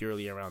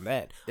purely around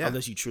that,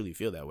 unless you truly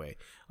feel that way.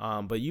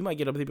 But you might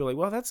get other people like,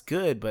 well, that's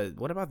good, but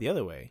what about the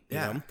other way? You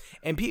know?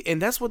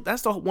 And that's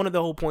one of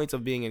the whole points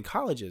of being in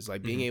colleges,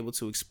 like being able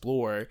to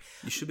explore.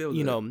 You should be able to,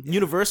 you know,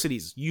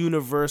 universities,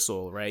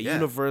 universal, right? Yeah.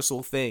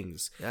 Universal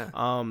things. Yeah.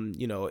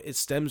 You know, it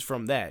stems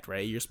from that,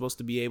 right? You're supposed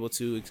to be able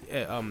to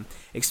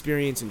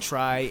experience and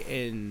try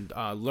and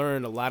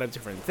learn a lot of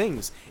different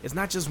things. It's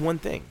not just one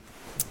thing.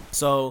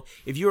 So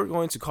if you're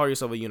going to call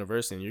yourself a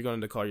university and you're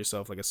going to call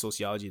yourself like a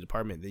sociology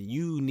department, then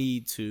you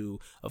need to,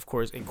 of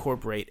course,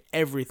 incorporate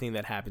everything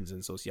that happens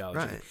in sociology.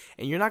 Right.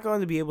 And you're not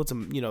going to be able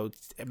to, you know,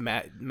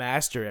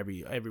 master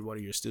every one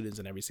of your students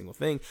and every single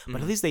thing,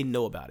 but at least they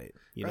know about it.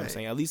 You know what I'm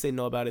saying? At least they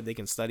know about it. They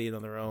can study it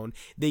on their own.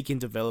 They can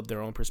develop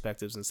their own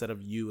perspectives instead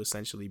of you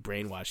essentially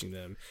brainwashing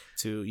them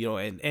to, you know,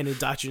 and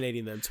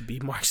indoctrinating them to be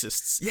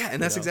Marxists. Yeah,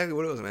 and that's exactly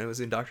what it was, man. It was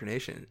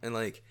indoctrination. And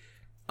like,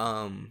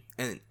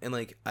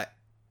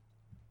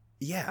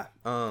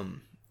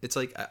 it's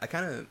like I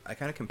kind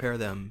of compare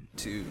them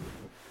to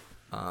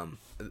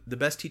the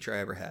best teacher I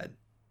ever had.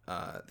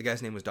 The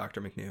guy's name was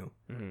Dr. McNew.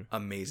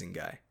 Amazing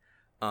guy.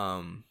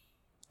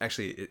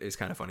 Actually, it's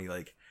kind of funny.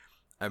 Like,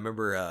 I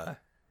remember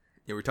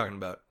we were talking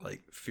about,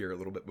 like, fear a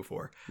little bit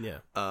before. Yeah.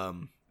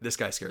 This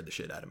guy scared the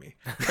shit out of me.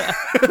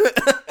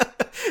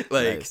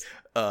 Like, nice.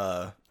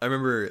 I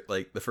remember,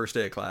 like, the first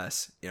day of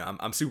class, you know,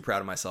 I'm super proud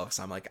of myself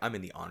because I'm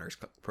in the honors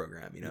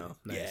program, you know.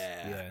 Nice.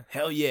 Yeah.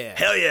 Hell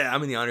yeah.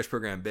 I'm in the honors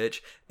program,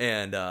 bitch.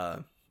 And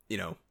you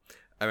know,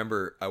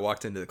 remember I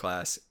walked into the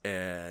class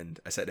and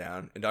I sat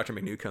down, and Dr.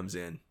 McNew comes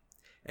in,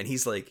 and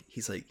he's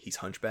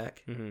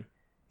hunchback. Mm-hmm.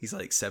 He's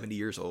like 70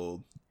 years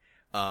old.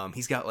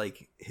 He's got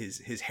like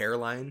his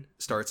hairline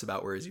starts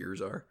about where his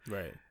ears are.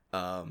 Right.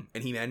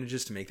 And he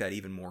manages to make that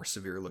even more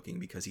severe looking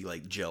because he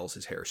like gels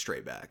his hair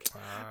straight back.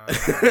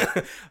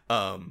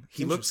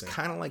 He looks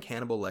kind of like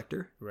Hannibal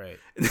Lecter. Right.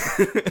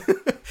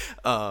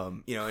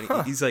 You know,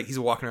 and he's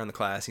walking around the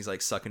class. He's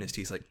like sucking his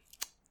teeth, like.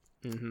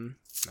 Mm-hmm.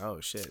 Oh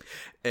shit.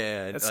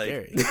 And that's like,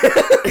 scary.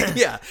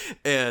 Yeah.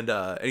 And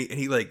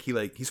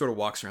he sort of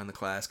walks around the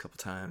class a couple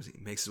times. He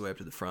makes his way up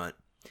to the front,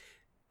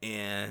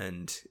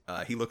 and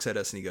he looks at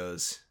us and he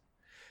goes,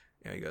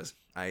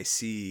 I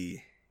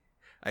see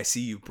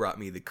you brought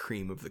me the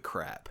cream of the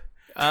crap.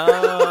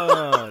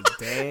 Oh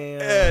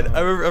damn. And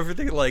I remember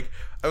thinking like,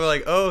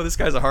 oh, this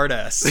guy's a hard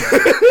ass.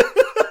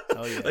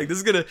 Oh yeah. Like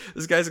this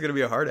guy's gonna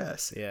be a hard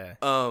ass. Yeah.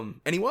 And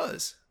he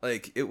was.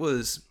 Like it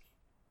was.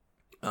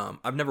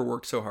 I've never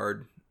worked so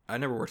hard. I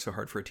never worked so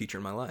hard for a teacher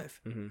in my life.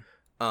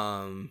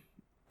 Mm-hmm.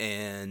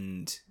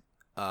 And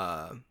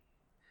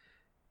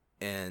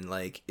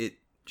like it.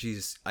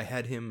 Jesus, I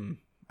had him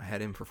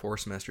for 4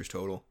 semesters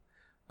total.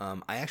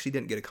 I actually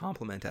didn't get a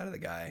compliment out of the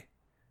guy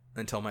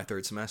until my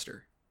 3rd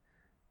semester.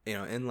 You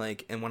know, and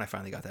when I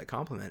finally got that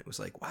compliment, it was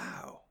like,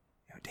 wow,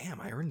 you know, damn,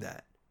 I earned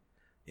that.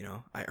 You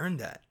know, I earned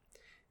that.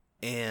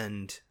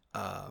 And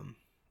I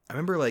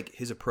remember like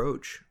his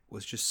approach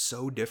was just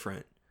so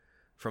different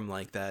from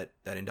like that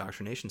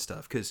indoctrination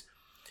stuff, because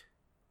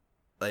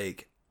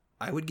like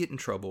I would get in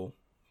trouble.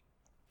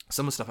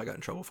 Some of the stuff I got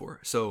in trouble for.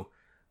 So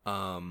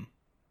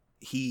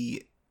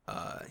he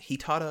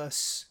taught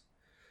us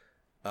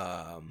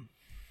oh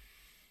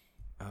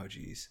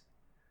geez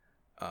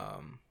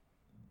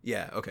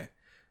yeah, okay,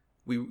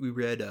 we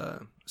read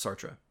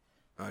Sartre,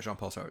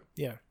 Jean-Paul Sartre.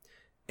 Yeah.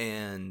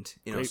 And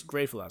you know,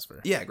 great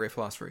philosopher. Yeah, great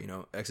philosopher, you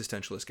know,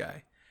 existentialist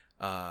guy.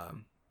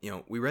 You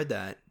know, we read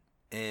that,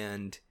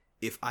 and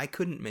if I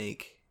couldn't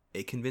make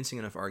a convincing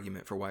enough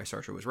argument for why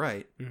Sartre was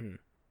right, mm-hmm.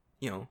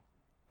 you know,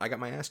 I got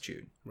my ass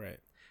chewed. Right.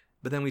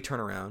 But then we turn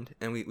around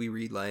and we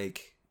read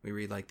like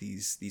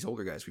these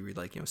older guys. We read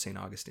like, you know, St.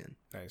 Augustine.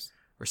 Nice.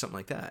 Or something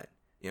like that.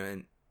 You know,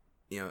 and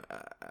you know,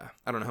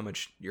 I don't know how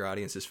much your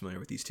audience is familiar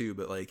with these two,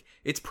 but like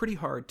it's pretty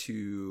hard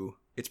to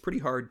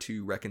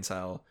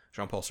reconcile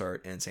Jean-Paul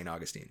Sartre and St.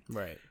 Augustine.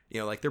 Right. You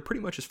know, like they're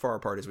pretty much as far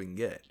apart as we can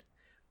get.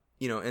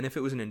 You know, and if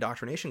it was an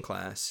indoctrination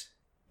class,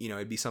 you know,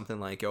 it'd be something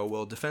like, oh,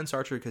 well, defend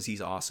Sartre because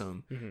he's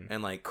awesome, mm-hmm.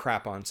 and like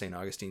crap on St.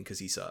 Augustine because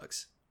he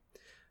sucks.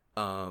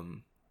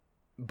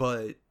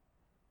 But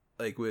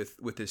like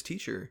with this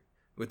teacher,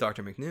 with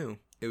Dr. McNew,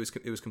 it was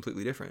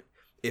completely different.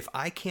 If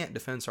I can't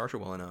defend Sartre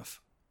well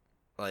enough,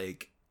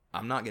 like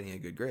I'm not getting a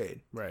good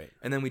grade. Right.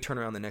 And then we turn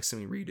around, the next thing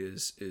we read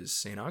is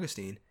St.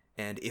 Augustine,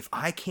 and if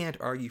I can't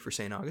argue for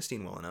St.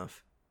 Augustine well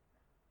enough,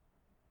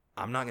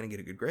 I'm not going to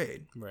get a good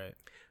grade. Right.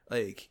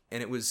 Like,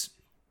 and it was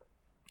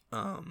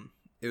kind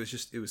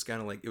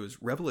of like, it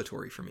was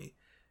revelatory for me.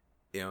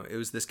 You know, it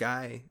was this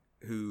guy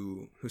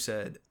who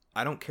said,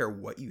 I don't care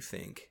what you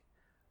think,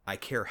 I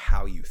care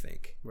how you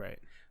think. Right.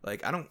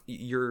 Like,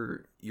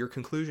 your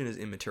conclusion is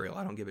immaterial.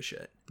 I don't give a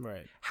shit.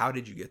 Right. How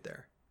did you get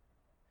there?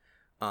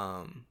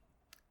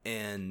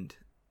 And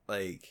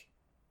like,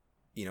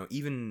 you know,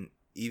 even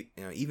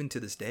to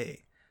this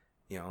day,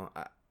 you know,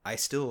 I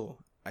still,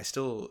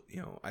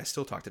 you know, I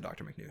still talk to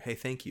Dr. McNew. Hey,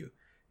 thank you.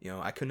 You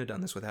know, I couldn't have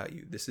done this without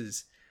you. This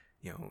is,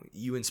 you know,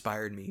 you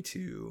inspired me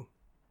to,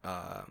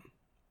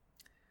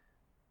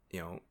 you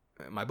know,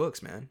 my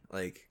books, man.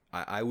 Like,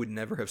 I would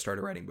never have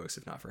started writing books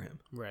if not for him.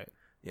 Right.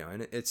 You know,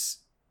 and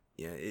it's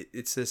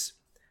this,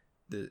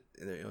 you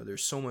know,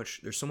 there's so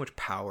much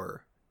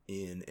power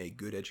in a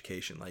good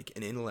education, like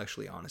an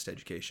intellectually honest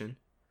education.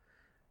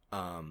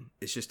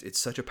 It's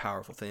such a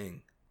powerful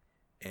thing,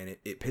 and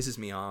it pisses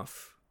me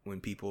off when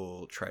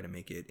people try to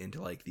make it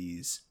into like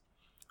these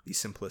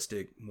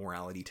simplistic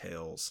morality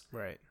tales,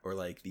 right? Or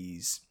like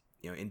these,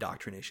 you know,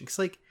 indoctrination. Because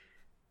like,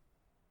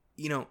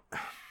 you know,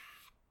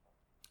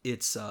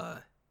 it's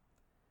like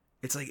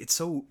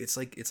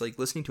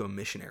listening to a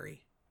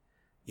missionary.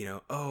 You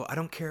know, oh, I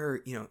don't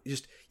care. You know,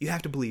 you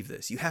have to believe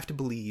this. You have to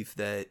believe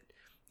that,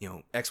 you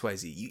know,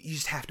 XYZ. You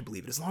just have to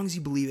believe it. As long as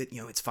you believe it,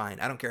 you know, it's fine.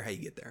 I don't care how you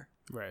get there.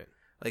 Right.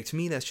 Like, to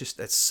me,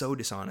 that's so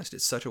dishonest.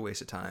 It's such a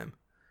waste of time.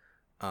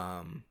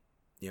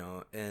 You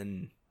know,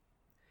 and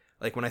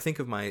like when I think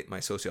of my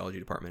sociology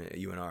department at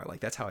UNR,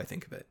 like that's how I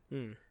think of it.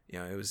 Mm. You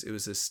know,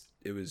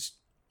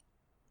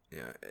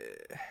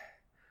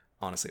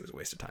 honestly, it was a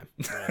waste of time.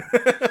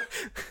 Right.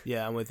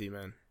 Yeah, I'm with you,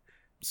 man.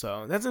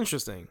 So that's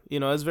interesting. You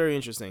know, it's very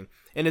interesting.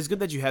 And it's good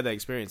that you had that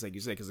experience, like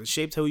you said, because it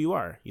shaped who you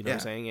are. You know what I'm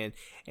saying?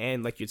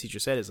 And like your teacher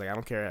said, it's like, I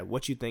don't care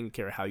what you think, I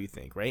care how you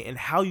think, right? And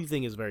how you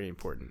think is very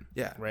important.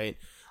 Yeah. Right?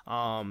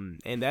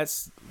 And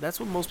that's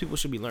what most people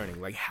should be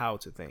learning, like how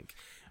to think.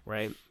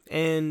 right?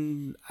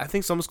 And I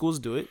think some schools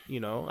do it. You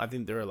know, I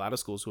think there are a lot of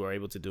schools who are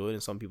able to do it,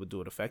 and some people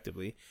do it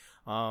effectively.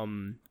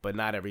 But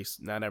not every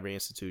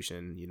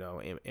institution, you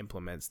know,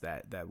 implements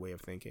that way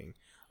of thinking.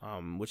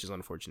 Which is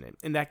unfortunate,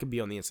 and that could be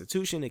on the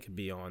institution, it could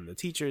be on the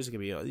teachers, it could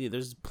be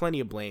there's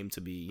plenty of blame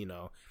to be, you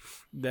know,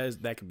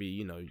 that could be,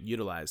 you know,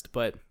 utilized,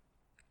 but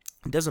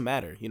it doesn't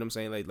matter, you know what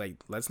I'm saying?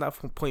 Like let's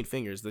not point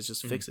fingers, let's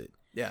just fix it,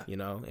 you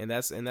know, and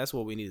that's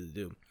what we need to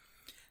do.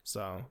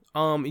 So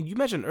you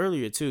mentioned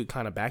earlier too,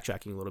 kind of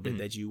backtracking a little bit,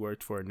 that you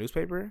worked for a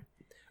newspaper.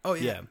 Oh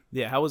yeah.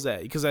 How was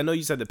that? Because I know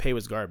you said the pay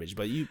was garbage,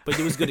 but it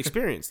was good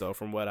experience though,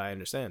 from what I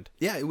understand.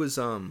 Yeah, it was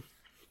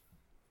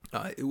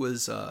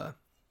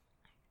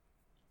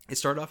it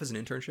started off as an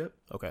internship.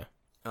 Okay.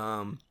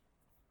 And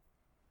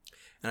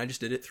I just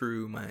did it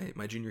through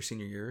my junior,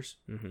 senior years.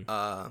 Mm-hmm.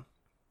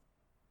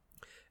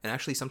 And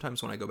actually,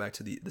 sometimes when I go back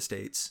to the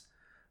States,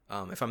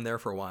 if I'm there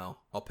for a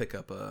while, I'll pick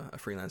up a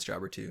freelance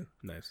job or two.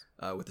 Nice.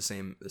 With the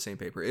same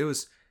paper. It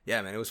was,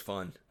 yeah, man, it was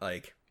fun.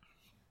 Like,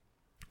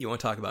 you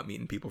want to talk about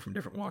meeting people from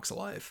different walks of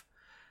life.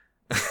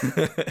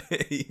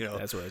 You know,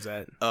 that's where it's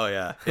at. Oh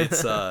yeah,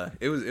 it's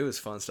it was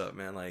fun stuff,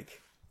 man. Like,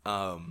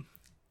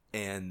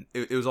 and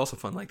it was also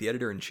fun. Like, the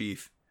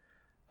editor-in-chief,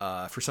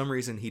 for some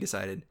reason, he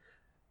decided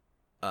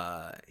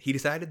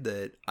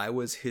that I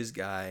was his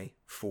guy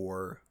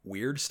for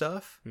weird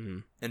stuff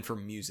and for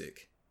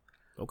music.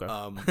 Okay.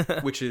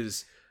 Which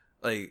is,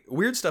 like,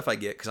 weird stuff I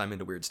get because I'm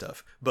into weird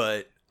stuff,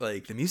 but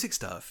like the music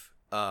stuff,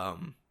 I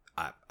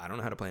don't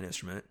know how to play an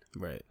instrument.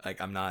 Right. Like,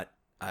 I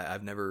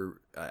never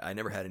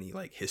had any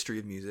like history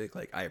of music.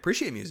 Like, I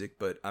appreciate music,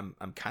 but I'm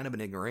kind of an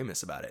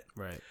ignoramus about it.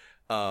 Right.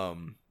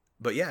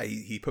 But yeah,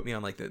 he put me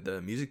on like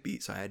the music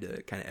beat, so I had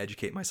to kind of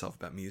educate myself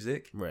about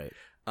music. Right.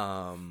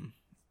 And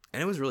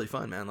it was really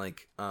fun, man.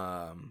 Like,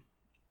 and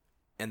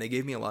they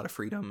gave me a lot of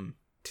freedom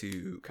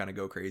to kind of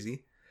go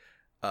crazy.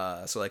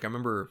 So like I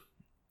remember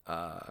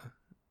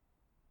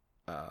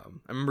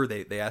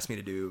they asked me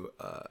to do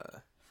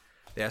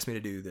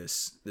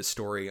this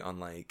story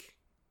on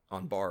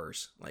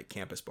bars, like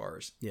campus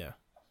bars. Yeah.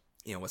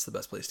 You know, what's the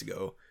best place to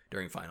go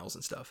during finals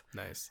and stuff.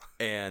 Nice.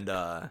 And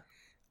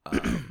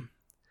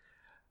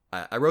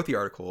I wrote the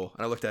article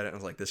and I looked at it and I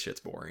was like, this shit's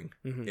boring.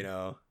 Mm-hmm. You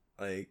know,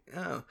 like,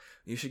 oh,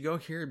 you should go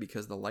here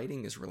because the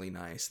lighting is really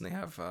nice and they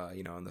have,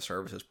 you know, and the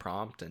service is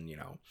prompt and, you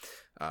know,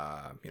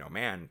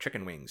 man,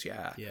 chicken wings.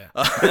 Yeah. Yeah.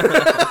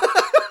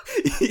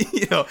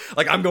 You know,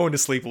 like, I'm going to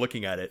sleep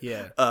looking at it.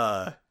 Yeah.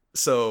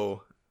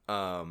 So,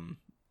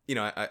 you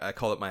know, I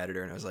called up my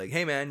editor and I was like,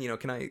 hey man, you know,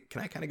 can I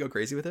kind of go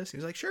crazy with this? He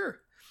was like,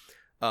 sure.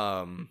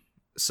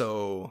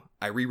 So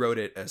I rewrote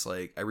it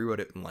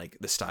in like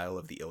the style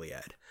of the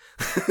Iliad.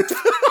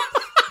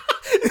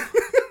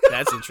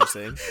 That's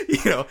interesting.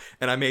 You know,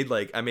 and I made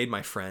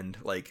my friend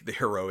like the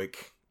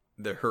heroic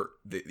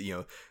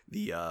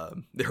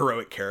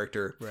heroic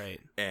character. Right.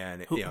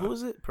 And who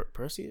was it?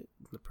 Perseus?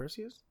 The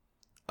Perseus?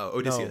 Oh,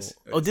 Odysseus.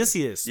 No.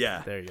 Odysseus.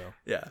 Yeah. There you go.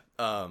 Yeah.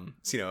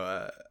 So, you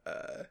know,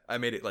 I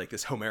made it like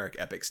this Homeric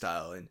epic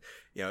style, and,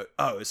 you know,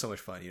 it was so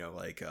much fun, you know,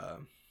 like,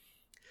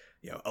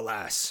 you know,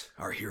 alas,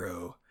 our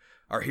hero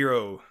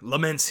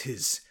laments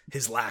his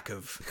lack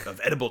of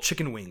edible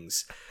chicken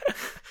wings,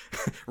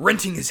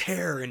 renting his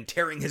hair and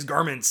tearing his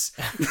garments.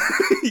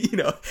 You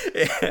know,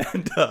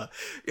 and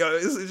you know,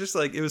 it was just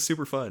like, it was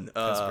super fun.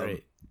 That's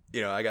great.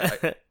 You know,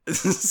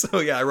 so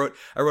yeah, I wrote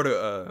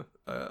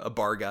a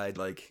bar guide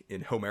like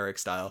in Homeric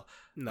style.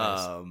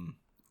 Nice.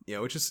 You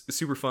know, which is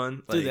super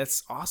fun. Like, dude,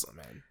 that's awesome,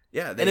 man.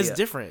 Yeah, and it's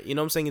different. You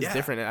know what I'm saying? It's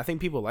different, and I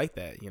think people like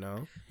that. You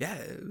know. Yeah,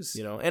 it was.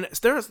 You know, and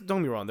don't get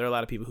me wrong. There are a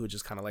lot of people who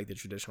just kind of like the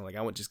traditional. Like,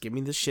 I want just give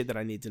me the shit that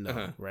I need to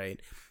know, right?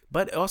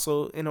 But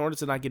also, in order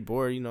to not get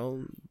bored, you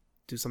know,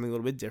 do something a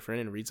little bit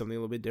different and read something a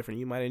little bit different,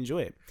 you might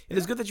enjoy it. And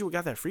it's good that you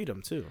got that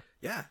freedom too.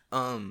 Yeah.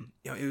 You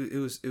know,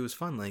 it was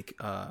fun. Like,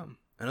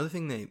 another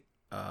thing they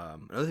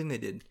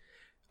did,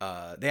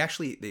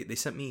 they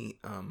sent me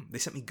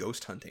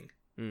ghost hunting.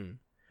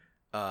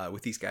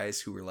 With these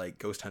guys who were like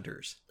ghost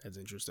hunters. That's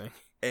interesting.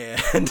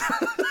 And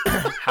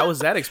how was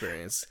that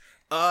experience?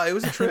 It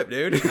was a trip,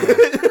 dude.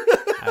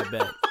 I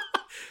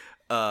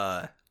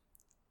bet.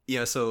 You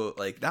know, so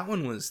like that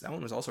one was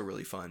also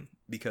really fun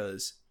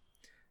because,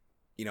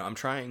 you know, I'm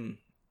trying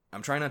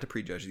not to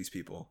prejudge these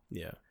people.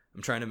 Yeah.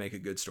 I'm trying to make a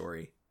good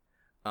story.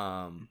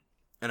 And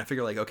I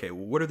figure, like, okay,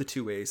 well, what are the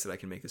two ways that I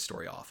can make this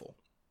story awful?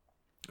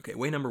 Okay,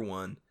 way number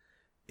one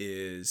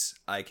is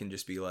I can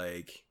just be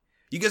like,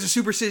 you guys are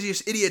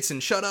superstitious idiots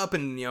and shut up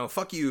and, you know,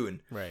 fuck you.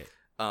 And, right.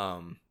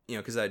 You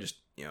know, because I just,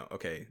 you know,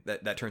 okay,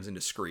 that turns into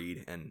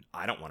Screed and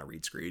I don't want to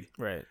read Screed.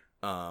 Right.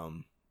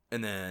 And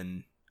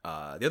then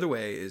the other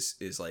way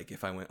is like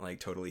if I went like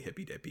totally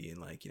hippy dippy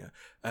and like, you know,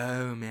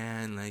 oh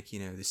man, like, you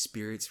know, the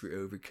spirits were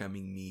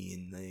overcoming me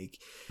and like,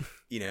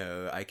 you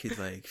know, I could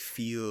like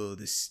feel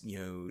this, you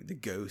know, the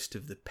ghost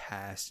of the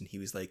past and he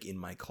was like in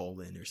my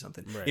colon or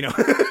something. Right. You know.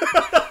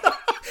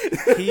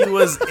 He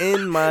was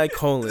in my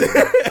colon.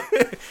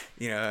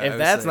 You know, if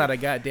that's like, not a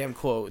goddamn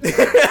quote,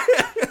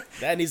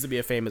 that needs to be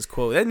a famous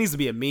quote. That needs to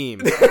be a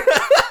meme.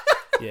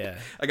 Yeah.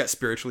 I got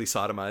spiritually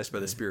sodomized by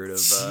the spirit of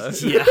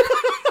yeah.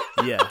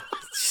 Yeah.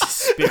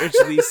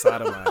 Spiritually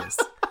sodomized.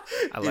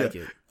 I like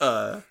it.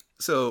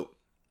 So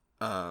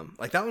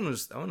like that one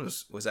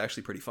was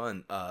actually pretty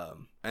fun. I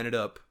ended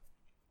up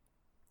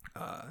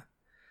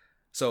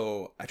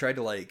so I tried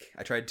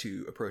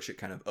to approach it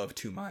kind of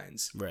two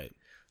minds. Right.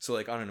 So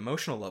like on an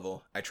emotional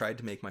level, I tried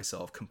to make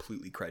myself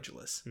completely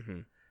credulous. Mm-hmm.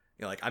 You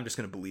know, like I'm just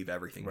going to believe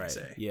everything they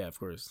say. Yeah, of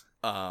course.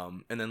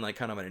 And then like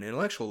kind of on an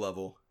intellectual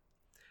level,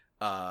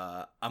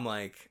 I'm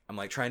like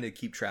trying to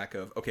keep track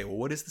of, okay, well,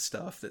 what is the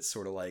stuff that's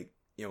sort of like,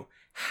 you know,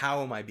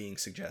 how am I being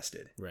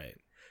suggested? Right.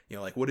 You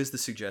know, like what is the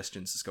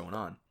suggestions that's going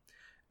on?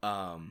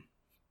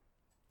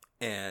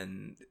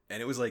 And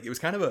it was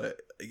kind of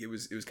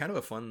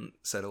a fun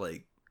set of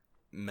like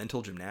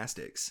mental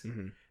gymnastics.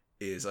 Mm-hmm.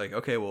 Is like,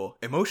 okay, well,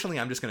 emotionally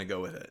I'm just going to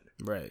go with it.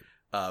 Right.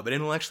 But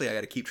intellectually I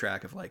got to keep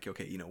track of like,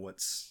 okay, you know,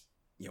 what's,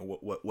 you know,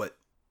 what,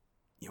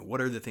 you know,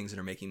 what are the things that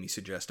are making me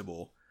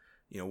suggestible?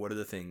 You know, what are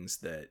the things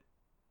that,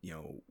 you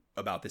know,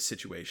 about this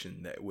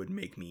situation that would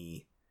make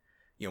me,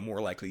 you know,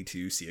 more likely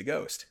to see a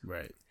ghost.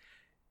 Right.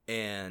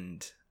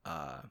 And,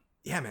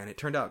 yeah, man, it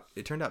turned out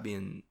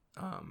being,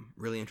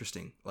 really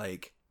interesting.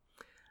 Like,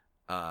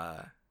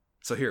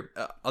 so here,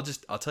 I'll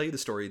tell you the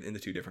story in the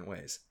two different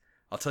ways.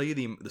 I'll tell you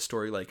the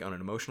story like on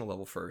an emotional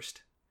level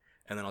first,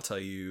 and then I'll tell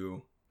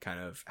you kind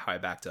of how I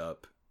backed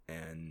up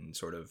and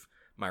sort of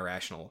my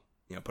rational,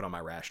 you know, put on my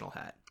rational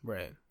hat.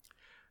 Right.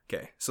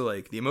 Okay, so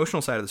like the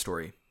emotional side of the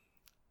story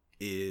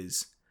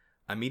is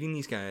I'm meeting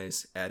these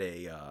guys at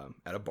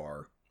a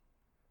bar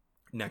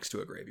next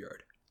to a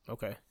graveyard.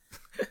 Okay.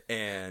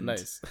 And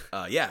nice.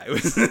 Yeah, it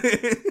was,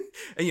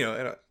 and you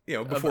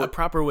know, before a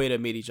proper way to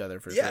meet each other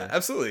for sure. Yeah,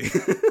 absolutely.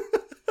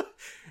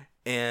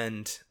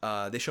 And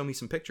they show me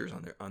some pictures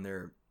on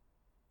their.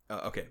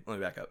 Okay, let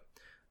me back up.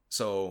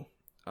 So,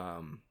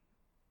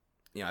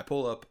 yeah, I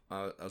pull up.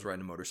 I was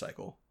riding a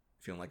motorcycle,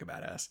 feeling like a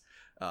badass.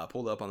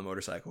 Pulled up on the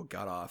motorcycle,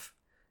 got off,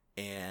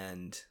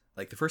 and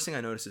like the first thing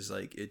I noticed is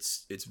like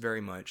it's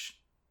very much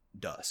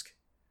dusk.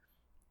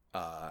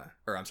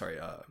 Or I'm sorry.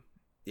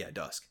 Yeah,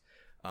 dusk.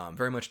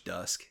 Very much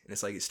dusk, and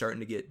it's like it's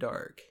starting to get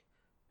dark.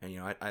 And you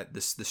know, the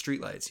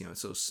streetlights, you know,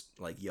 it's those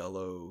like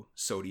yellow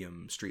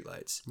sodium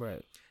streetlights.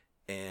 Right.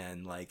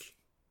 And like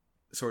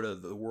sort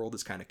of the world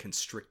is kind of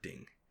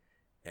constricting,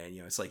 and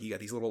you know it's like you got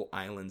these little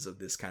islands of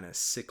this kind of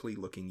sickly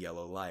looking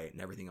yellow light,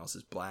 and everything else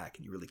is black,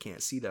 and you really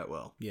can't see that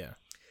well. Yeah.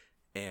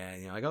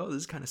 And you know I go, oh,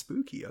 this is kind of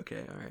spooky.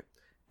 Okay, all right.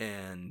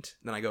 And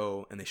then I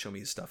go and they show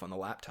me stuff on the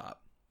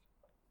laptop,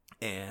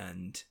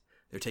 and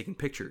they're taking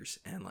pictures,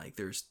 and like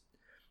there's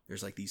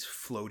like these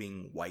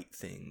floating white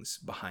things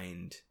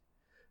behind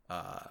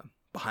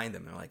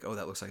them. They're like, oh,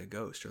 that looks like a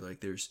ghost. Or like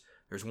there's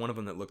one of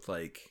them that looked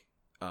like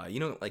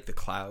you know, like the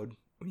cloud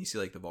when you see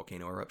like the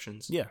volcano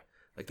eruptions. Yeah.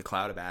 Like the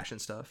cloud of ash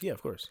and stuff. Yeah,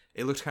 of course.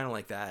 It looked kind of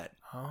like that.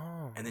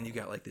 Oh. And then you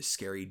got like this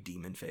scary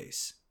demon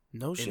face.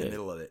 No shit. In the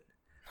middle of it.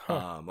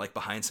 Huh. Like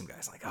behind some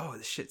guys. Like, oh,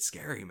 this shit's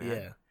scary,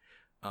 man.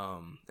 Yeah.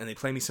 And they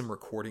play me some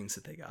recordings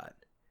that they got.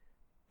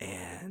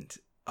 And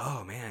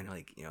oh man,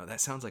 like, you know, that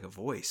sounds like a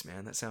voice,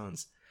 man. That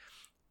sounds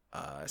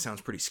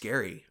pretty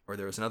scary. Or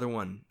there was another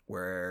one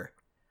where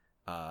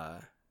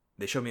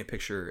they showed me a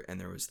picture and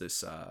there was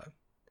this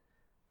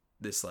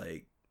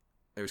like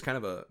there was kind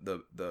of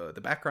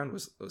the background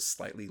was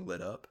slightly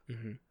lit up,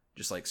 mm-hmm.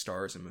 just like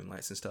stars and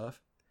moonlights and stuff,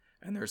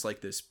 and there's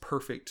like this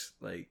perfect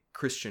like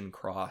Christian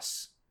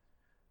cross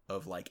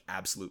of like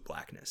absolute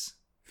blackness,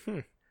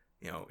 you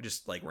know,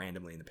 just like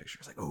randomly in the picture.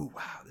 It's like, oh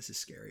wow, this is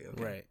scary.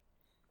 Okay, right.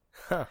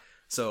 Huh.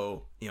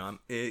 So you know,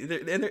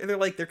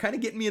 they're kind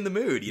of getting me in the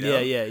mood, you know.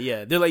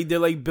 Yeah. They're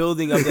like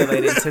building up that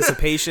like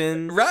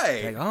anticipation,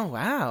 right? Like, oh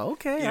wow,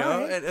 okay, you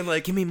know, right. and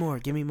like, give me more,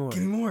 you know.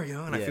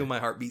 And I feel my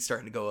heartbeat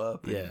starting to go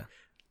up.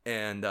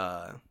 And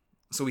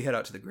so we head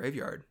out to the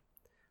graveyard.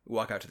 We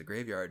walk out to the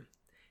graveyard,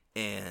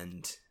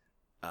 and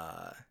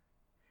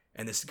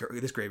this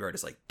graveyard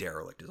is like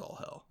derelict as all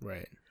hell,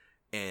 right?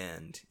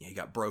 And you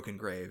got broken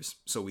graves.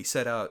 So we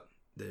set out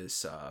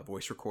this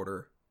voice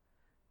recorder.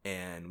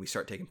 And we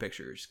start taking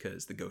pictures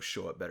because the ghosts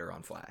show up better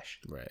on flash.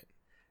 Right.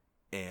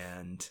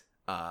 And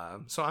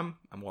so I'm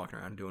walking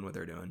around doing what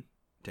they're doing,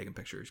 taking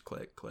pictures,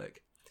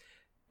 click.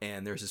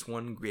 And there's this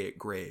one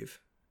grave,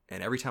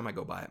 and every time I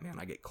go by it, man,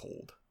 I get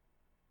cold.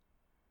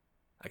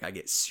 Like I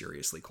get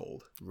seriously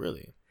cold.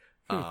 Really?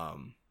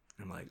 I'm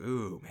like,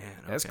 ooh, man,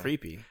 okay. That's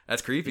creepy.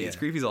 That's creepy. Yeah. It's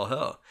creepy as all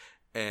hell.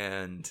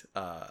 And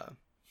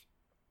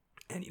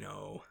you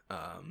know,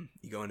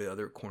 you go into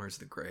other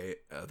corners of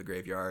the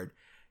graveyard.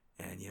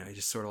 And, you know, I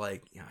just sort of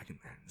like, you know,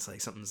 it's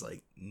like something's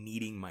like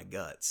kneading my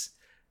guts.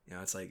 You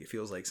know, it's like, it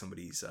feels like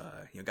somebody's,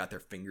 you know, got their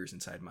fingers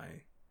inside my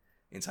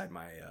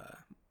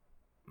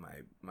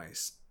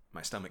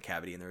stomach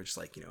cavity. And they're just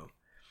like, you know,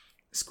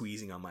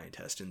 squeezing on my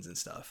intestines and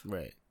stuff.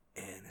 Right.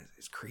 And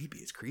it's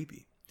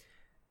creepy.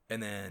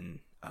 And then,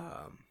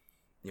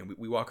 you know,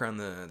 we walk around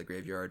the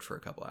graveyard for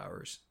a couple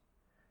hours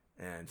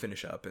and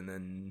finish up and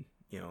then,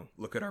 you know,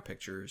 look at our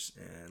pictures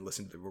and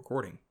listen to the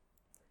recording.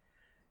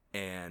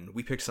 And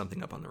we picked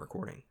something up on the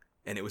recording,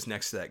 and it was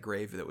next to that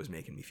grave that was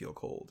making me feel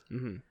cold.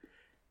 Mm-hmm.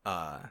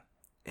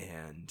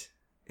 And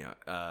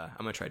I'm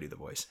gonna try to do the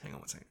voice. Hang on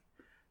one second.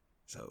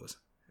 So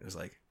it was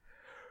like,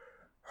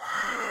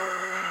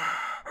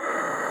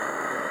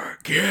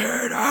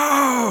 get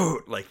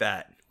out, like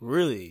that.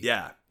 Really?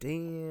 Yeah.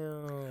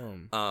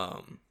 Damn.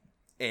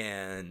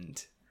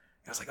 And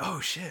I was like, oh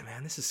shit,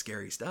 man, this is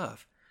scary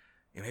stuff.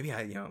 And maybe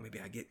I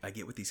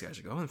get what these guys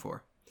are going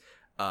for.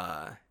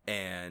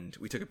 And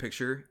we took a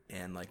picture,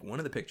 and like one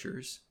of the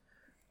pictures,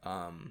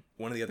 one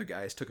of the other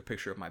guys took a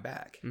picture of my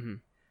back, mm-hmm.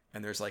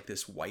 and there's like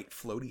this white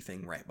floaty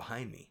thing right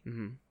behind me.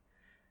 Mm-hmm.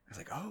 I was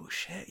like, oh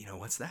shit,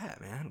 what's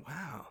that, man?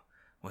 Wow,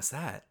 what's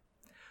that?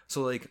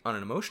 So like on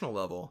an emotional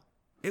level,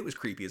 it was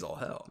creepy as all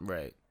hell.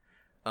 Right.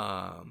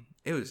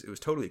 It was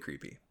totally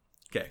creepy.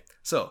 Okay,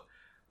 so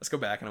let's go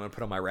back, and I'm gonna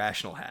put on my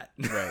rational hat.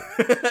 Right.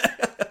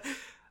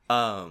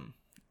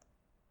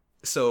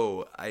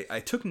 So I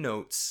took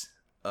notes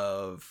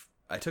of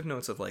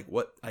like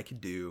what I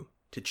could do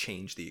to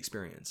change the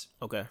experience.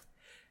 Okay.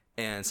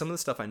 And some of the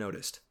stuff I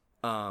noticed.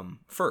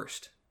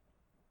 First,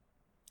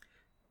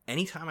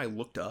 anytime I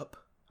looked up,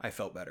 I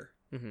felt better.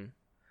 Mm-hmm.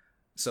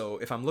 So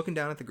if I'm looking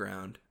down at the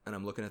ground and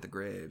I'm looking at the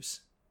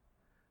graves,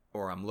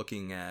 or I'm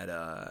looking at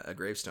a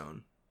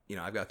gravestone,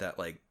 I've got that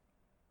like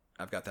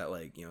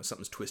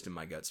something's twisting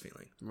my guts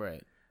feeling.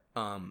 Right.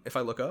 If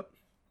I look up,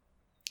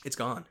 it's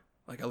gone.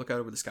 Like I look out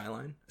over the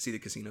skyline, see the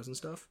casinos and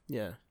stuff.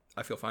 Yeah.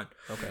 I feel fine.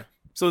 Okay.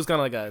 So it's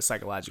kind of like a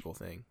psychological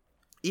thing.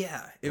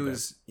 Yeah, it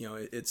was.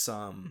 It's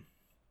and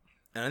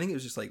I think it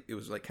was just like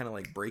kind of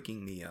like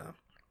breaking the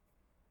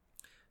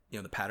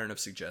the pattern of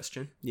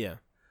suggestion. Yeah.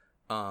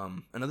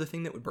 Another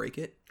thing that would break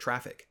it,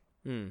 traffic.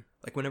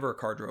 Like whenever a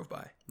car drove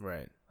by.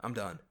 Right. I'm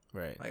done.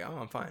 Right. Like, oh,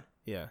 I'm fine.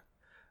 Yeah.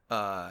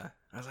 I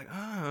was like,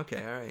 oh,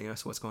 okay, all right.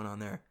 So what's going on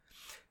there?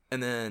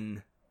 And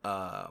then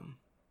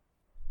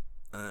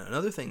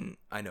another thing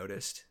I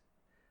noticed,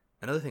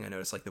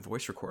 like the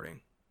voice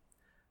recording.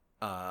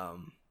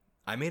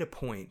 I made a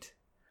point,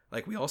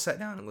 like we all sat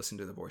down and listened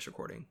to the voice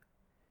recording,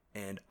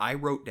 and I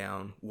wrote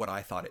down what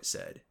I thought it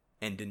said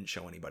and didn't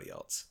show anybody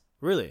else.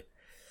 Really?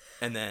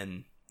 And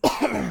then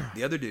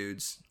the other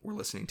dudes were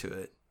listening to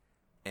it,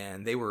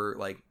 and they were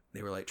like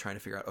trying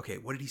to figure out, okay,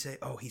 what did he say?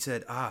 Oh, he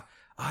said,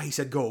 he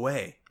said go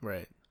away.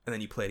 Right. And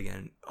then you play it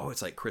again. Oh,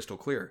 it's like crystal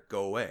clear.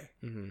 Go away.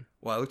 Mm-hmm.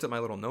 Well, I looked at my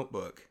little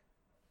notebook,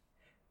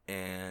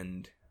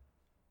 and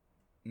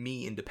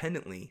me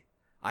independently,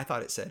 I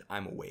thought it said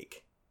I'm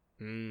awake.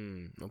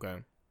 Okay.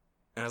 And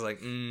I was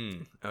like,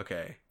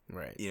 okay.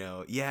 Right.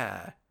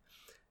 Yeah.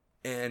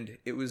 And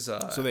it was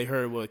so they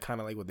heard what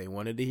they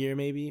wanted to hear,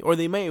 maybe, or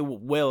they may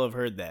well have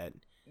heard that.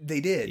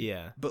 They did.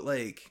 Yeah. But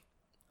like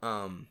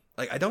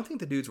I don't think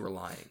the dudes were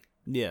lying.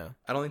 Yeah.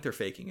 I don't think they're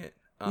faking it.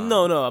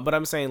 No, but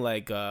I'm saying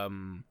like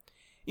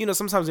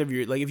sometimes if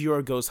you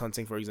are ghost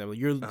hunting, for example,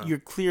 you're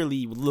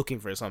clearly looking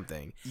for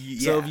something. Yeah.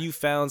 So if you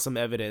found some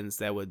evidence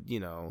that would,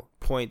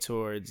 point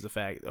towards the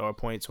fact or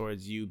point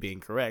towards you being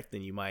correct,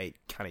 then you might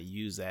kind of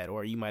use that,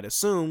 or you might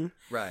assume,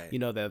 right,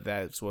 that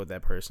that's what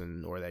that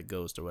person or that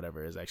ghost or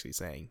whatever is actually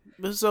saying.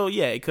 So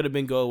yeah, it could have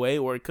been go away,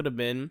 or it could have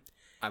been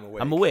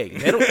I'm awake.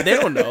 They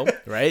don't know,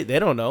 right? They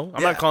don't know.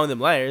 I'm not calling them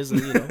liars,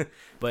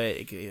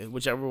 but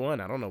whichever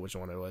one, I don't know which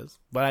one it was.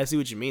 But I see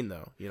what you mean,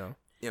 though.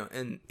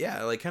 And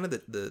yeah, like kind of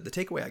the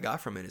takeaway I got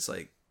from it is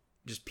like,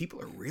 just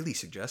people are really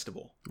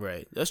suggestible.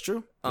 Right. That's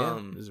true. Yeah,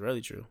 it's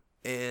really true.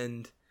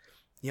 And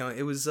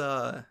it was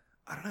I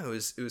don't know,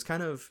 it was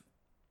kind of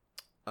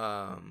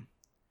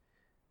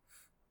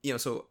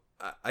so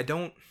I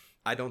don't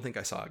think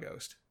I saw a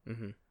ghost.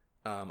 Mm-hmm.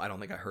 I don't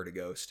think I heard a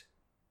ghost.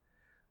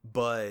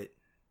 But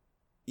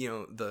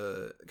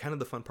the kind of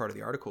the fun part of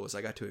the article is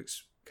I got to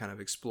kind of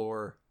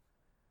explore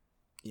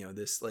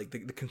this, like the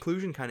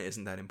conclusion kind of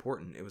isn't that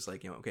important. It was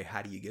like, okay,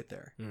 how do you get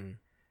there? Mm.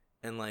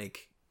 And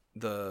like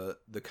the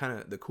kind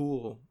of the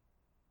cool,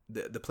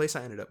 the place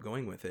I ended up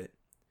going with it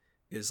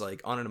is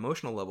like on an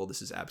emotional level,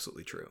 this is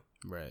absolutely true.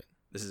 Right.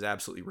 This is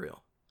absolutely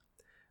real.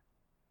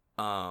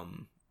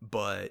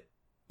 But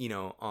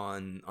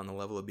on the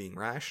level of being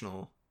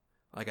rational,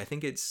 like I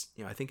think it's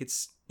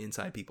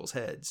inside people's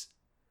heads.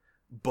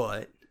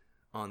 But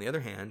on the other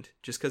hand,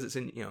 just because it's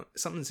in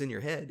something's in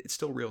your head, it's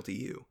still real to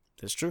you.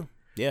 That's true.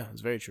 Yeah,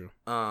 it's very true.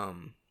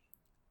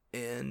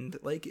 And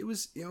like it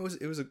was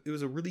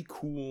a really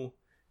cool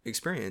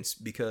experience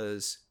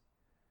because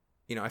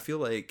I feel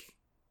like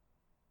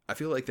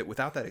that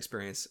without that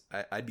experience,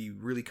 I'd be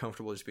really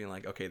comfortable just being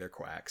like, okay, they're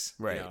quacks.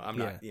 Right. I'm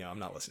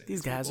not listening.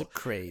 These guys are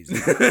crazy.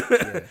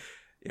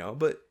 Yeah.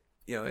 But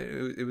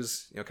it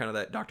was kind of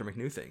that Dr.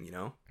 McNew thing.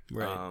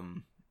 Right.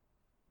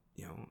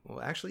 Well,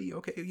 actually,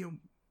 okay,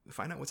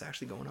 find out what's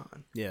actually going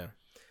on. Yeah.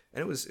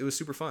 And it was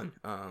super fun.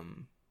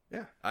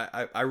 Yeah,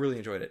 I really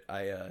enjoyed it.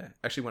 I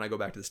actually, when I go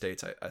back to the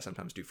States, I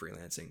sometimes do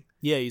freelancing.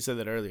 Yeah, you said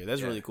that earlier.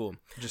 That's really cool.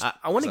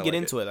 I want to get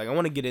into it. Like, I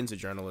want to get into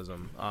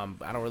journalism.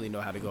 I don't really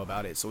know how to go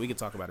about it, so we can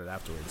talk about it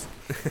afterwards.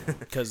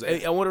 Because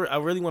I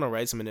really want to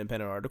write some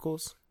independent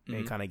articles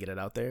and kind of get it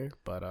out there.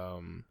 But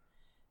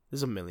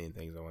there's a million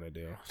things I want to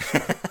do.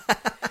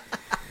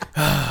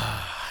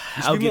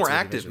 Just be more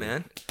active,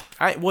 man.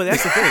 Well,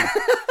 that's the thing.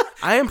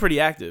 I am pretty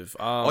active.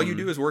 All you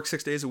do is work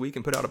 6 days a week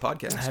and put out a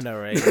podcast. I know,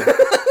 right?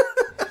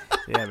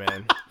 Yeah,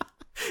 man.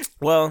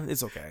 Well,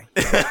 it's okay.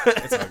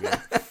 It's all good.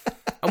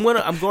 I'm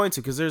going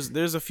to, because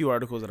there's a few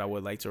articles that I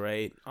would like to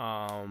write.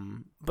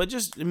 But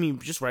just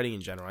writing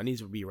in general. I need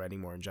to be writing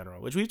more in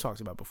general, which we've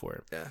talked about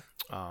before. Yeah.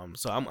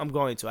 So I'm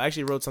going to. I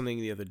actually wrote something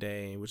the other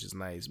day, which is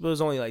nice, but it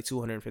was only like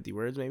 250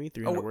 words, maybe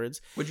 300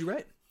 words. What'd you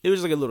write? It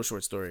was like a little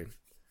short story,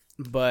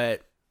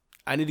 but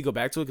I need to go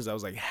back to it because I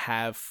was like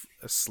half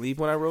asleep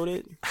when I wrote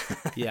it.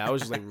 Yeah, I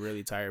was just like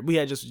really tired. We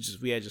had just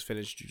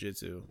finished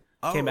jiu-jitsu.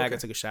 Came back, I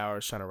took a shower, I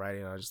was trying to write it,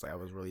 and I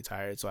was really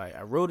tired. So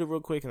I wrote it real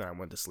quick and then I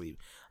went to sleep.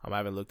 I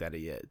haven't looked at it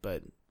yet,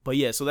 but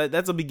yeah. So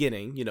that's a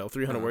beginning.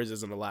 300 words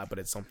isn't a lot, but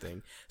it's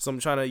something. So I'm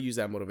trying to use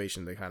that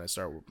motivation to kind of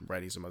start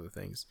writing some other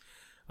things,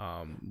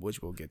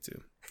 which we'll get to.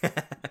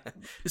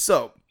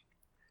 So,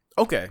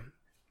 okay,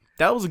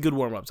 that was a good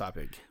warm up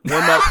topic.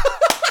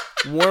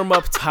 Warm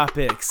up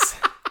topics.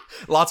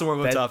 Lots of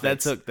warm-up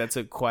topics. That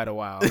took quite a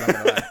while. I'm not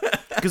gonna lie.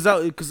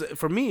 Because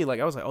for me, like,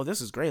 I was like, oh, this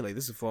is great. Like,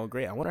 this is flowing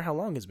great. I wonder how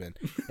long it's been.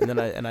 And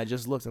then I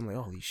just looked. I'm like,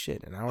 holy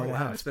shit, an hour and a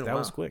half. It's been that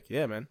was quick.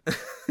 Yeah, man.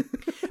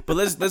 But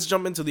let's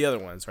jump into the other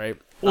ones, right?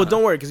 Well,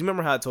 don't worry, because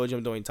remember how I told you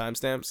I'm doing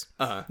timestamps?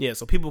 Yeah,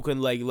 so people can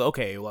like,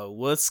 okay, well,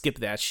 let's skip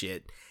that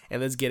shit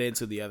and let's get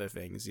into the other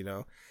things,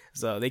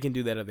 So they can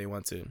do that if they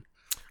want to.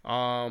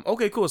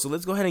 Okay, cool. So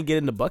let's go ahead and get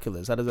into bucket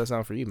list. How does that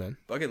sound for you, man?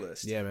 Bucket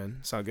list. Yeah, man.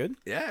 Sound good?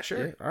 Yeah,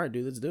 sure. Yeah. All right,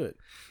 dude. Let's do it.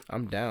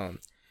 I'm down.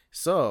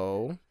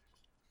 So,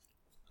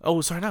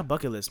 sorry, not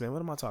bucket list, man.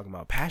 What am I talking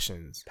about?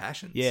 Passions.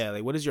 Yeah,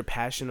 like what is your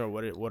passion, or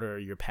what are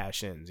your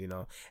passions?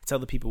 Tell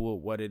the people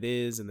what it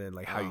is, and then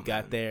like how you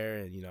got there,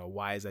 and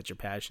why is that your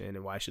passion,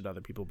 and why should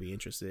other people be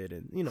interested,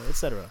 and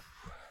etc.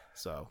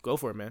 So go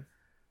for it, man.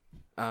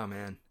 Oh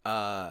man,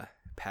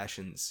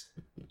 passions.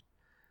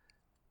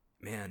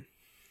 Man.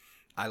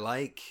 I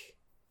like.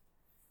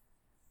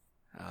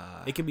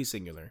 It can be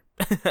singular.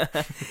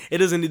 It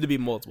doesn't need to be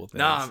multiple things.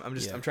 Nah,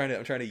 I'm trying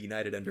to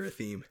unite it under a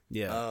theme.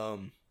 Yeah.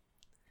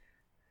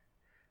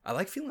 I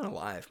like feeling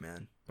alive,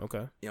 man.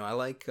 Okay. I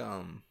like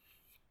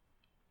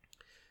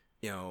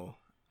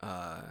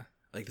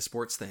like the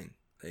sports thing.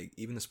 Like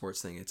even the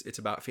sports thing, it's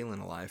about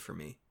feeling alive for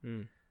me.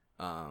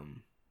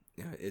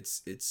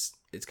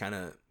 It's kind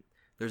of,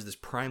 there's this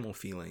primal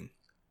feeling.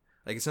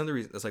 Like it's another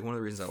reason. That's like one of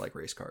the reasons I like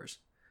race cars.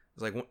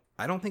 It's like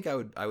I don't think I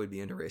would be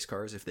into race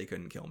cars if they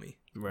couldn't kill me.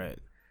 Right.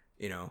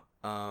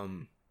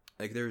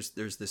 Like there's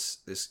this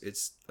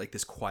it's like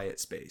this quiet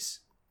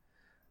space.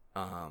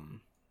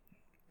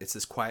 It's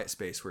this quiet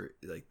space where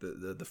like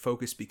the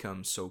focus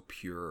becomes so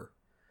pure,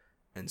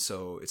 and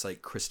so it's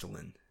like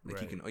crystalline.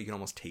 Like right. you can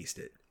almost taste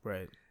it.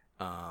 Right.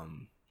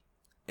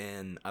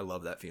 And I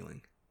love that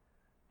feeling.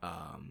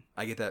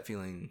 I get that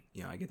feeling.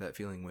 I get that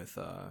feeling with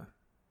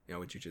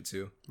with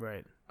jiu-jitsu.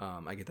 Right.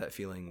 I get that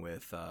feeling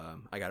with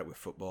I got it with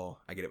football.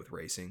 I get it with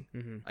racing.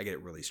 Mm-hmm. I get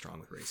it really strong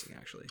with racing,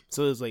 actually.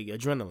 So it's like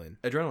adrenaline.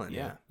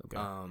 Yeah. Okay.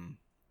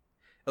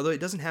 Although it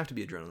doesn't have to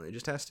be adrenaline. It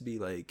just has to be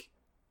like,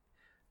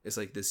 it's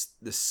like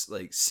this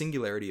like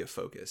singularity of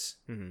focus.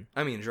 Mm-hmm.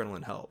 I mean,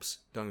 adrenaline helps.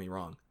 Don't get me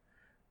wrong.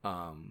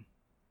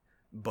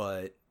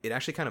 But it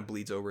actually kind of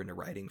bleeds over into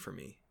writing for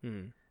me.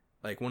 Mm-hmm.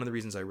 Like one of the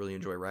reasons I really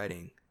enjoy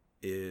writing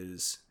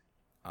is,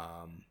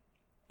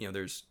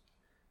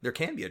 there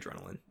can be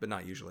adrenaline, but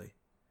not usually.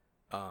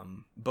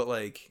 But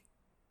like,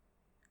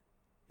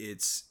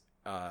 it's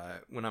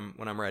when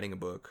I'm writing a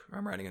book or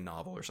I'm writing a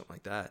novel or something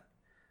like that,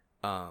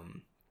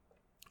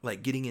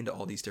 like getting into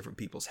all these different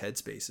people's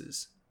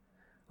headspaces,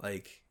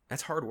 like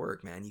that's hard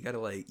work, man. You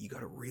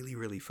gotta really,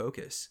 really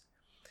focus.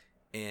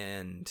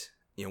 And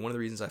one of the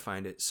reasons I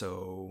find it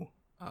so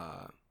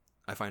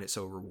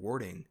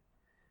rewarding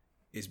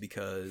is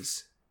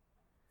because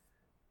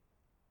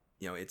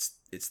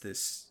it's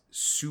this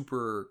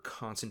super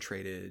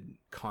concentrated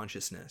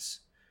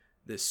consciousness,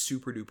 this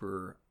super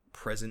duper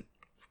present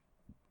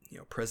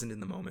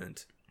in the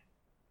moment.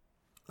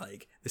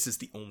 Like this is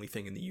the only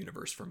thing in the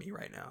universe for me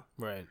right now.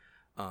 Right.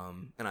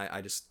 And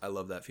I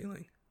love that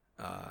feeling.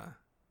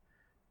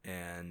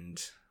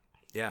 And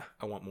yeah,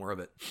 I want more of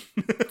it.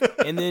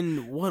 And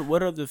then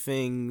what other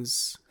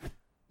things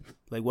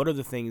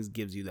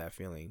gives you that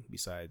feeling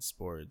besides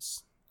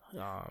sports,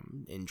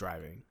 in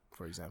driving,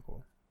 for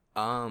example?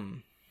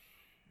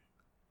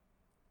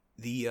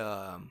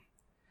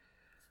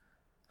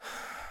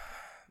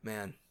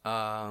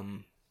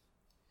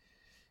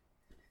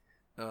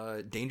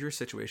 Dangerous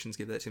situations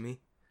give that to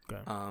me.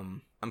 Okay.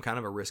 I'm kind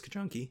of a risk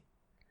junkie.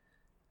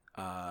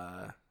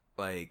 I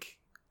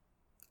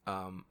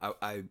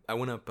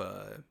went up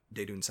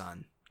Daedun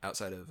San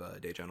outside of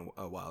Daejeon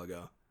a while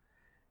ago,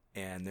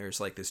 and there's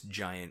like this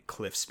giant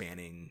cliff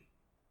spanning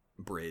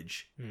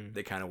bridge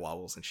that kind of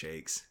wobbles and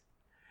shakes,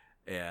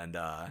 and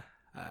I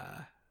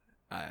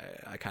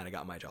kind of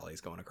got my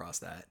jollies going across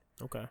that.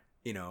 Okay.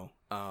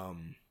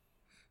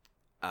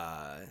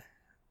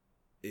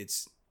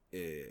 It's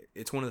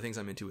one of the things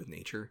I'm into with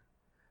nature.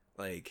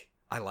 Like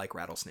I like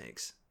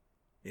rattlesnakes,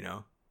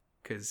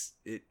 because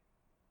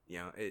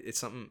it's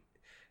something.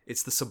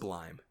 It's the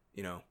sublime,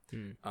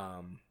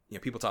 you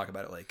know, people talk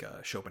about it like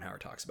Schopenhauer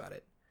talks about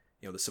it,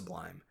 you know, the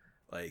sublime.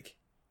 Like,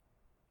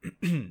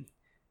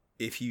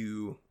 if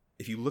you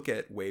look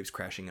at waves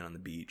crashing in on the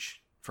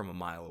beach from a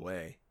mile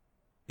away,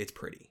 it's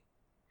pretty.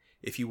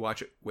 If you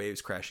watch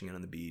waves crashing in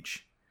on the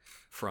beach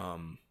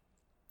from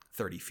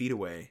 30 feet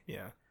away,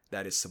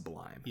 that is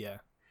sublime. Yeah.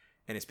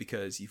 And it's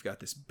because you've got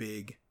this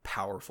big,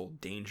 powerful,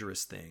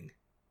 dangerous thing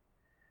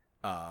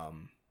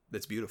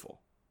that's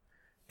beautiful.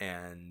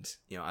 And,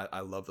 you know,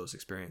 I love those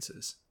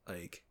experiences.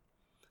 Like,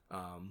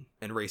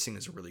 and racing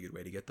is a really good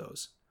way to get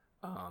those.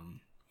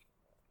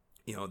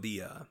 You know, I'll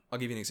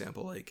give you an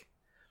example. Like,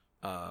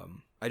 I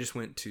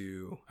went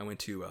to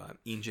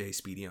Inje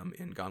Speedium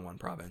in Gangwon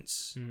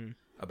Province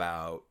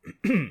about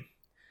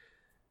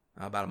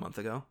a month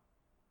ago,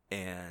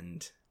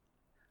 and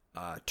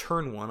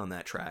turn 1 on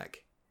that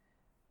track,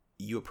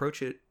 you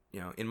approach it, you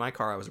know, in my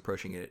car I was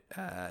approaching it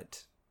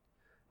at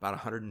about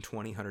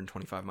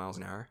 125 miles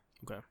an hour.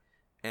 Okay.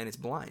 And it's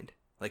blind.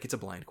 Like, it's a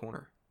blind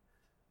corner.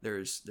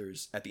 There's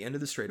at the end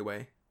of the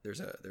straightaway, there's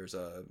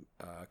a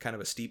kind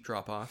of a steep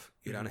drop off,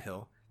 you go down a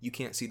hill, you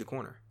can't see the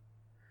corner.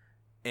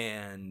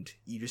 And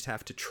you just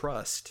have to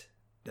trust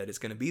that it's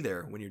going to be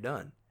there when you're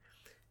done.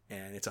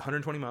 And it's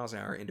 120 miles an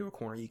hour into a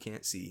corner you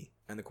can't see,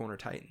 and the corner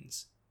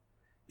tightens.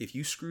 If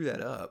you screw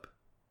that up,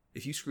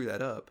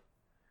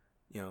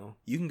 you know,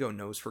 you can go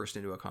nose first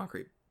into a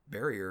concrete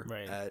barrier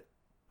at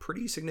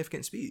pretty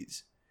significant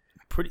speeds.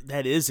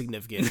 That is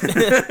significant.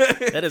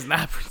 That is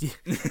not pretty.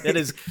 That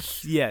is,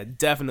 yeah,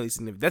 definitely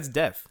significant. That's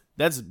death.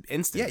 That's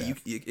instant. Yeah,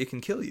 death. It can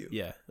kill you.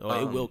 Yeah,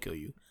 it will kill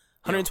you.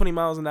 120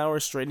 miles an hour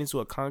straight into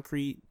a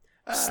concrete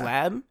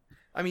slab.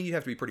 I mean, you'd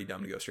have to be pretty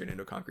dumb to go straight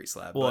into a concrete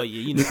slab. Well, but...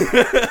 yeah,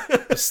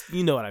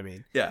 you know what I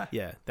mean. Yeah,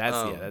 yeah,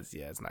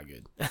 it's not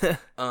good.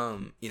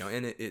 You know,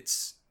 and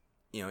it's,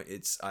 you know,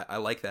 it's I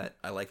like that.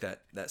 I like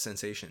that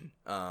sensation.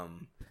 You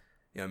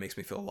know, it makes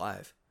me feel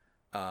alive.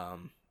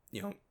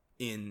 You know,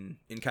 in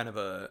kind of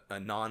a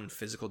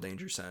non-physical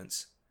danger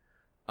sense,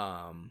 you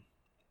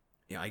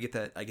know, I get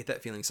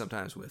that feeling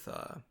sometimes with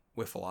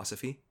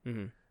philosophy.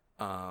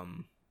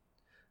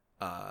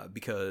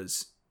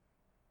 Because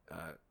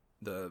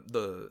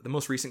the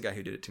most recent guy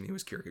who did it to me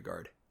was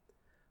Kierkegaard.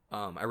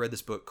 I read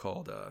this book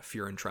called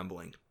Fear and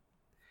Trembling,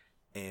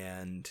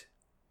 and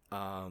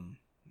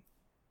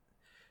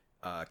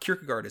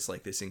Kierkegaard is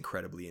like this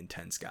incredibly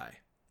intense guy.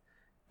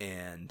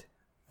 And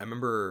I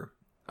remember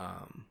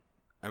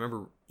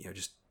you know,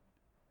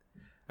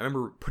 I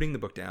remember putting the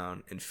book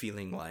down and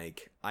feeling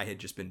like I had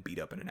just been beat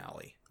up in an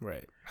alley.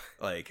 Right.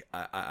 Like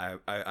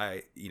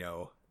I you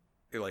know,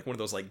 like one of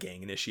those like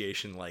gang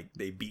initiation, like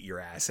they beat your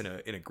ass in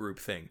a group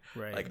thing.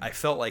 Right. Like I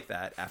felt like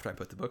that after I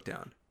put the book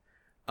down.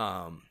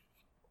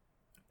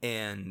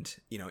 And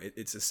you know,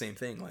 it's the same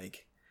thing.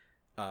 Like,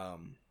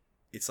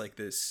 it's like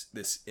this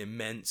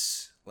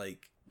immense,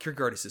 like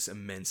Kierkegaard is this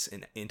immense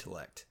in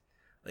intellect.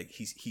 Like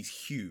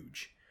he's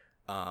huge.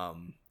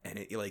 And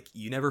it, like,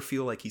 you never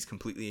feel like he's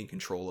completely in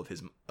control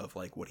of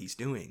like what he's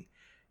doing,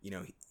 you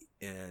know,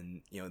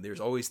 and you know, there's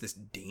always this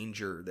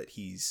danger that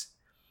he's,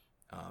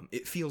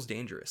 it feels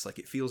dangerous. Like,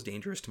 it feels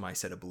dangerous to my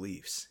set of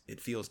beliefs. It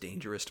feels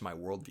dangerous to my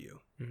worldview.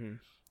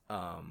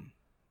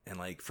 And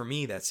like, for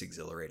me, that's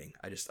exhilarating.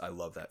 I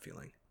love that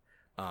feeling.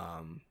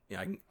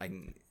 Yeah, I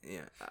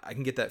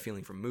can get that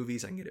feeling from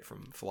movies. I can get it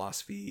from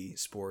philosophy,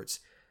 sports.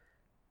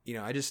 You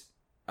know,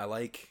 I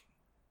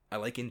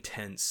like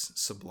intense,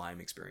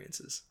 sublime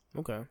experiences.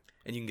 Okay.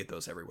 And you can get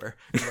those everywhere.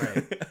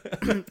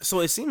 Right.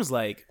 So it seems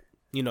like,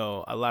 you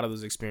know, a lot of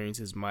those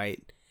experiences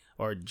might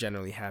or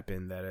generally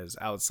happen that is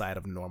outside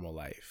of normal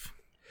life,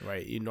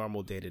 right? Your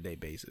normal day-to-day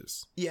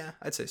basis. Yeah,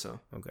 I'd say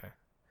so. Okay.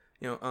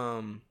 You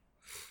know,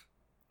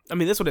 I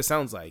mean, that's what it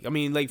sounds like. I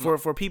mean, like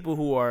for people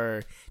who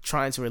are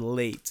trying to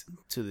relate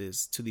to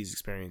these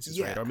experiences,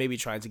 right? Or maybe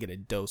trying to get a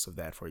dose of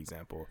that, for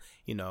example.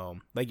 You know,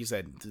 like you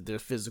said,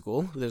 there's a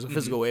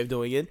physical way of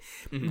doing it.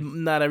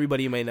 Not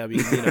everybody might not be,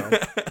 you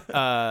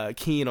know,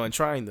 keen on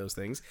trying those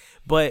things.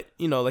 But,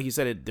 you know, like you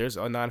said, there's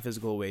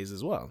non-physical ways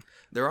as well.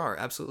 There are,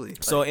 absolutely.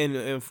 So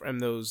in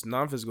those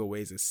non-physical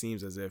ways, it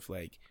seems as if,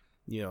 like,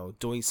 you know,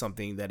 doing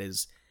something that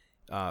is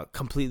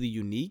completely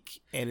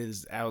unique and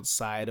is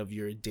outside of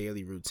your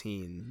daily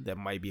routine that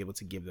might be able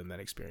to give them that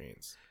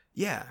experience.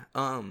 Yeah.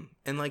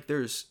 And like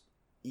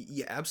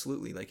yeah,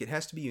 absolutely. Like, it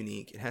has to be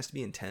unique. It has to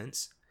be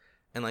intense.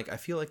 And like, I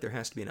feel like there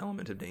has to be an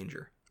element of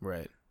danger.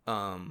 Right.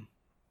 You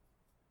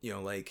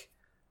know, like,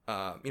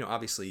 you know,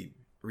 obviously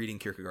reading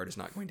Kierkegaard is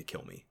not going to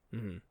kill me,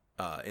 in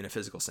a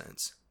physical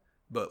sense,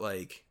 but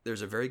like,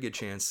 there's a very good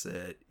chance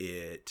that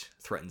it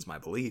threatens my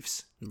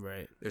beliefs.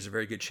 Right. There's a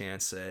very good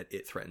chance that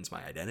it threatens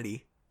my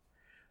identity.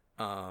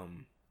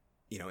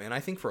 You know, and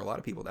I think for a lot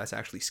of people, that's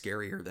actually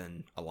scarier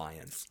than a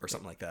lion or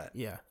something like that.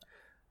 Yeah.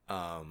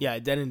 Yeah.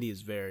 Identity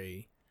is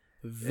very,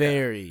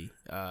 very,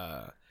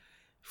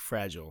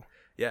 fragile.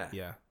 Yeah.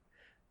 Yeah.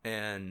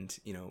 And,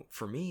 you know,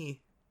 for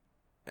me,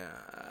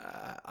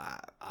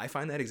 I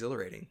find that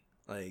exhilarating.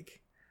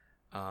 Like,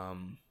 I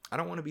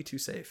don't want to be too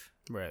safe.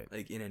 Right.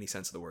 Like, in any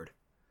sense of the word.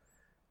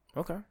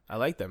 Okay, I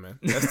like that, man.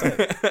 That's tight.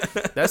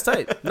 That's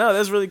tight. No,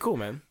 that's really cool,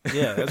 man.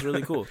 Yeah, that's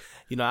really cool.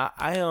 You know,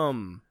 I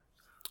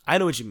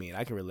know what you mean.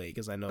 I can relate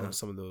because I know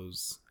some of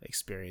those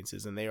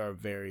experiences, and they are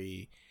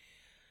very.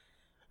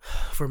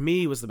 For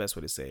me, what's the best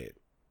way to say it?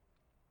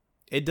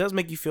 It does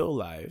make you feel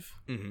alive,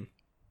 Mm-hmm.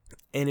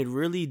 and it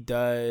really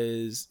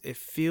does. It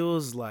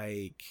feels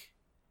like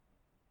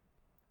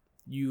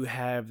you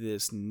have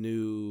this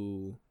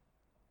new.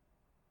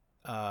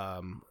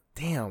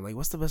 Damn, like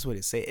what's the best way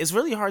to say it? It's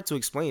really hard to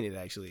explain it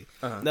actually.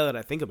 Now that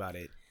I think about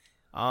it,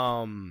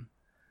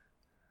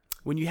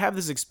 when you have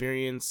this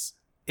experience,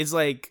 it's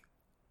like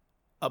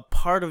a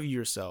part of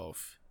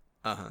yourself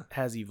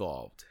has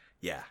evolved.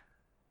 Yeah.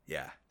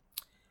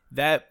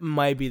 That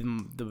might be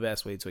the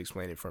best way to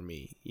explain it for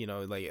me. You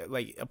know,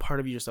 like a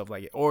part of yourself,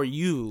 like, or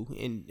you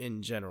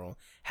in general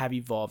have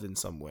evolved in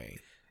some way,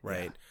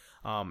 right?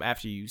 Yeah.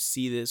 After you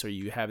see this or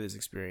you have this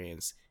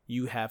experience,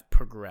 you have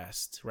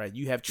progressed, right?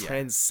 You have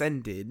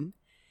transcended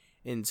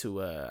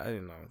into I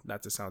don't know,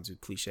 not to sound too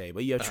cliche,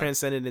 but you have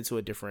transcended into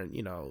a different,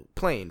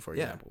 plane, for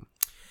example.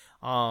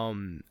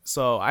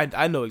 So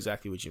I know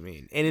exactly what you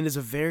mean. And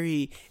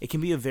it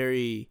can be a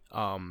very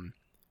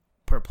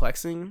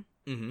perplexing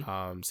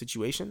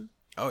situation.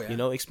 Oh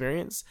yeah.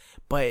 Experience.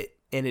 But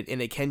and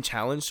it can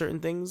challenge certain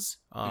things,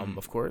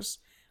 of course,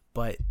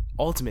 but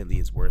ultimately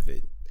it's worth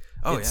it.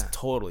 It's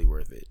totally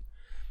worth it.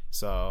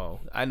 So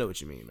I know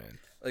what you mean, man.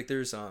 Like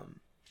there's one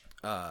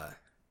of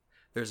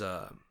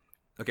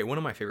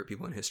my favorite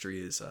people in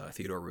history is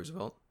Theodore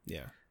Roosevelt.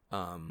 Yeah.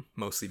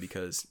 Mostly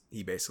because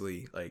he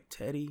basically like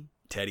Teddy.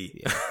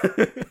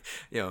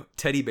 Yeah.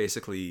 Teddy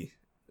basically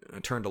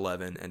turned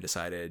 11 and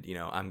decided,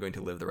 I'm going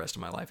to live the rest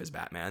of my life as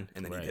Batman,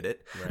 and then he did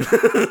it.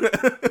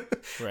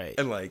 Right.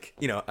 And like,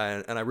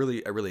 and I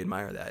really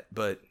admire that.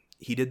 But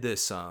he did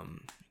this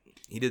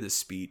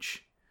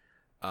speech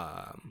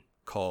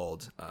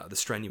called The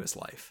Strenuous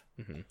Life.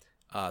 Mm-hmm.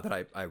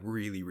 That I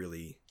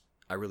really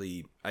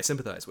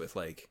sympathize with.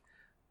 Like,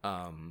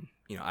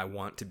 I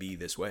want to be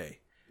this way.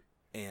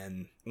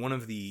 And one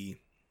of the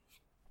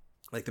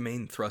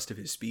main thrust of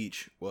his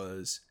speech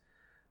was,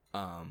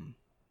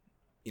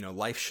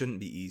 life shouldn't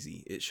be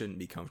easy. It shouldn't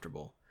be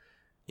comfortable.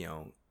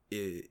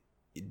 It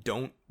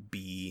don't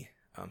be,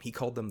 he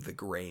called them the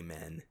gray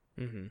men.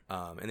 Mm-hmm.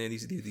 And they're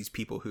these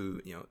people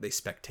who, they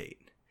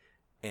spectate,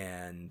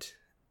 and,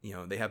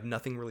 they have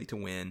nothing really to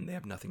win. They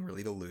have nothing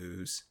really to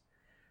lose.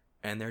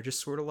 And they're just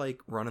sort of like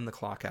running the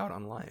clock out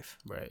on life.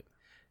 Right.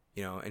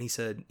 And he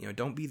said,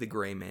 don't be the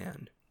gray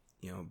man,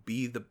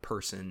 be the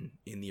person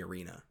in the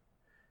arena,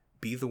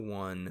 be the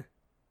one,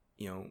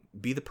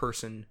 be the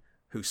person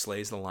who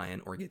slays the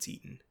lion or gets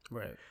eaten.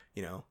 Right.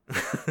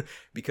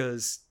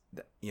 Because,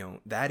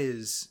 that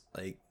is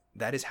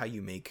how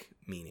you make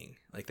meaning.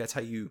 Like, that's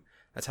how you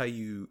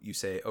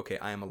say, okay,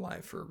 I am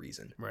alive for a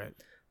reason. Right.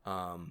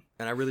 And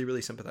I really,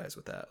 really sympathize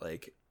with that.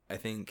 Like, I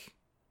think,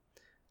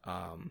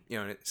 and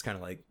it's kind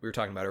of like we were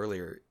talking about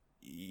earlier,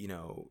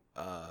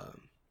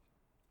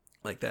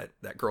 like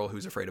that girl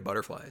who's afraid of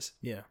butterflies.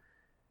 Yeah.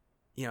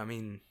 I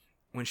mean,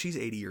 when she's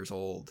 80 years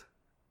old,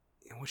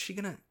 what's she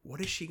gonna look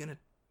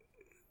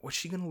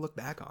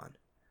back on?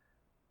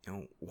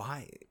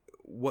 Why?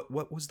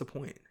 What was the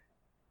point?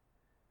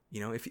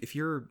 If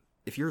you're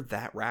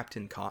that wrapped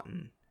in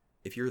cotton,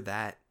 if you're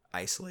that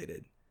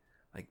isolated,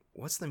 like,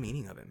 what's the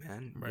meaning of it,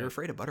 man? Right. You're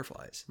afraid of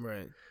butterflies.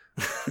 Right.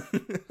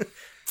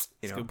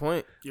 That's a good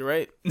point. You're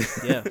right.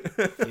 Yeah.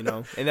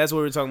 And that's what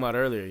we were talking about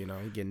earlier,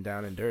 getting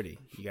down and dirty.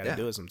 You got to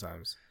do it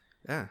sometimes.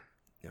 Yeah.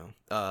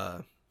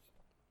 So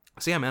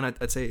yeah, man,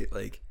 I'd say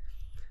like,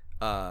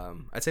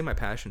 I'd say my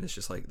passion is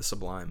just like the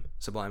sublime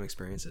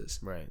experiences.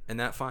 Right. And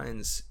that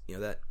finds,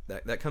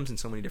 that comes in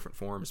so many different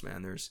forms,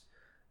 man. There's,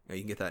 you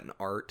can get that in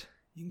art.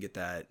 You can get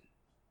that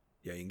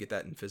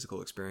in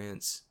physical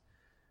experience.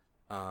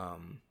 I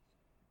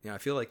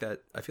feel like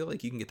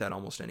you can get that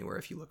almost anywhere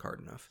if you look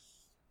hard enough.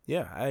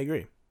 Yeah, I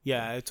agree.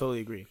 Yeah, I totally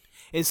agree.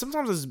 And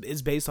sometimes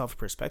it's based off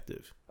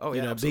perspective. Oh,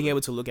 yeah, being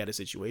able to look at a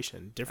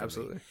situation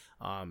differently.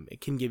 Absolutely.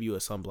 It can give you a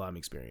sublime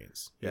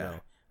experience. Yeah.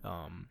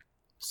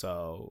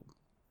 So,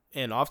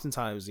 and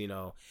oftentimes,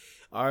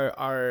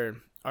 our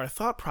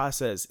thought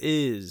process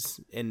is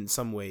in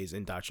some ways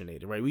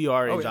indoctrinated, right? We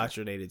are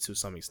indoctrinated to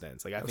some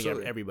extent. Like, I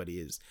think everybody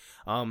is.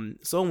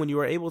 So when you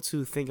are able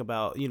to think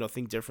about,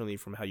 think differently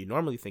from how you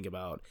normally think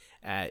about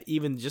at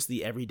even just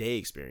the everyday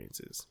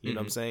experiences, you know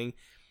what I'm saying?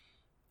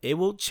 It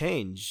will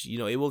change,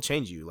 it will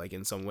change you, like,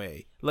 in some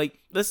way. Like,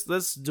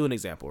 let's do an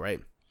example,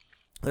 right?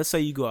 Let's say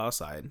you go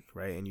outside,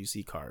 right? And you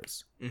see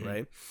cars,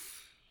 right?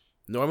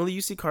 Normally you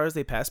see cars,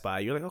 they pass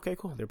by. You're like, okay,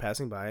 cool. They're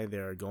passing by.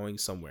 They're going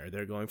somewhere.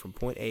 They're going from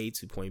point A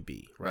to point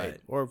B,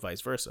 right? Or vice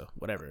versa,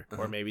 whatever.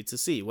 Or maybe to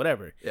C,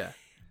 whatever. Yeah.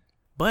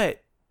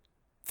 But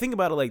think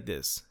about it like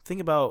this.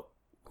 Think about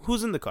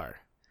who's in the car,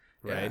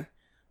 right? Yeah.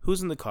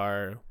 Who's in the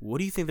car? What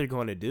do you think they're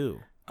going to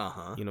do? You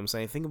know what I'm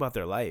saying? Think about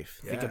their life.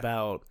 Yeah. Think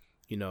about,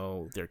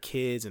 their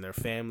kids and their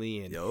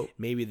family, and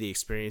maybe the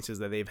experiences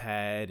that they've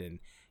had, and,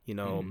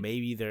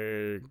 maybe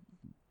they're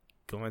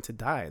going to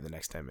die in the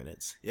next 10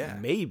 minutes. Yeah.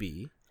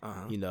 Maybe.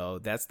 You know,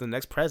 that's the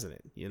next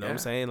president. You know what I'm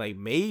Yeah. saying? Like,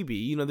 maybe,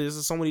 you know,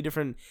 there's so many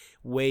different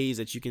ways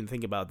that you can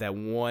think about that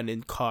one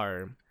in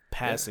car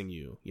passing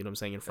you, you know what I'm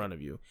saying, in front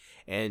of you.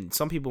 And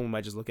some people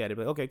might just look at it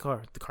like, okay,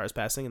 the car's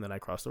passing, and then I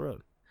cross the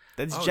road.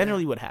 That's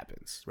generally what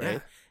happens, right? Yeah.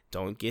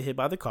 Don't get hit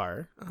by the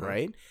car,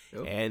 right?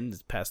 Yep.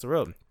 And pass the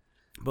road.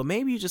 But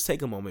maybe you just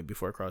take a moment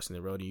before crossing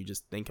the road and you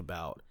just think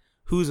about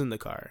who's in the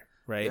car,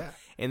 right? Yeah.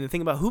 And then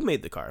think about who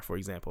made the car, for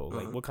example.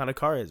 Like, what kind of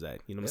car is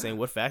that? You know what I'm saying?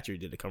 What factory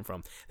did it come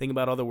from? Think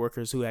about all the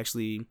workers who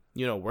actually,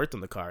 you know, worked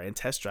on the car and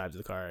test drive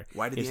the car.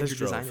 Why did the test engine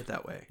design it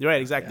that way? You're right,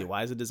 exactly.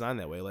 Why is it designed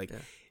that way? Like,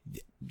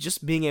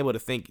 just being able to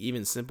think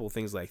even simple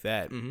things like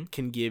that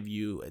can give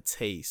you a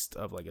taste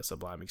of like a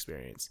sublime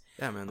experience.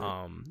 Yeah,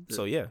 man.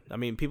 So yeah, I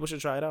mean, people should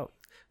try it out.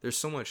 There's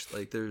so much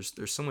like there's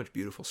so much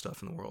beautiful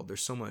stuff in the world.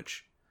 There's so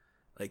much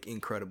like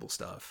incredible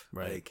stuff.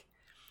 Right. Like,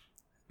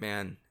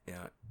 man,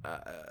 yeah.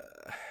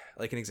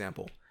 Like an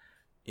example,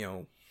 you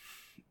know,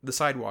 the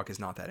sidewalk is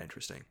not that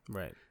interesting,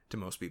 Right. to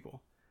most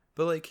people.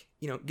 But like,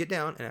 you know, get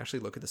down and actually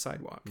look at the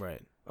sidewalk.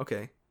 Right.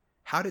 Okay,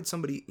 how did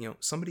somebody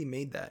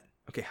made that?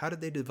 Okay, how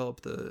did they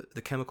develop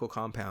the chemical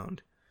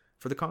compound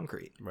for the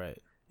concrete?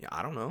 Right. Yeah,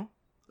 I don't know.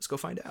 Let's go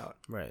find out.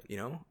 Right. You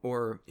know,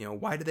 or you know,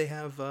 why do they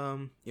have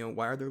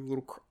why are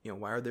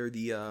there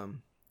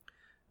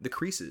the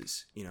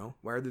creases? You know,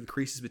 why are there the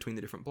creases between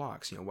the different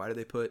blocks? You know, why do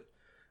they put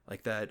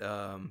like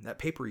that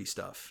papery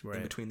stuff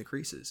in between the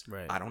creases?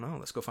 Right. I don't know.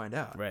 Let's go find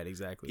out. Right.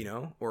 Exactly. You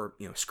know, or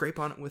you know, scrape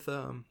on it with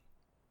a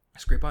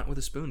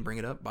spoon, bring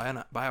it up by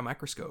a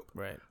microscope.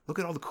 Right. Look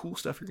at all the cool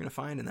stuff you're gonna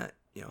find in that.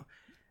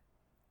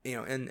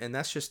 And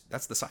that's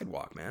the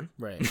sidewalk, man.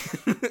 Right.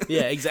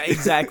 Yeah,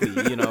 exactly.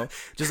 You know,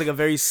 just like a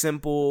very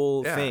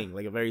simple Yeah. thing,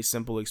 like a very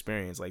simple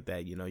experience like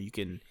that. You know, you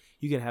can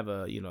have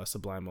a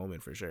sublime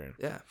moment for sure.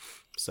 Yeah.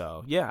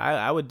 So yeah,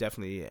 I would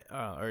definitely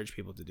urge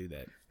people to do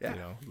that. Yeah. You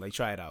know, like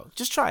try it out.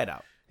 Just try it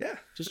out. Yeah.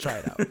 Just try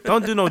it out.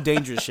 Don't do no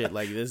dangerous shit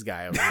like this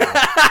guy over here.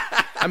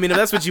 I mean, if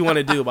that's what you want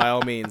to do, by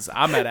all means,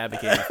 I'm not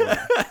advocating for it.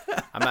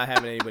 I'm not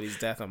having anybody's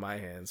death on my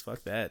hands.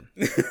 Fuck that.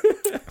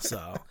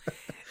 So,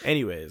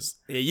 anyways,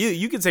 yeah,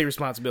 you can take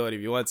responsibility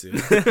if you want to,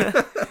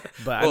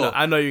 but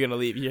I know you're gonna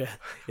leave. Yeah.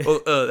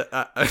 Well,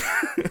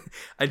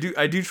 I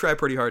do try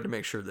pretty hard to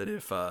make sure that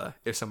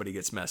if somebody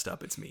gets messed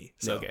up, it's me.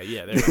 So. Okay.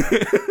 Yeah. There you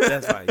go.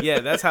 That's fine.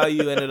 Yeah, that's how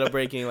you ended up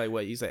breaking like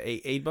what you said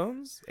eight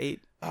bones,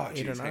 eight or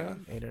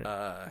nine,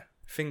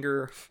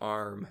 finger,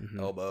 arm,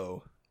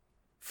 elbow,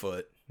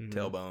 foot,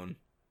 tailbone,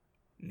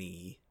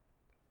 knee.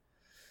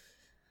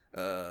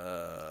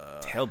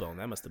 Tailbone.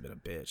 That must have been a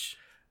bitch.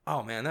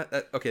 Oh man,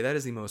 that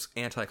is the most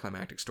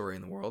anticlimactic story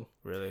in the world.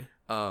 Really?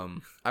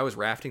 I was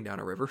rafting down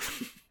a river,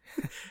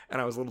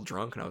 and I was a little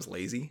drunk and I was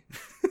lazy,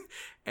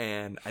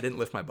 and I didn't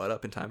lift my butt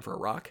up in time for a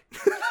rock.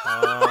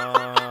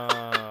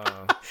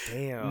 Oh,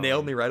 damn!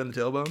 Nailed me right on the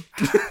tailbone.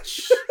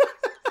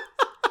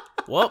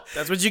 Well,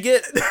 that's what you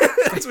get.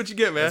 That's what you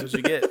get, man. That's what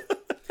you get.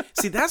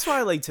 See, that's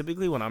why, like,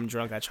 typically when I'm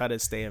drunk, I try to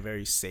stay in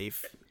very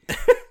safe,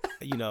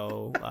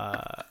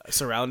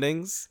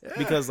 surroundings,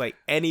 because like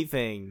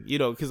anything,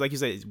 because like you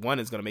said, one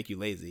is gonna make you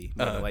lazy,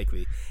 more than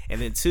likely,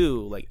 and then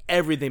two, like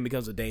everything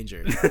becomes a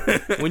danger.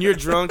 When you're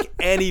drunk,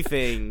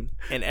 anything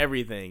and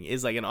everything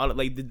is like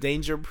like the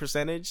danger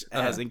percentage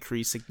has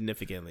increased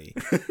significantly.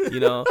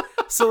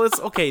 So it's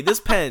okay. This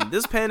pen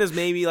is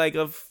maybe like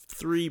a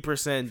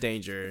 3%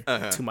 danger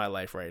to my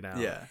life right now.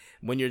 Yeah.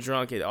 When you're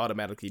drunk, it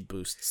automatically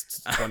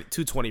boosts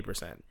to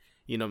 20%.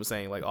 You know what I'm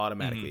saying? Like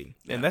automatically.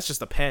 Yeah. And that's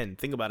just a pen.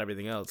 Think about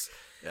everything else.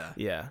 Yeah.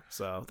 Yeah.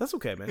 So that's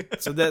okay, man.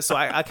 So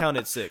I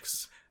counted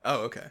 6.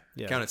 Oh, okay.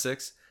 Yeah. Counted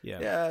 6? Yeah.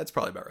 Yeah, that's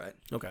probably about right.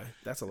 Okay.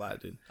 That's a lot,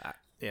 dude.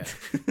 Yeah.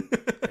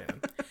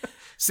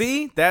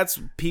 See, that's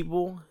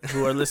people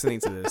who are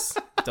listening to this.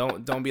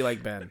 Don't be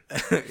like Ben.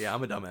 Yeah,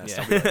 I'm a dumbass.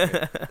 Yeah. Don't be like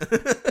me.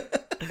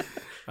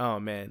 Oh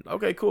man.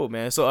 Okay, cool,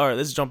 man. So all right,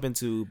 let's jump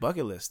into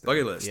bucket list.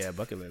 Bucket list. Yeah,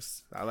 bucket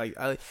list.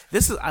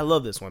 I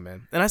love this one,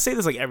 man. And I say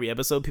this like every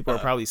episode. People are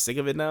probably sick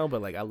of it now,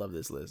 but like I love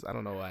this list. I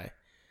don't know why.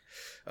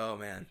 Oh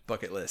man,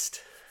 bucket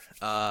list.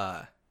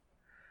 Okay,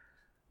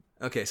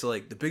 so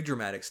like the big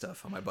dramatic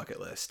stuff on my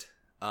bucket list.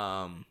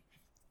 I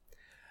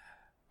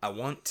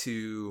want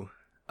to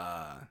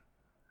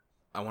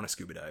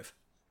scuba dive.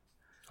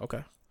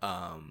 Okay.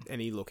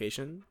 Any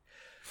location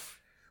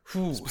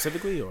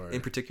specifically or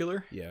in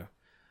particular? Yeah.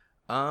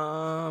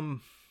 Man,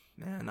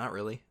 not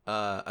really.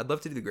 I'd love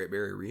to do the Great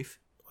Barrier Reef.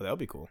 Oh, that would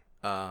be cool.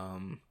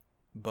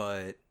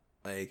 But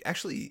like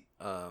actually,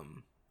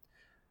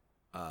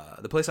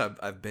 the place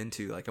I've been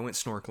to, like I went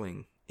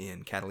snorkeling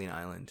in Catalina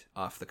Island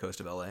off the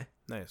coast of LA.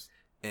 Nice.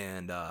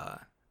 And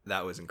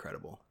that was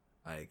incredible.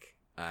 Like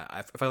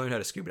if I learned how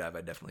to scuba dive,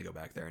 I'd definitely go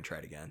back there and try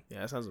it again. Yeah,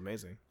 that sounds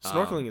amazing.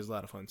 Snorkeling is a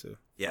lot of fun too.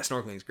 Yeah,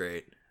 snorkeling's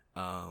great.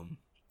 Yeah,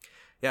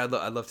 I'd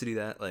love to do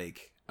that.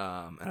 Like,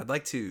 and I'd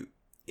like to,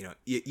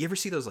 you ever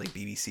see those like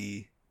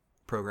BBC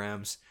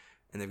programs,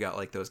 and they've got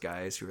like those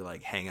guys who are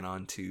like hanging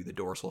on to the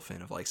dorsal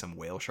fin of like some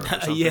whale shark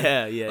or something.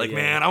 Yeah. Like,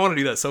 man, I want to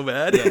do that so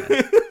bad.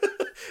 Yeah.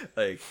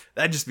 Like,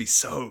 that'd just be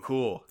so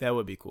cool. That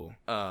would be cool.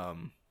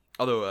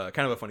 Although,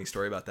 kind of a funny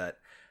story about that.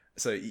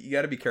 So you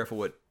got to be careful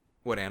what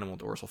what animal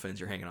dorsal fins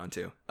you're hanging on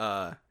to.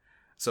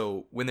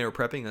 So when they were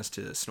prepping us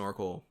to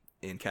snorkel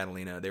in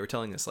Catalina, they were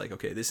telling us like,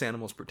 okay, this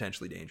animal's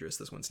potentially dangerous.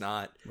 This one's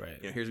not. Right.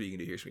 You know, here's what you can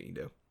do. Here's what you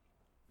can do.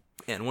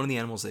 And one of the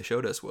animals they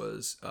showed us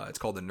was it's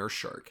called the nurse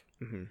shark,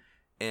 Mm-hmm.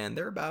 and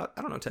they're about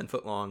 10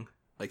 foot long.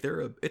 Like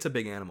it's a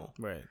big animal.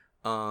 Right.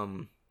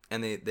 And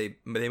they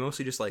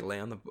mostly just like lay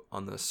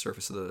on the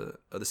surface of the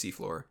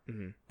seafloor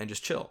Mm-hmm. and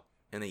just chill.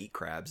 And they eat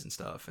crabs and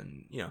stuff,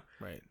 and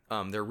Right.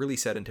 they're really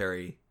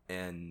sedentary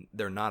and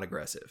they're not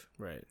aggressive.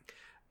 Right.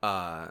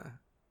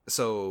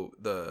 So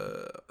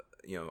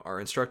our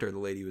instructor, the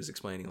lady, was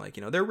explaining like,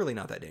 they're really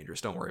not that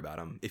dangerous. Don't worry about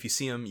them. If you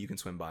see them, you can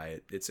swim by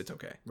it. It's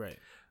okay. Right.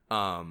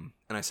 And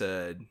I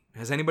said,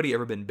 has anybody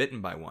ever been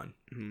bitten by one?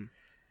 Mm-hmm.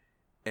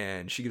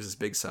 And she gives this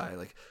big sigh,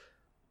 like,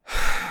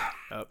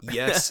 Oh.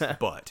 yes,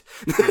 but.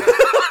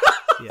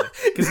 Yeah,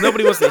 because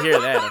nobody wants to hear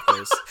that at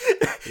first.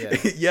 Yeah.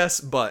 Yes,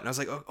 but. And I was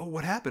like, oh,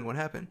 what happened? What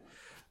happened?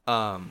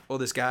 Well,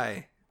 this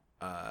guy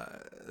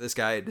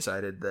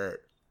decided that,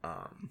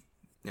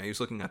 he was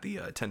looking at the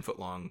 10-foot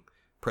long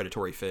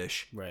predatory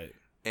fish. Right.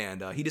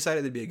 And he decided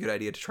it'd be a good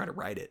idea to try to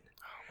ride it.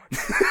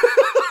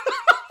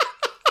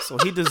 So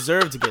he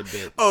deserved to get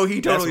bit. Oh,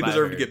 he totally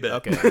deserved to get bit.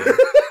 Okay. Yeah.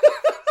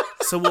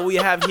 So what we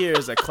have here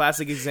is a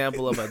classic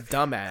example of a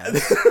dumbass.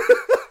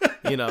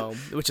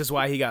 Which is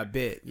why he got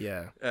bit.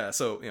 Yeah.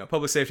 So,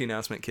 public safety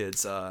announcement,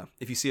 kids.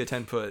 If you see a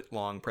 10-foot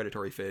long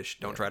predatory fish,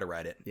 don't try to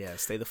ride it. Yeah,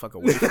 stay the fuck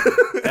away from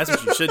it. That's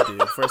what you should do,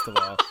 first of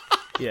all.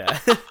 Yeah.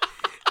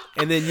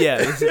 And then,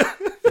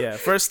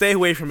 first stay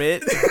away from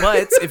it.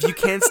 But if you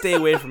can't stay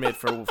away from it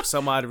for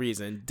some odd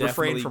reason,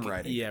 definitely... Refrain from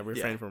riding. Yeah,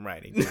 refrain from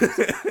riding.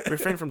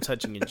 Refrain from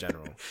touching in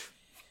general.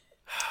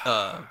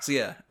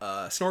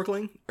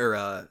 Snorkeling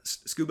or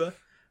scuba,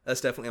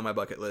 that's definitely on my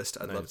bucket list.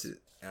 I'd Nice. love to.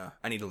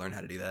 I need to learn how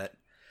to do that.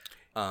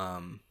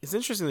 It's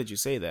interesting that you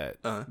say that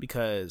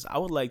because I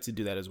would like to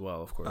do that as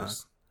well, of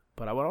course.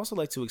 But I would also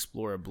like to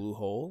explore a blue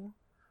hole.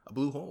 A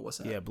blue hole? What's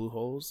that? Yeah, blue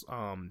holes.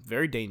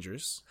 Very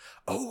dangerous.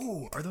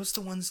 Oh, are those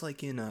the ones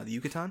like in the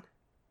Yucatan?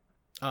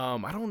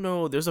 I don't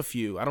know. There's a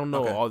few. I don't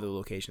know Okay. all the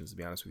locations, to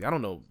be honest with you. I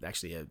don't know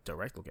actually a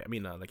direct location. I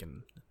mean, like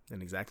an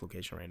exact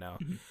location right now.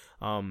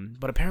 Mm-hmm.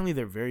 But apparently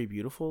they're very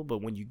beautiful.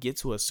 But when you get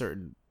to a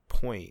certain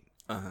point,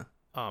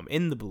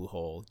 in the blue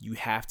hole, you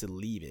have to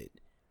leave it.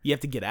 You have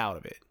to get out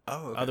of it.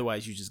 Oh, okay.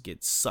 Otherwise, you just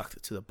get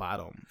sucked to the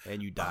bottom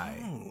and you die.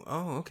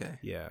 Oh, okay.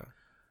 Yeah.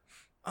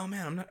 Oh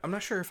man, I'm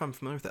not sure if I'm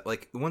familiar with that.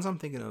 Like the ones I'm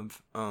thinking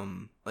of,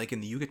 like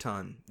in the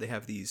Yucatan, they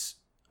have these,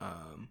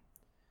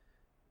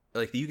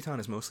 like the Yucatan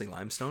is mostly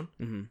limestone,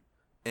 Mm-hmm.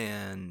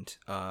 and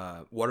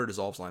water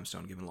dissolves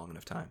limestone given long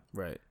enough time.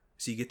 Right.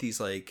 So you get these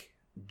like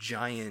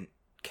giant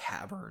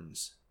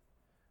caverns,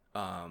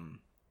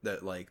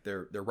 that like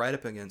they're right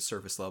up against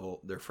surface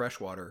level. They're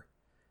freshwater,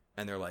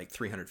 and they're like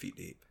 300 feet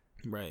deep.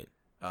 Right.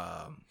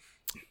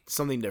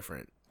 Something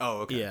different.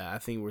 Oh, okay. Yeah, I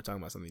think we're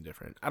talking about something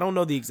different. I don't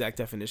know the exact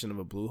definition of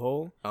a blue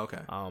hole.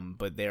 Okay.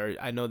 But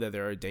I know that they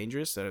are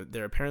dangerous.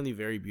 They're apparently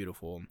very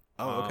beautiful.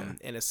 Oh, okay.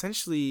 And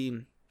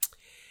essentially,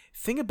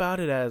 think about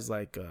it as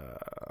like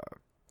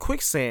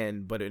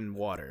quicksand, but in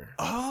water.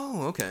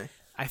 Oh, okay.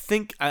 I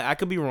think I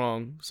could be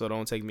wrong, so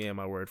don't take me at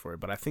my word for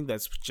it. But I think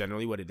that's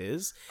generally what it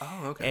is.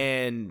 Oh,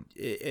 okay. And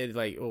it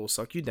like will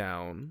suck you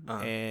down,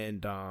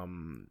 and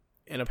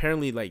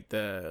apparently like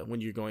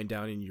when you're going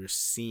down and you're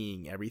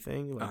seeing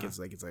everything, like it's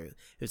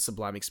a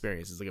sublime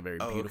experience. It's like a very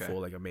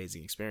beautiful, like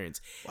amazing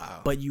experience.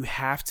 Wow. But you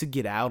have to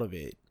get out of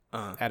it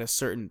at a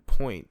certain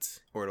point,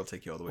 or it'll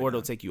take you all the way. or down.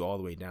 it'll take you all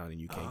the way down, and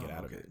you can't get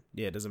out of okay. it.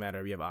 Yeah, it doesn't matter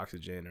if you have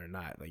oxygen or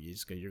not. Like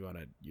you're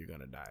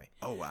gonna die.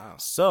 Oh wow.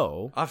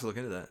 So I'll have to look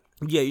into that.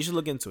 yeah, you should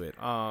look into it.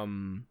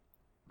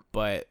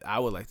 But I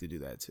would like to do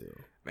that too.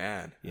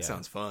 Man, that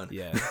sounds fun.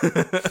 Yeah.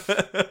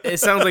 It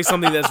sounds like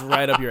something that's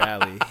right up your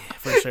alley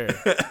for sure.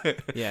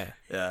 Yeah.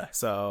 Yeah.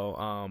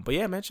 So, but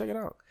yeah, man, check it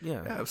out.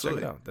 Yeah,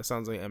 absolutely. Check it out. That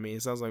sounds like,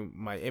 it sounds like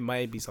it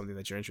might be something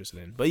that you're interested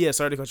in. But yeah,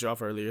 sorry to cut you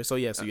off earlier. So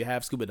yeah, so you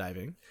have scuba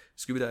diving.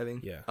 Scuba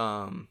diving. Yeah.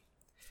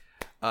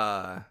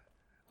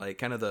 Like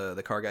kind of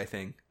the car guy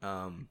thing.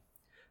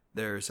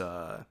 There's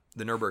the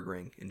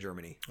Nürburgring in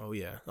Germany. Oh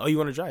yeah. Oh, you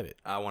want to drive it?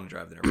 I want to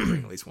drive the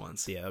Nürburgring at least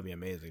once. Yeah, that'd be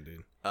amazing,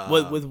 dude. Uh,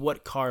 With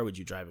what car would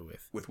you drive it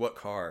with? With what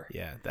car?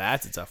 Yeah,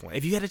 that's a tough one.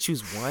 If you had to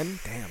choose one,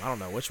 damn, I don't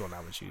know which one I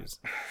would choose.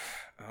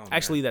 Oh,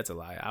 Actually, that's a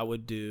lie. I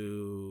would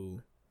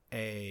do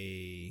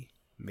a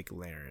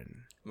McLaren.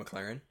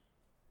 McLaren?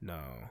 No.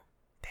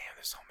 Damn,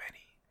 there's so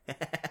many.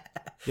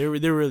 there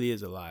really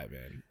is a lie,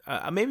 man.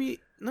 Maybe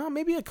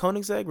a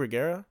Koenigsegg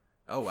Regera.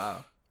 Oh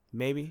wow.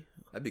 Maybe.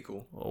 That'd be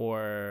cool.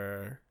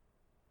 Or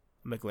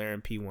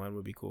McLaren P1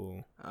 would be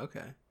cool.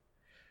 Okay.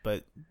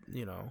 But,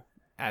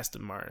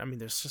 Aston Martin. I mean,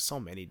 there's just so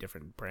many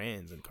different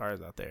brands and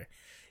cars out there.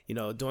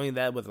 Doing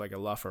that with like a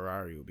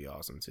LaFerrari would be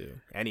awesome too.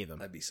 Any of them.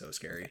 That'd be so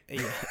scary.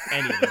 Yeah,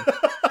 any of them.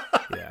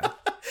 Yeah.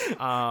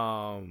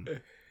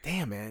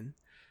 Damn, man.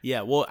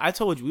 Yeah. Well, I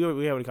told you we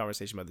were having a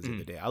conversation about this the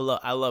other day. I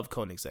love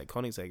Koenigsegg.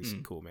 Koenigsegg is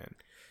cool, man.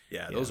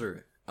 Yeah, those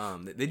are.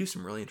 They do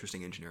some really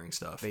interesting engineering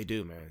stuff. They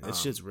do, man. That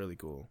shit's really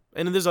cool.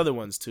 And then there's other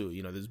ones too.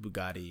 You know, there's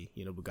Bugatti.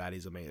 You know,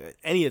 Bugatti's amazing.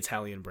 Any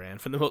Italian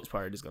brand, for the most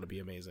part, is gonna be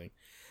amazing.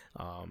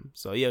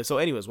 So yeah. So,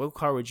 anyways, what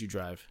car would you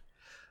drive?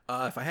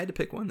 If I had to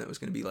pick one that was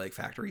gonna be like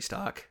factory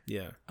stock,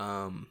 Yeah.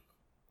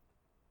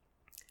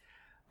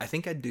 I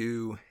think I'd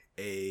do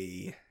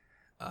a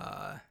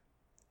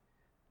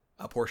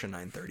Porsche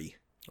 930.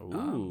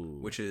 Ooh.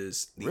 Which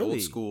is the Really?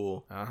 old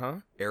school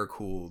air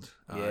cooled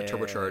Yeah.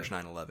 turbocharged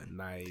 911.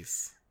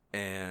 Nice.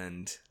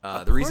 And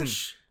A the reason,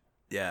 Porsche?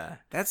 yeah,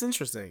 That's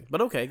interesting.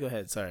 But okay, go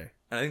ahead. Sorry.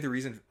 and I think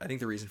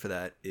the reason for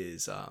that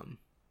is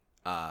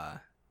I've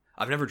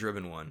never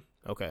driven one,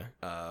 Okay.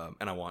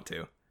 and I want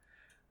to,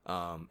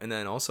 and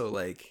then also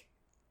like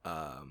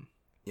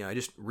you know, I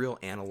just real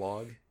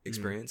analog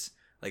experience.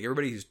 Like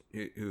everybody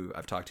who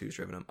I've talked to who's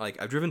driven them,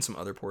 like I've driven some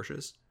other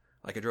Porsches,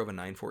 like I drove a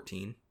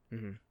 914,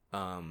 and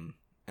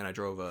I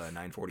drove a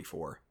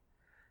 944,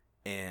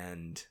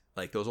 and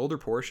like those older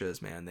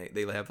Porsches, man,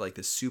 they have like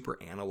this super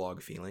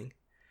analog feeling.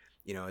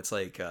 You know, it's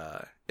like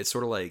it's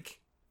sort of like,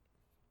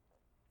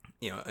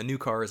 you know, a new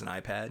car is an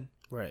iPad.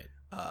 Right.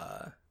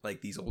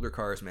 Like these older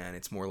cars, man,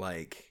 it's more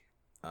like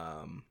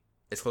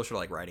it's closer to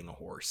like riding a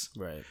horse.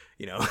 Right.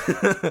 You know.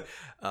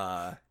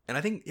 And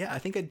I think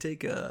I'd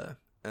take an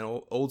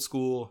old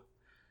school.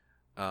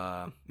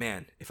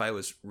 Man, if I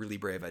was really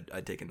brave,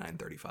 I'd take a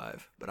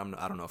 935, but I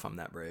don't know if I'm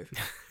that brave.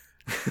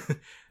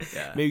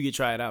 Yeah, Maybe you could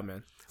try it out,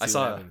 man. I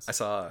saw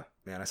a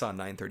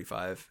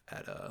 935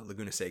 at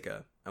Laguna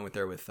Seca. I went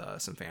there with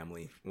some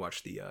family,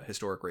 watched the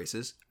historic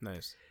races.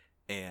 Nice.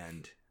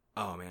 And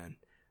oh man,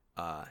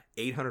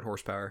 800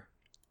 horsepower.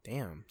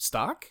 Damn.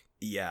 Stock?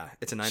 Yeah,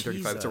 it's a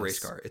 935. It's a race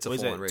car. It's a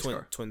full-on race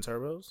car. Twin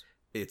turbos?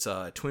 It's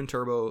a twin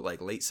turbo, like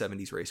late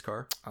 70s race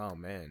car. Oh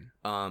man.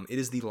 It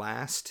is the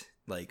last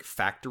like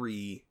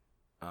factory.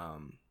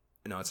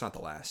 No, it's not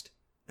the last.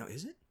 No,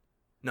 is it?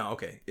 No,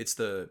 okay. It's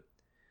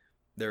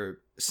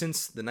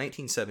since the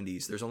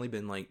 1970s. There's only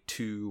been like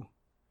 2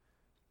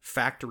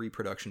 factory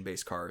production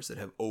based cars that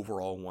have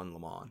overall won Le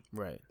Mans.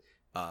 Right.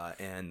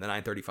 And the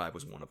 935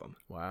 was one of them.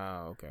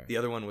 Wow. Okay. The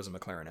other one was a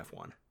McLaren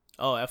F1.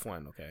 Oh,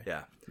 F1. Okay.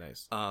 Yeah.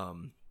 Nice. But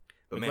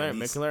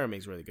McLaren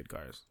makes really good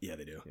cars. Yeah,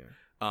 they do. Yeah.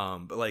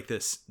 But like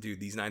this, dude,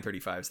 these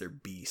 935s, they're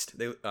beast.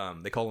 They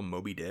call them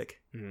Moby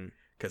Dick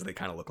because they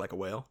kind of look like a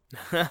whale.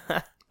 Nice.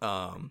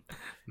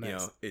 You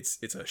know,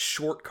 it's a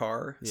short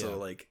car, so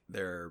like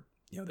they're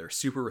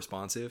super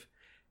responsive.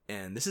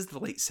 And this is the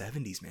late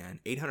 70s, man.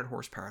 800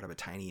 horsepower out of a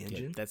tiny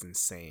engine. Yeah, that's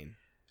insane.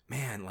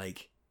 Man,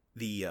 like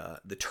the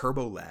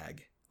turbo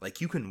lag,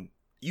 like you can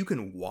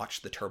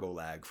watch the turbo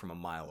lag from a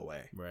mile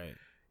away. Right.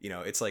 You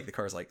know, it's like the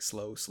car's like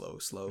slow.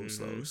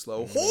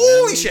 Mm-hmm.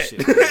 Holy shit!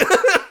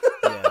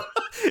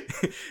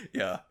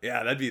 Yeah.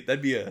 yeah.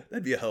 That'd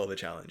be a hell of a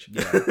challenge.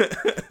 Yeah.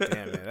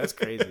 Damn, man, that's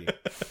crazy.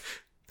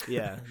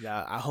 Yeah.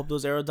 I hope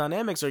those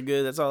aerodynamics are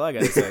good. That's all I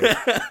gotta say.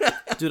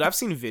 Dude, I've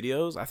seen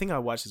videos. I think I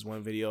watched this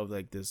one video of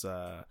like this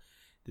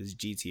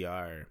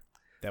GTR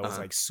that was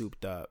like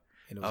souped up,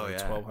 and it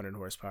was 1200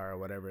 horsepower or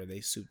whatever. They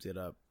souped it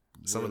up.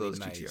 Some really of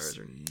those nice. GTRs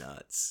are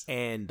nuts.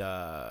 And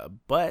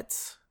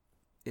but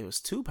it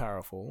was too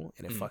powerful,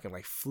 and it fucking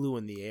like flew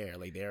in the air.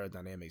 Like the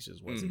aerodynamics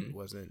just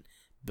wasn't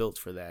built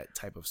for that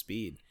type of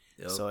speed.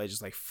 Yep. So it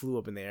just like flew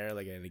up in the air,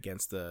 like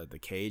against the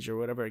cage or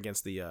whatever,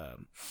 against the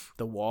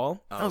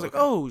wall. I was like,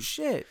 oh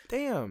shit,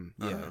 damn.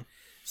 Yeah.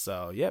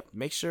 So yep,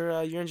 make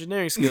sure your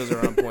engineering skills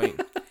are on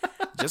point.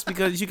 Just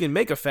because you can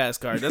make a fast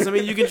car doesn't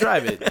mean you can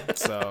drive it.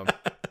 So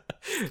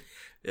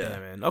yeah,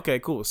 man. Okay,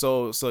 cool.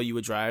 So you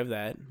would drive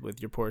that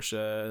with your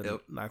Porsche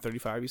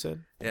 935, you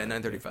said? Yeah,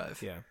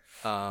 935. Yeah.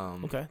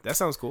 Okay, that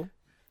sounds cool.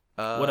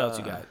 What else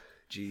you got?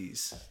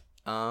 Jeez.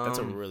 That's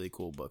a really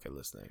cool bucket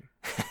list thing.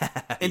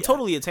 And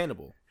totally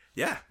attainable.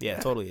 Yeah. Yeah,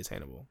 totally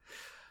attainable.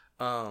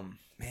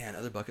 Man,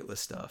 other bucket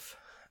list stuff.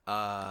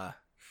 Oh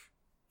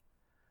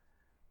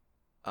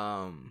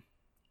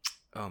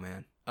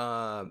man.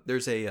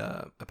 There's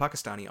a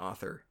Pakistani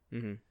author,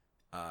 a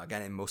guy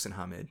named Mohsin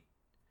Hamid.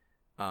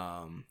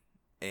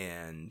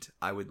 And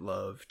I would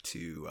love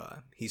to.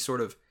 He's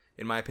sort of,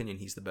 in my opinion,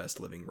 he's the best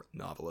living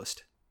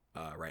novelist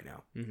right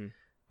now.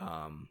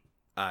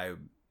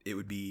 It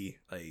would be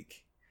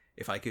like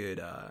if I could,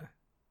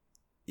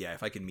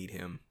 if I could meet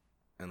him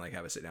and like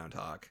have a sit down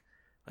talk,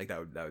 like that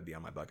would be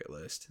on my bucket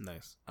list.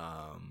 Nice.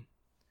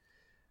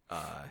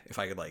 If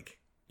I could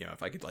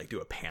if I could like do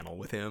a panel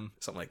with him,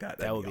 something like that,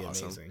 that would be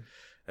awesome. Amazing.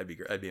 That'd be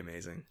great. That'd be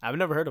amazing. I've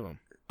never heard of him.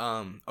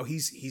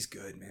 He's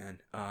good, man.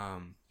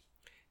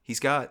 He's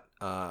got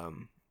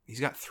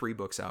 3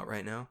 books out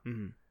right now.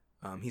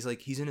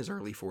 He's in his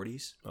early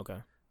 40s. Okay.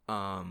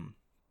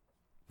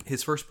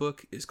 His first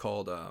book is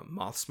called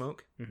Moth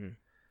Smoke.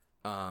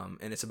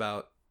 And it's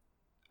about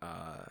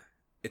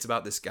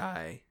this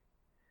guy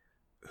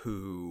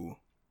who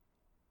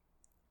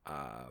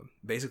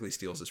basically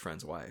steals his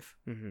friend's wife.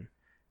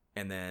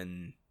 And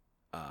then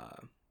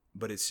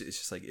but it's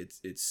just like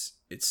it's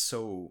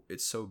so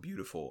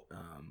beautiful,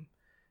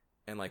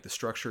 and like the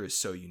structure is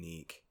so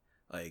unique.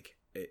 Like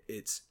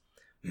it's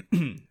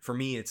for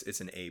me,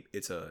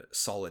 it's a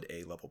solid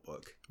A level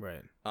book.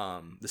 Right.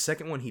 The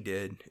second one he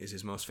did is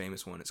his most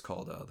famous one. It's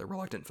called The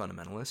Reluctant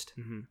Fundamentalist.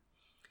 Mm-hmm.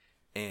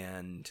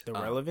 And The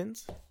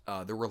Relevance?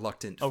 The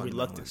Reluctant Fundamentalist.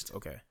 Reluctant.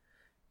 Okay.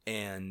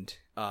 And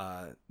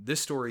this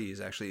story is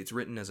actually, it's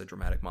written as a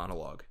dramatic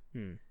monologue.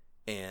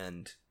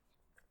 And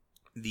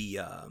the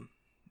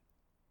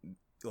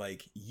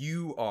like,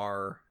 you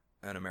are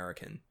an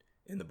American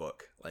in the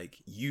book. Like,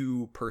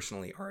 you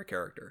personally are a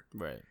character.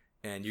 Right.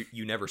 And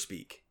you never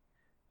speak.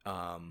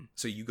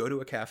 So you go to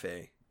a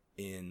cafe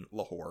in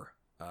Lahore,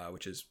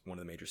 which is one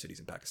of the major cities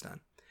in Pakistan.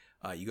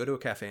 You go to a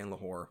cafe in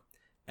Lahore,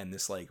 and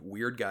this like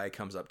weird guy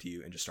comes up to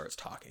you and just starts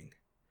talking.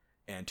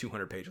 And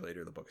 200 pages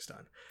later, the book is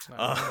done.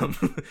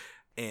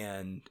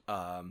 And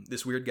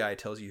this weird guy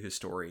tells you his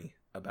story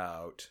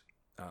about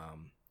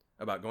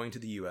going to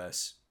the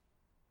U.S.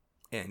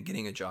 and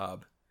getting a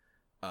job.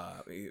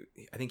 I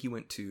think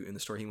in the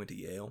story he went to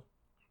Yale,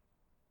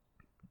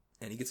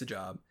 and he gets a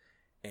job,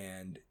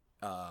 and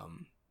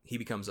he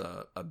becomes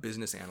a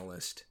business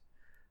analyst,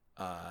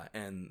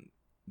 and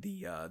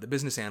the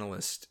business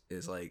analyst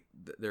is like,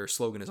 their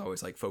slogan is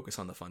always like, focus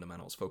on the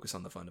fundamentals.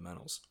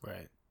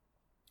 Right.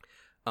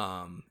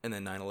 And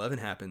then 9/11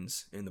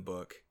 happens in the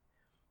book,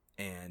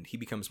 and he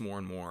becomes more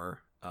and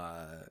more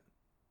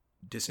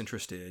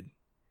disinterested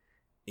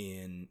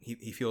in,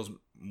 he feels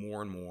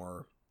more and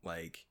more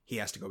like he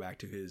has to go back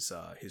to his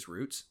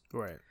roots.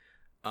 Right.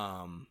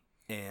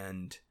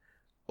 And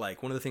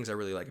like, one of the things I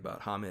really like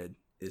about Hamid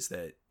is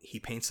that he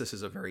paints this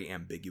as a very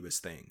ambiguous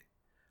thing.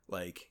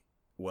 Like,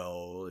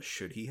 well,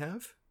 should he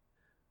have?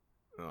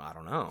 I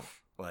don't know.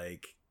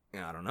 Like,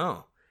 I don't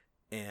know.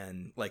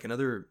 And like,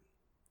 another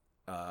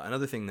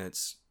thing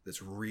that's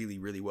really,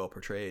 really well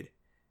portrayed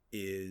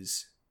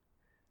is,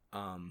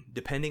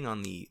 depending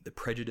on the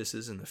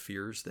prejudices and the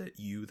fears that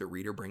you, the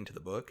reader, bring to the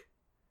book,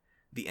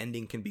 the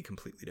ending can be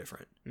completely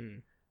different.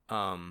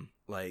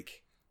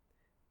 Like,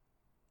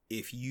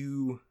 if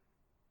you,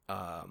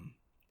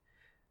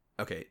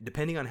 okay,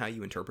 depending on how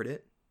you interpret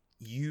it,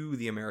 you,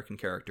 the American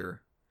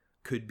character,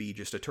 could be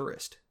just a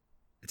tourist.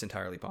 It's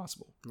entirely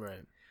possible.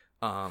 Right.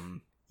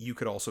 You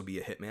could also be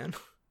a hitman,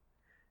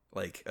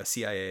 like a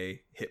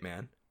CIA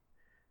hitman.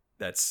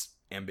 That's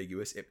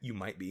ambiguous. You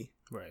might be.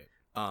 Right.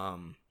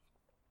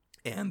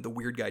 And the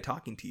weird guy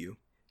talking to you,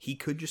 he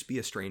could just be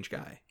a strange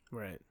guy.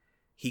 Right.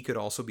 He could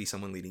also be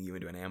someone leading you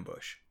into an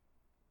ambush.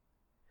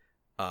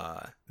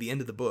 The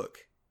end of the book,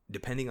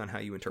 depending on how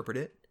you interpret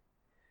it,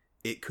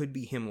 it could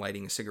be him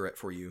lighting a cigarette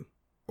for you,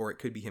 or it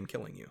could be him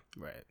killing you.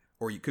 Right.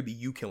 Or it could be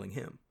you killing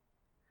him.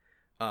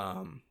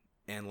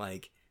 And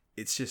like,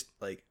 it's just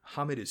like,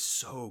 Hamid is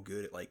so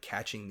good at like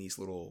catching these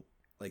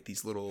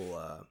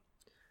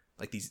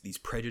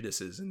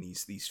prejudices and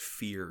these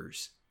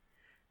fears,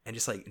 and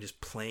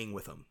just playing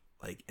with them.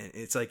 Like, and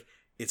it's like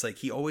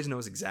he always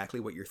knows exactly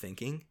what you're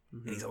thinking,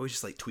 and he's always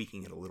just like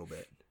tweaking it a little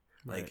bit.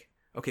 Like, right.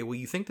 Okay, well,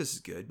 you think this is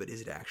good, but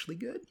is it actually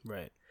good?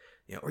 Right.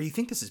 You know, or you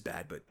think this is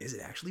bad, but is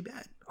it actually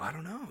bad? I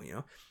don't know.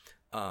 You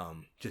know,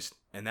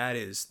 and that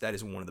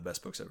is one of the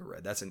best books I've ever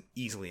read. That's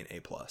easily an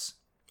A+.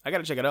 I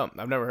gotta check it out.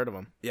 I've never heard of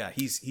him. Yeah,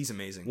 he's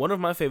amazing. One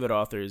of my favorite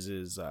authors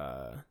is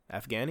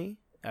Afghanistan.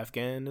 Khalid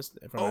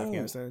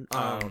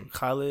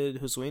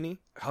Hosseini.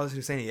 Khalid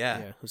Hosseini,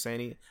 yeah,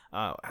 Hosseini.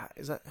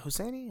 Is that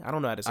Hosseini? I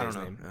don't know how to say his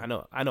name.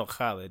 Yeah. I know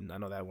Khalid. I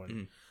know that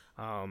one.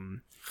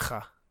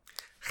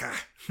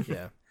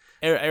 Yeah.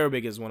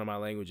 Arabic is one of my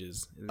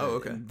languges. Oh,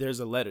 okay.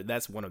 There's a letter.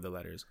 That's one of the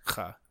letters.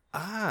 Kha.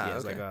 Ah, yeah,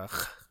 it's okay. like a.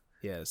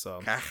 Yeah.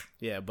 So.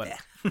 Yeah, but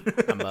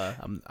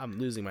I'm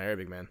losing my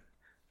Arabic, man.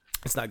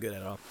 It's not good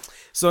at all.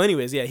 So,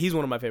 anyways, yeah, he's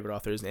one of my favorite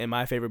authors, and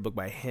my favorite book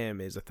by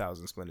him is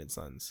 1,000 Splendid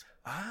Suns.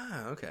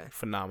 Ah, okay.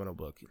 Phenomenal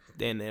book,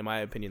 and in my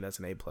opinion, that's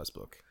an A+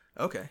 book.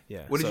 Okay.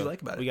 Yeah. What did you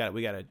like about it?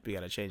 We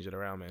gotta change it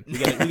around, man. We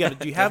gotta.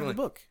 Do you have the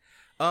book?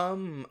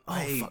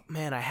 Fuck,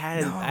 man, I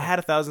had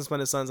 1,000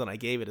 Splendid Suns, and I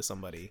gave it to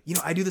somebody. You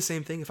know, I do the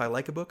same thing. If I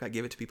like a book, I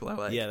give it to people I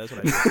like. Yeah, that's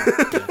what I do.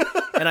 Yeah.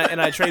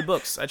 And I trade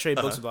books. I trade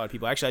books with a lot of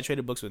people. Actually, I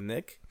traded books with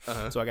Nick.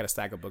 So I got a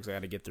stack of books I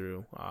got to get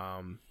through.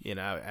 You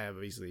know, I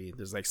obviously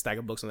there's like a stack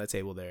of books on that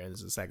table there, and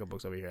there's a stack of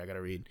books over here I got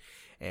to read.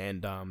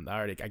 And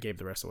I gave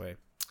the rest away.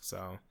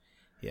 So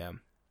yeah.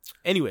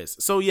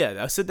 Anyways, so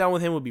yeah, a sit down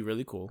with him would be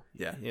really cool.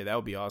 Yeah, that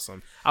would be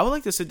awesome. I would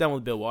like to sit down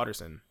with Bill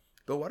Watterson.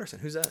 Bill Watterson,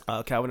 who's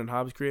that? Calvin and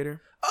Hobbes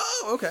creator.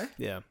 Oh, okay.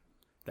 Yeah,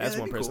 that's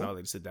one person cool. I would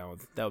like to sit down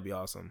with. That would be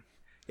awesome.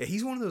 Yeah,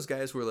 he's one of those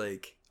guys where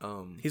like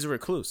he's a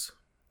recluse.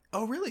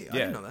 Oh, really? I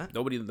didn't know that.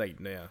 Nobody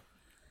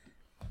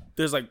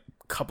there's like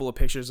a couple of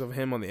pictures of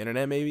him on the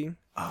internet. Maybe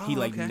he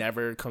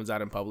never comes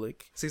out in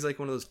public. So he's like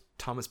one of those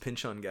Thomas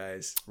Pynchon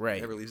guys. Right.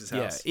 Never leaves his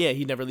house. Yeah,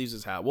 he never leaves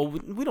his house. Well,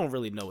 we don't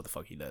really know what the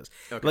fuck he does.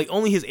 Okay. Like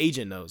only his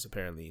agent knows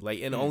apparently.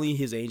 Like and only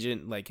his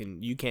agent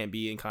and you can't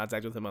be in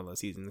contact with him unless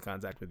he's in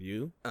contact with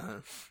you.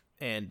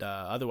 And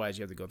otherwise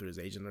you have to go through his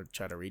agent or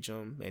try to reach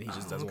him, and he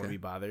just doesn't want to be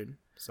bothered.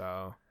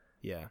 So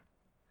yeah.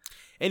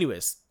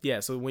 Anyways, yeah,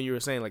 so when you were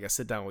saying like I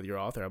sit down with your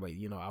author, I'm like,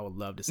 you know, I would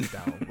love to sit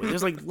down with.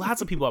 There's like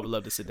lots of people I would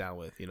love to sit down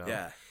with, you know,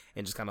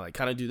 and just kind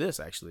of do this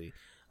actually.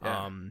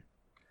 Yeah.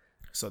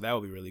 So that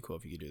would be really cool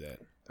if you could do that.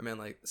 I mean,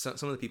 like some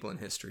of the people in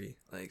history,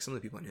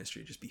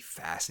 just be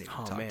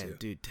fascinating to talk to.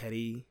 Dude,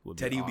 Teddy would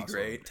be Teddy awesome. would be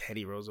great.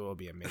 Teddy Roosevelt would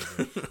be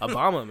amazing.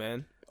 Obama,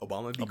 man.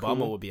 Obama would be Obama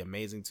cool. would be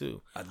amazing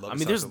too. I'd love. I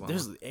mean, there's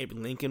Abe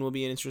Lincoln would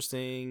be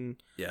interesting.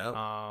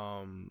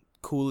 Yeah.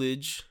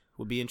 Coolidge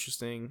would be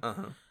interesting.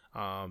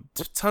 Uh-huh.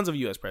 Tons of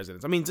U.S.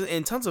 presidents. I mean,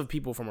 and tons of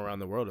people from around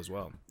the world as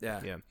well.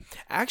 Yeah. Yeah.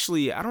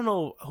 Actually, I don't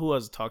know who I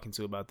was talking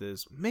to about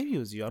this. Maybe it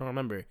was you. I don't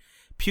remember.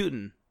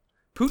 Putin.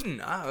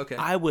 Ah, okay.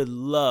 I would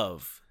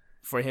love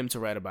for him to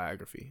write a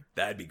biography.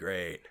 That'd be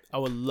great. I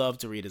would love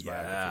to read his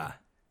biography.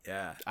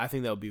 Yeah. I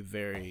think that would be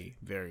very,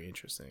 very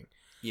interesting.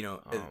 You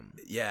know,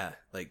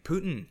 like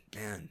Putin,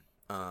 man.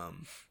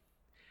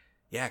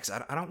 Yeah, because I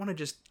wouldn't want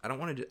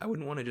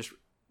to just,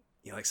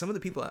 you know, like some of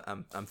the people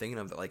I'm thinking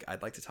of that like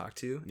I'd like to talk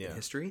to in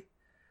history,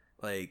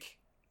 like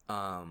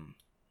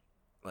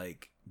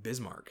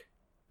Bismarck.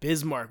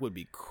 Bismarck would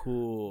be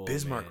cool.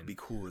 Bismarck would be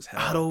cool as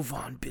hell. Otto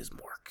von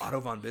Bismarck. Otto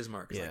von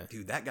Bismarck. Yeah. Like,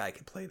 dude, that guy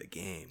could play the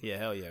game. Yeah,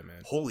 hell yeah,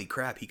 man. Holy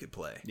crap, he could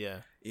play. Yeah.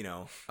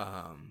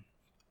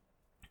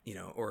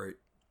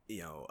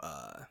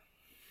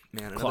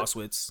 Man,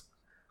 Clausewitz,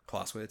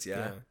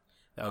 yeah.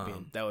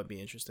 That would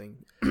be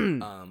interesting.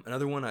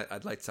 Another one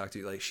I'd like to talk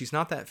to, like, she's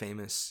not that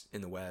famous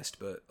in the West,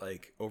 but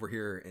like over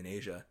here in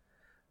Asia,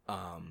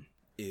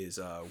 is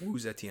Wu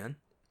Zetian.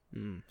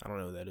 I don't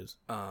know who that is.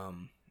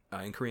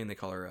 In Korean they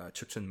call her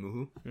Chukchun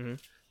Muhu.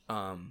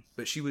 Mm-hmm.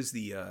 But she was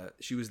the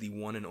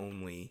one and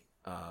only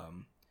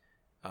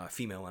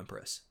female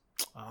empress.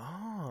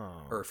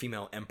 Oh. Or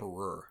female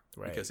emperor,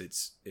 right? Because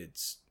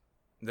it's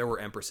there were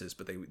empresses,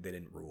 but they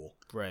didn't rule.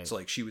 Right. So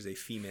like she was a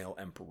female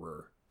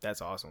emperor.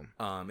 That's awesome.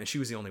 And she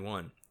was the only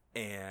one.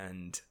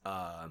 And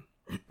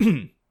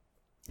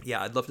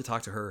yeah, I'd love to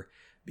talk to her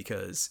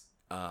because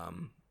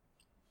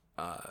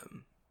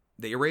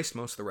they erased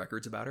most of the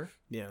records about her.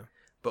 Yeah.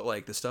 But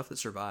like the stuff that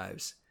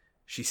survives,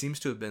 she seems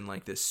to have been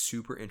like this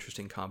super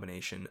interesting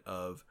combination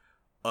of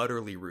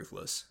utterly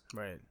ruthless.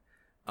 Right.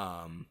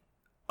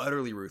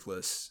 Utterly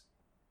ruthless,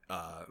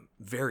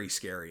 very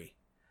scary.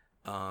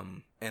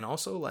 And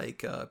also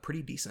like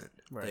pretty decent.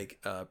 Right.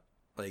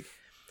 Like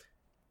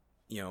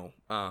you know,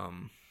 I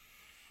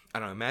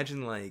don't know,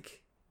 imagine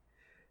like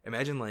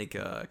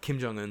Kim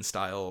Jong-un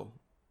style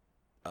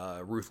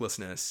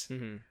ruthlessness.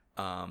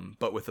 Mm-hmm.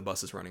 But with the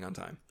buses running on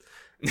time.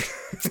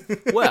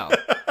 Well,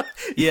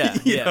 yeah,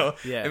 you yeah, know?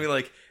 yeah. I mean,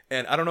 like,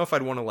 and I don't know if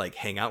I'd want to like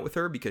hang out with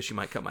her because she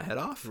might cut my head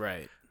off.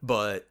 Right.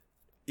 But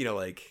you know,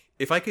 like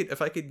if I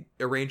could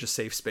arrange a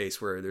safe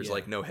space where there's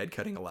like no head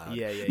cutting allowed.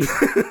 Yeah.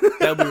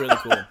 That would be really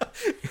cool.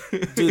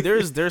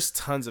 Dude, there's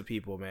tons of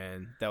people,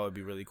 man. That would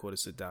be really cool to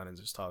sit down and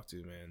just talk to,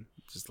 man.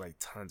 Just like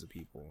tons of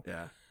people.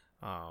 Yeah.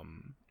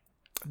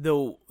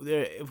 Though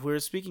if we're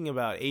speaking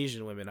about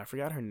Asian women, I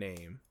forgot her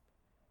name.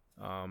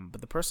 But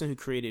the person who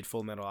created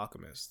Full Metal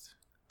Alchemist.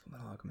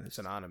 It's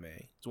an anime.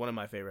 It's one of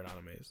my favorite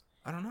animes.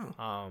 I don't know.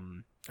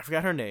 I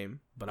forgot her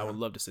name, but I would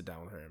love to sit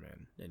down with her,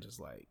 man, and just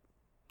like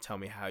tell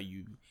me how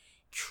you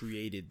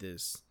created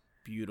this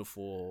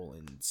beautiful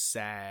and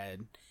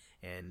sad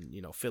and,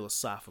 you know,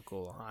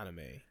 philosophical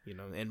anime, you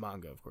know, and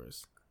manga, of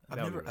course.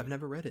 I've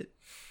never read it.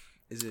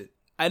 Is it?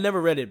 I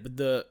never read it,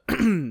 but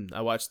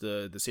I watched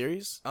the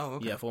series. Oh,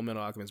 okay. Yeah, Full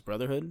Metal Alchemist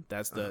Brotherhood.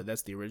 That's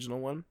the original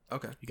one.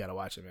 Okay. You gotta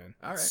watch it, man.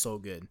 All right. It's so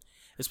good.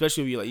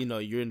 Especially if you like, you know,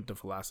 you're into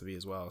philosophy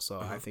as well, so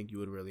I think you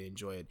would really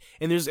enjoy it.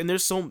 And there's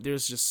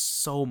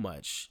just so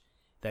much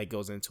that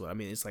goes into it. I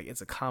mean, it's like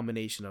it's a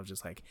combination of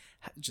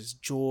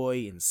just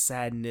joy and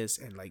sadness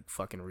and like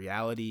fucking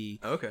reality.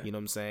 Okay. You know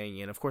what I'm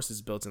saying? And of course,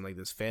 it's built in like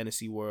this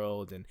fantasy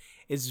world, and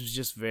it's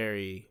just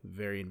very,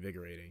 very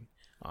invigorating.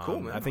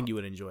 Cool, man. I think you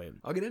would enjoy it.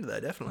 I'll get into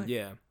that, definitely.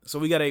 Yeah. So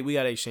we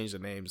gotta exchange the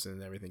names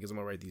and everything because I'm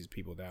gonna write these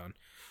people down.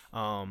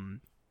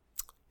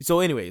 So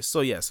anyways,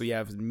 so you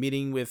have a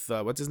meeting with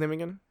what's his name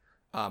again?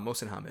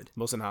 Mohsen Hamid.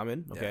 Mohsen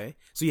Hamid. Okay. Yeah.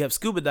 So you have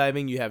scuba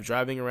diving. You have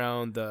driving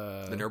around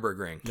the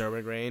Nürburgring.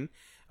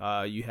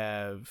 You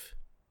have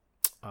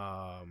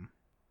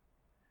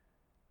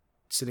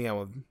sitting out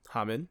with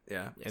Hamid.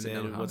 Yeah. And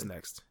then what's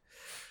next?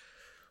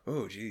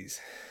 Oh, jeez.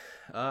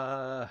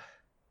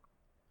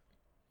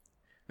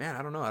 Man,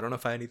 I don't know. I don't know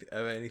if I have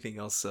anything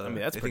else. I mean,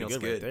 that's pretty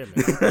good right there,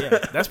 man. Yeah,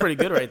 that's pretty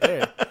good right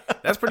there.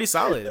 That's pretty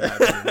solid. In my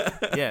opinion.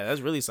 Yeah,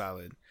 that's really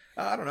solid.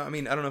 I don't know. I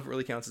mean, I don't know if it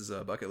really counts as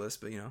a bucket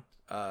list, but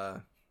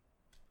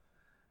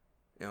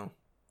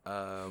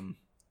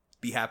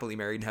be happily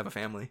married and have a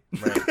family.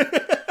 Right.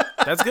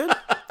 That's good.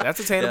 That's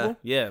attainable.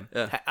 Yeah.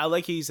 Yeah. I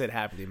like how you said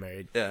happily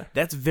married. Yeah.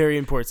 That's very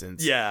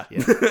important. Yeah.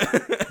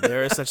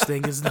 There is such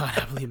thing as not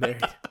happily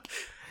married.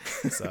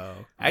 So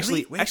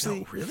actually,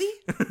 no, really?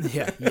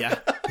 Yeah.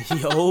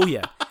 Oh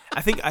yeah.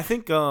 I think I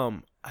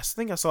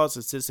saw a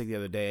statistic the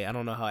other day. I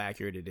don't know how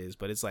accurate it is,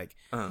 but it's like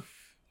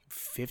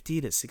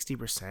 50 to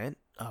 60%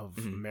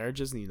 of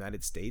marriages in the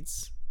United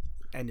States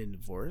end in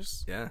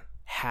divorce. Yeah.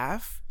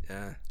 Half?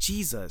 Yeah.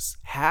 Jesus.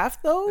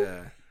 Half though?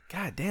 Yeah.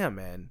 God damn,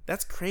 man.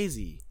 That's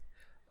crazy.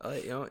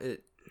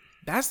 It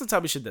That's the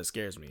type of shit that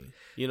scares me.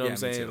 You know what I'm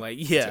saying? Like,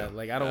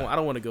 like I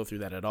don't want to go through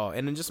that at all.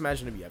 And then just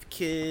imagine if you have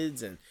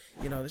kids and,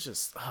 you know, it's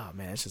just, oh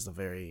man, it's just a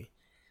very,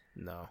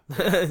 no.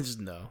 Just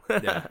no.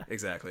 Yeah,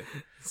 exactly.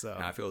 So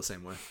I feel the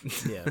same way.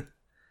 Yeah.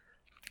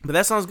 But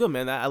that sounds good,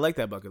 man. I like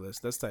that bucket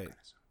list. That's tight.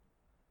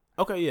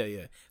 Okay,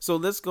 yeah. So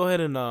let's go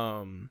ahead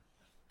and,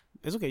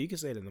 it's okay. You can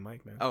say it in the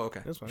mic, man. Oh,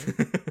 okay. That's fine.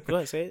 Go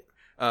ahead, say it.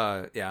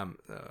 Yeah,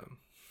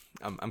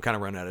 I'm kind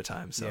of running out of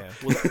time, so. Yeah.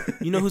 Well,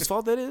 you know whose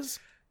fault that is?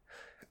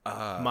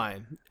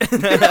 Mine.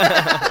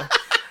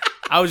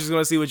 I was just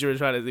gonna see what you were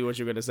trying to see, what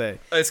you were gonna say.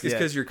 It's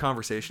because your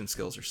conversation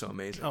skills are so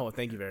amazing. Oh,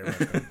 thank you very much,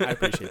 man. I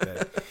appreciate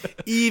that.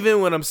 Even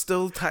when I'm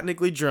still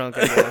technically drunk,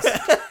 I guess.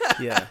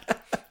 Yeah.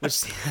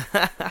 Which,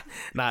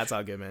 nah, it's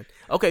all good, man.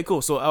 Okay,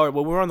 cool. So, all right,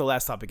 well, we're on the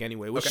last topic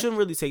anyway, which shouldn't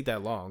really take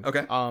that long.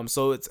 Okay.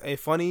 So it's a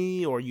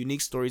funny or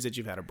unique stories that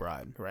you've had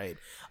abroad, right?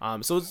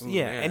 So it's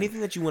anything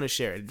that you want to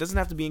share. It doesn't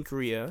have to be in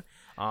Korea.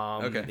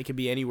 It could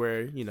be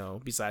anywhere, you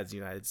know, besides the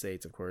United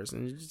States, of course.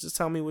 And just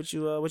tell me what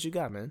you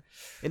got, man.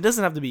 It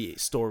doesn't have to be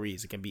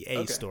stories. It can be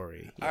a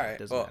story. Yeah, all right. It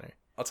doesn't matter.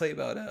 I'll tell you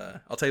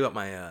about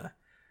my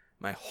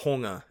my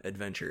honga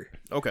adventure.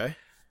 Okay.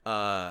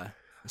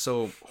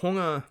 So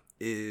honga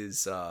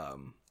is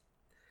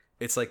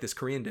it's like this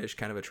Korean dish,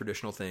 kind of a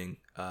traditional thing,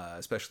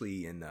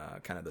 especially in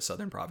kind of the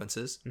southern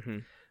provinces. Mm-hmm.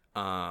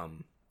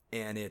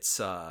 And it's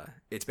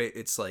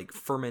like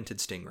fermented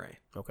stingray.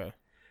 Okay.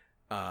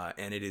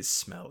 And it is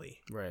smelly.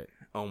 Right.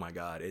 Oh my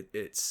god,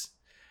 it's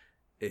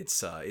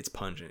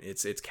pungent.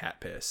 It's cat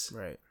piss.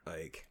 Right.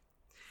 Like,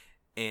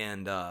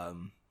 and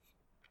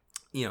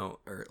you know,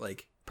 or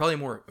like probably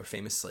more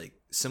famous like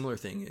similar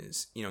thing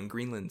is, you know, in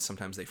Greenland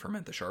sometimes they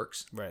ferment the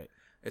sharks. Right.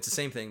 It's the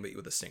same thing but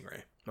with a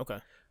stingray. Okay.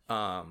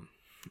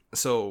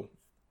 So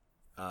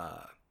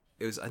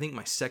it was, I think,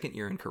 my second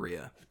year in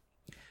Korea.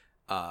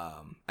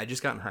 I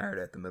just gotten hired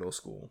at the middle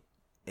school,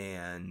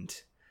 and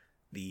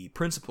the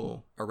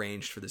principal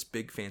arranged for this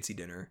big fancy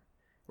dinner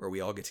where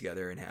we all get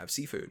together and have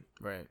seafood.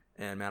 Right.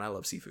 And man, I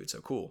love seafood, so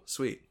cool,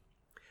 sweet.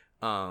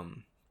 But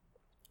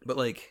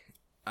like,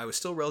 I was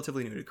still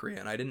relatively new to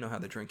Korea, and I didn't know how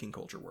the drinking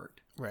culture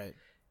worked. Right.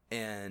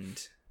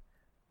 And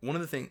one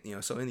of the things, you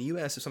know, so in the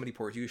U.S., if somebody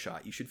pours you a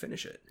shot, you should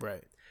finish it.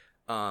 Right.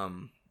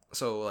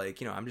 So like,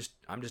 you know,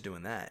 I'm just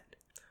doing that.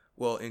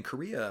 Well, in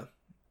Korea,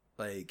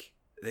 like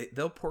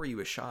they'll pour you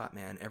a shot,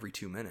 man, every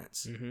 2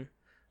 minutes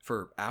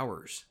for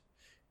hours.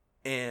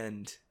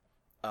 And,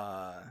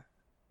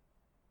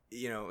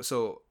 you know,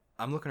 so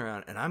I'm looking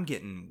around and I'm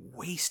getting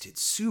wasted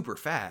super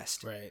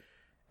fast. Right.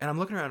 And I'm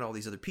looking around at all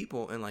these other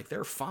people and like,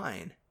 they're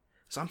fine.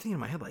 So I'm thinking in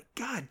my head, like,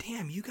 God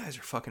damn, you guys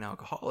are fucking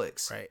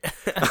alcoholics. Right.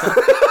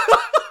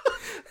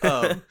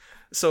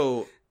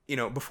 So, you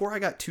know, before I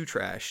got too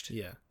trashed,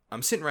 yeah,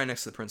 I'm sitting right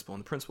next to the principal,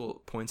 and the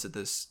principal points at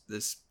this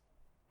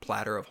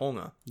platter of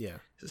honga. Yeah.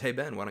 He says, "Hey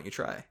Ben, why don't you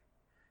try?" I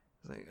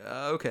was like,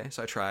 "Okay."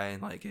 So I try,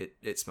 and like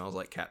it smells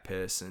like cat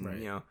piss, and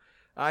you know,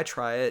 I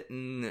try it,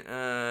 and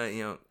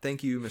you know,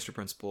 thank you, Mr.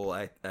 Principal.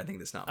 I think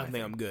that's not my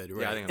thing. I'm good.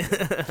 Right? Yeah, I think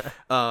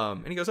I'm good.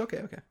 And he goes,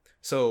 "Okay."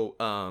 So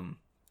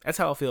that's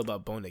how I feel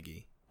about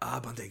bondegi.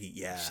 Bondegi,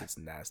 yeah, shit's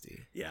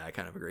nasty. Yeah, I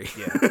kind of agree.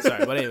 Yeah,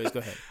 sorry, but anyways,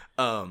 go ahead.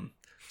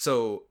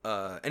 So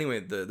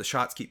anyway, the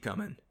shots keep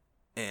coming,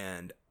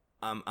 and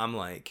I'm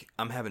like,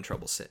 I'm having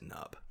trouble sitting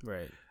up.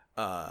 Right.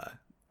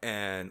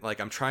 And like,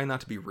 I'm trying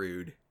not to be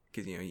rude,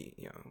 because you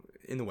know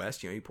in the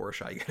West, you know, you pour a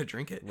shot, you gotta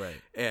drink it. Right.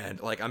 And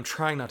like, I'm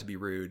trying not to be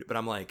rude, but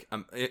I'm like,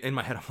 I'm in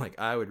my head, I'm like,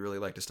 I would really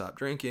like to stop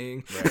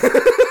drinking.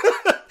 Right.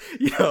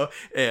 You know,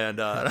 and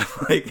I'm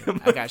like,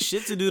 I got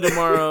shit to do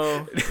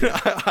tomorrow.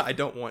 I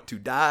don't want to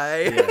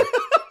die. Yeah.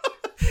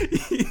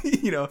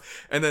 You know,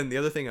 and then the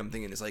other thing I'm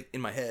thinking is like,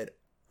 in my head,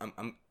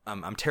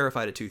 I'm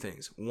terrified of two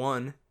things.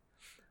 One,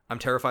 I'm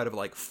terrified of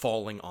like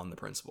falling on the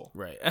principal.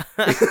 Right.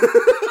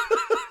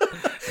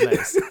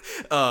 Nice.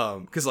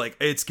 Because like,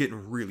 it's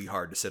getting really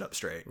hard to sit up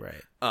straight.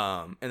 Right.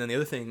 And then the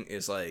other thing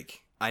is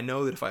like, I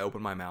know that if I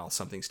open my mouth,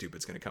 something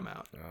stupid's gonna come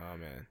out. Oh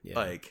man. Yeah.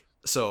 Like,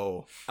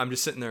 so I'm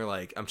just sitting there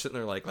like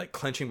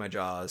clenching my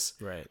jaws.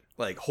 Right.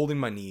 Like holding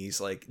my knees.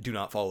 Like, do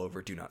not fall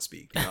over. Do not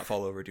speak. Do not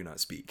fall over. Do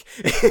not speak.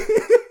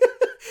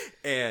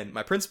 And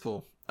my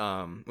principal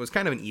was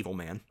kind of an evil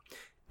man.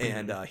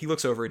 And he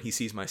looks over and he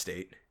sees my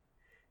state.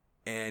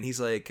 And he's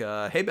like,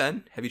 "Hey,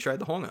 Ben, have you tried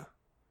the honga?"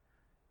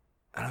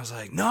 And I was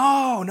like,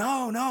 no,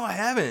 I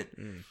haven't.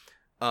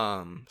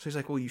 So he's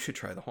like, "Well, you should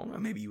try the honga.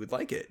 Maybe you would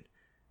like it."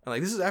 I'm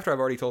like, this is after I've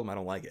already told him I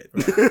don't like it.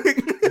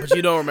 Right. But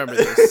you don't remember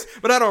this.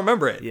 But I don't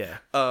remember it. Yeah.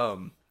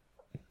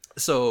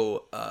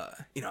 So,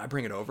 you know, I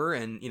bring it over,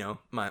 and, you know,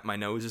 my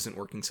nose isn't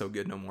working so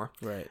good no more.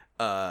 Right.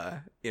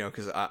 You know,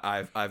 because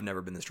I've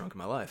never been this drunk in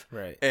my life.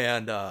 Right.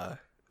 And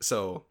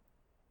so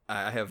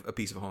I have a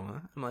piece of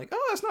honga. I'm like,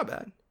 oh, that's not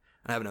bad.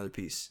 I have another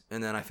piece,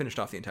 and then I finished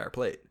off the entire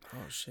plate.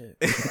 Oh shit.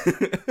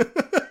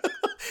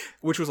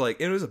 Which was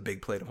like, it was a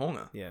big plate of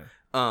honga. Yeah.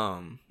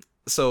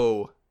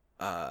 So,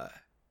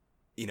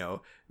 you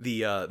know,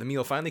 the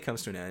meal finally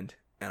comes to an end,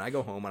 and I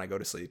go home and I go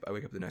to sleep. I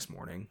wake up the next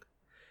morning,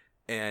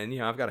 and, you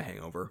know, I've got a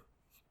hangover,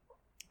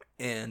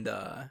 and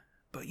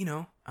but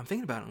I'm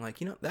thinking about it. I'm like,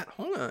 that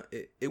Honga,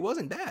 it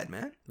wasn't bad,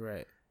 man.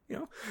 Right.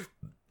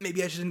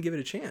 Maybe I just didn't give it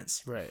a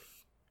chance. Right.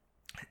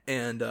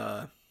 And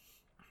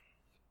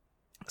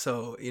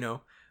so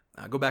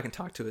I go back and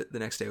talk to it the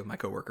next day with my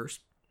coworkers,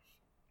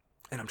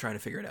 and I'm trying to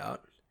figure it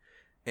out.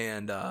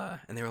 And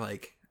they were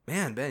like,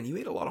 "Man, Ben, you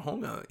ate a lot of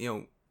Honga.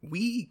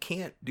 We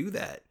can't do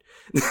that."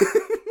 And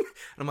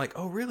I'm like,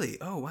 "Oh, really?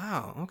 Oh,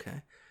 wow.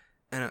 Okay."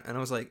 And I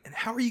was like, "And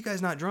how are you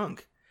guys not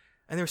drunk?"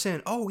 And they were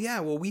saying, "Oh, yeah,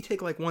 well, we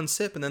take like one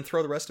sip and then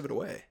throw the rest of it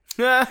away."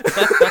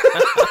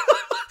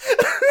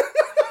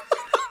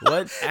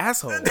 What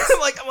assholes?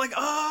 I'm like,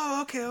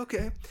 "Oh,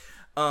 okay."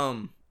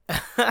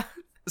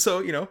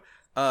 So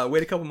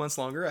wait a couple months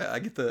longer. I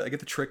get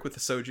the trick with the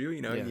soju.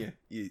 And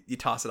you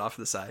toss it off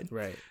to the side.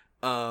 Right.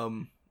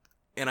 And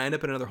I end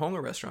up at another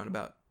Honga restaurant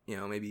about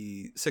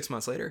maybe 6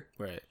 months later.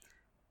 Right.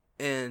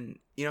 And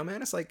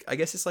man, it's like, I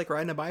guess it's like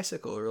riding a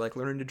bicycle or like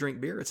learning to drink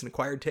beer. It's an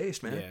acquired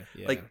taste, man.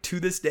 Yeah. Like to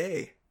this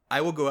day,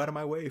 I will go out of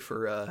my way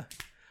for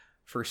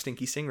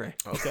Stinky Stingray.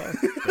 Okay,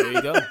 there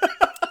you go.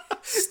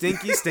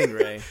 Stinky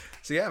Stingray.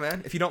 So yeah,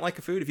 man, if you don't like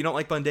the food, if you don't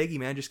like bundegi,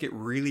 man, just get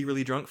really,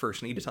 really drunk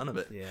first and eat a ton of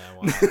it. Yeah,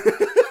 wow.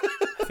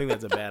 I think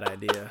that's a bad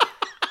idea.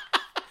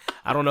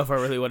 I don't know if I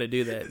really want to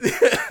do that.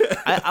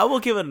 I will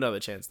give it another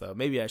chance though.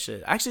 Maybe I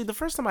should. Actually, the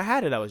first time I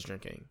had it, I was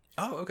drinking.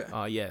 Oh, okay.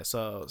 Yeah.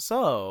 So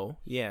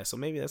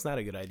maybe that's not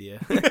a good idea.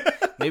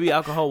 Maybe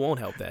alcohol won't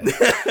help that.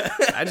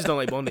 I just don't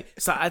like bondegi.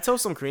 So I told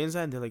some Koreans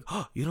that, and they're like,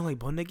 "Oh, you don't like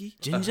bondegi?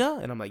 Jinja?"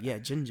 And I'm like, "Yeah,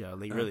 jinja.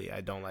 Like, really, I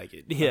don't like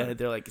it." Yeah,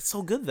 they're like, "It's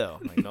so good though."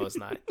 I'm like, "No, it's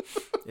not.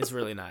 It's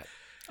really not."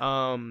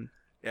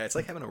 Yeah, it's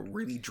like having a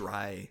really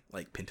dry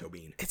like pinto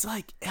bean. It's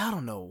like, I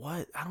don't know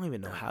what. I don't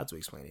even know how to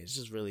explain it. It's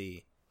just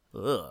really,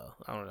 I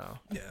don't know.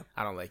 Yeah,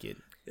 I don't like it.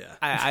 Yeah,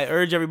 I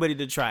urge everybody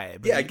to try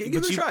it. But yeah, give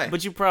it a try.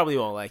 But you probably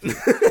won't like it.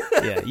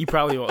 Yeah, you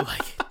probably won't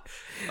like it.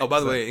 Oh,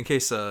 by the way, in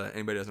case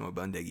anybody doesn't know what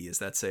bundegi is,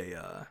 that's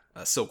a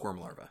silkworm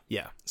larva.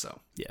 Yeah. So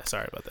yeah,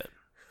 sorry about that.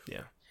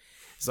 Yeah.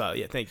 So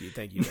yeah, thank you,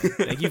 man.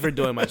 Thank you for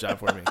doing my job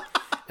for me.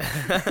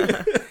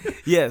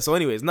 Yeah. So,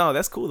 anyways, no,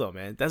 that's cool though,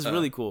 man. That's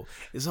really cool.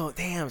 So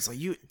damn. So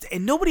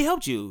and nobody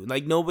helped you.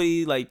 Like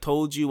nobody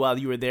told you while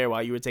you were there,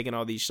 while you were taking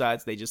all these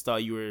shots. They just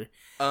thought you were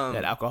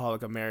that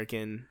alcoholic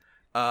American.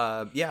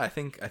 Yeah, I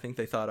think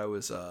they thought I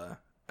was an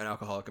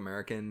alcoholic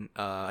American.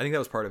 I think that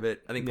was part of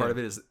it. I think part of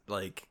it is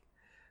like,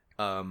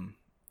 I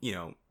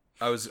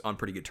was on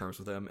pretty good terms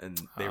with them, and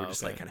they were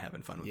just like kind of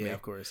having fun with me. Yeah,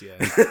 of course, yeah.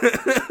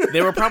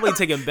 They were probably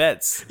taking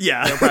bets.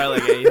 Yeah, they were probably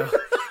like, "Hey,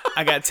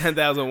 I got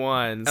 10,000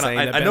 won." And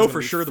I know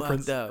for sure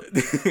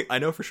I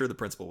know for sure the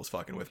principal was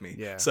fucking with me.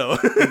 Yeah, so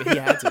he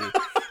had to be.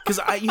 Because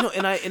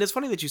and it's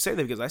funny that you say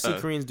that, because I see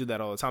Koreans do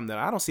that all the time. That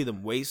I don't see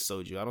them waste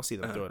soju. I don't see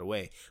them throw it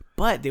away,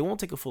 but they won't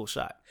take a full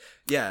shot.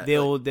 Yeah,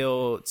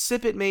 they'll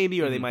sip it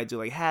maybe, or they might do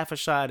like half a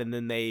shot and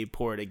then they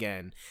pour it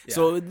again. Yeah.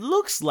 So it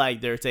looks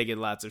like they're taking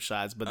lots of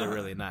shots, but they're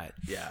really not.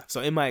 Yeah. So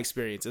in my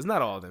experiences,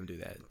 not all of them do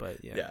that,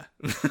 but yeah.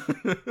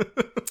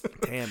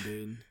 Damn,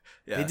 dude.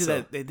 Yeah, they did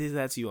that. They did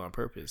that to you on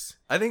purpose.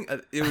 I think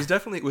it was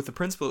definitely with the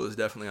principal. It was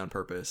definitely on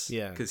purpose.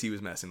 Yeah, because he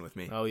was messing with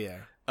me. Oh yeah.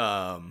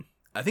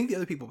 I think the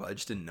other people probably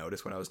just didn't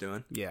notice what I was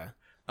doing. Yeah.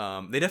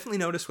 They definitely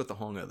noticed with the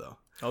Honga though.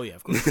 Oh yeah,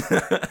 of course.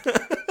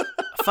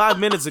 5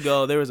 minutes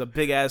ago, there was a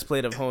big ass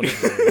plate of Honga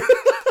here.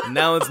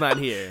 Now it's not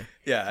here.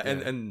 Yeah,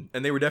 and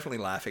they were definitely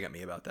laughing at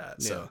me about that.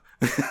 Yeah. So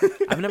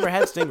I've never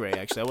had stingray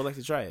actually. I would like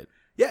to try it.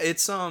 Yeah,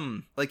 it's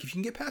like if you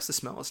can get past the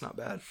smell, it's not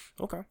bad.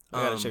 Okay,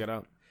 I gotta check it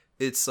out.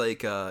 It's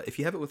like if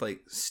you have it with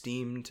like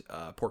steamed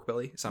pork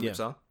belly,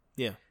 samgyeopsal.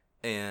 Yeah.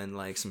 And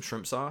like some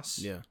shrimp sauce.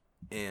 Yeah.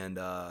 And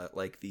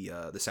like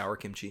the sour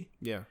kimchi.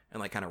 Yeah. And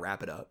like kind of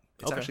wrap it up.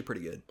 It's actually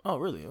pretty good. Oh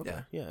really? Okay.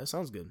 Yeah, that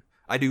sounds good.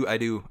 I do.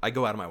 I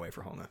go out of my way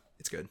for Honga.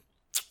 It's good.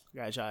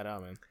 Gotta try it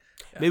out, man.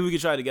 Yeah. Maybe we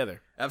could try it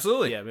together.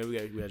 Absolutely. Yeah, maybe we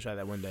gotta try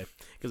that one day,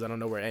 because I don't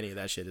know where any of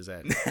that shit is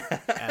at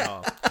at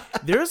all.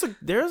 There's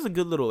a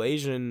good little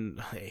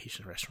Asian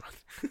restaurant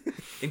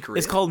in Korea.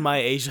 It's called My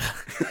Asia.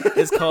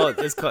 It's called.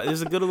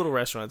 There's a good little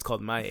restaurant. It's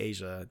called My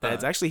Asia.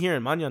 That's actually here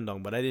in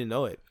Manyandong, but I didn't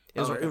know it. It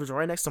was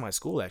right next to my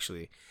school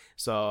actually.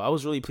 So I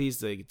was really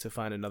pleased to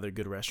find another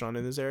good restaurant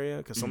in this area,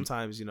 because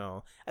sometimes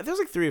there's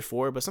like 3 or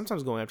 4, but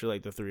sometimes going after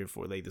like the 3 or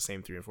 4, like the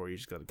same 3 or 4, you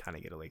just gotta kind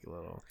of get a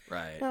little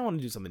right. I want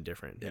to do something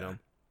different, you know.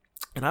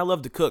 And I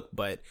love to cook,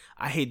 but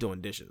I hate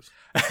doing dishes.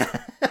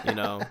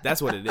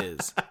 That's what it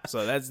is.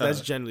 So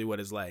that's generally what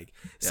it's like.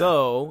 Yeah.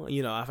 So,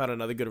 I found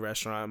another good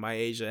restaurant. My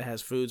Asia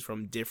has foods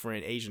from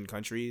different Asian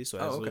countries. So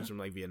it has foods from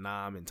like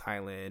Vietnam and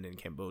Thailand and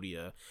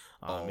Cambodia,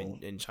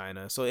 and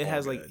China. So it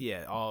has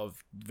good. All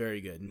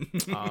very good.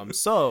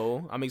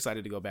 So I'm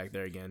excited to go back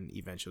there again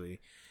eventually.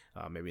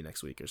 Maybe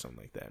next week or something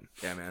like that.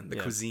 Yeah, man. The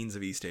cuisines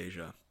of East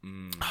Asia. Oh,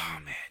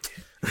 man,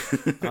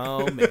 dude.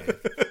 Oh, man.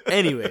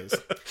 Anyways,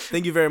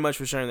 thank you very much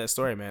for sharing that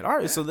story, man. All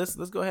right, so let's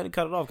go ahead and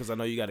cut it off, because I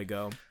know you got to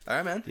go. All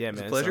right, man. Yeah,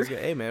 man. It was a pleasure.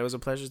 Hey, man, it was a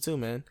pleasure too,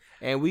 man.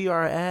 And we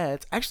are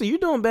at... Actually, you're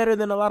doing better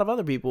than a lot of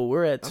other people.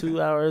 We're at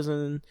 2 hours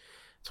and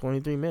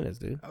 23 minutes,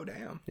 dude. Oh,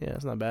 damn. Yeah,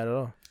 it's not bad at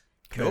all.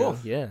 Cool.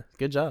 Yeah,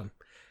 good job.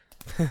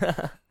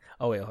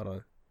 Oh, wait, hold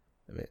on.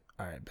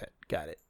 All right, bet. Got it.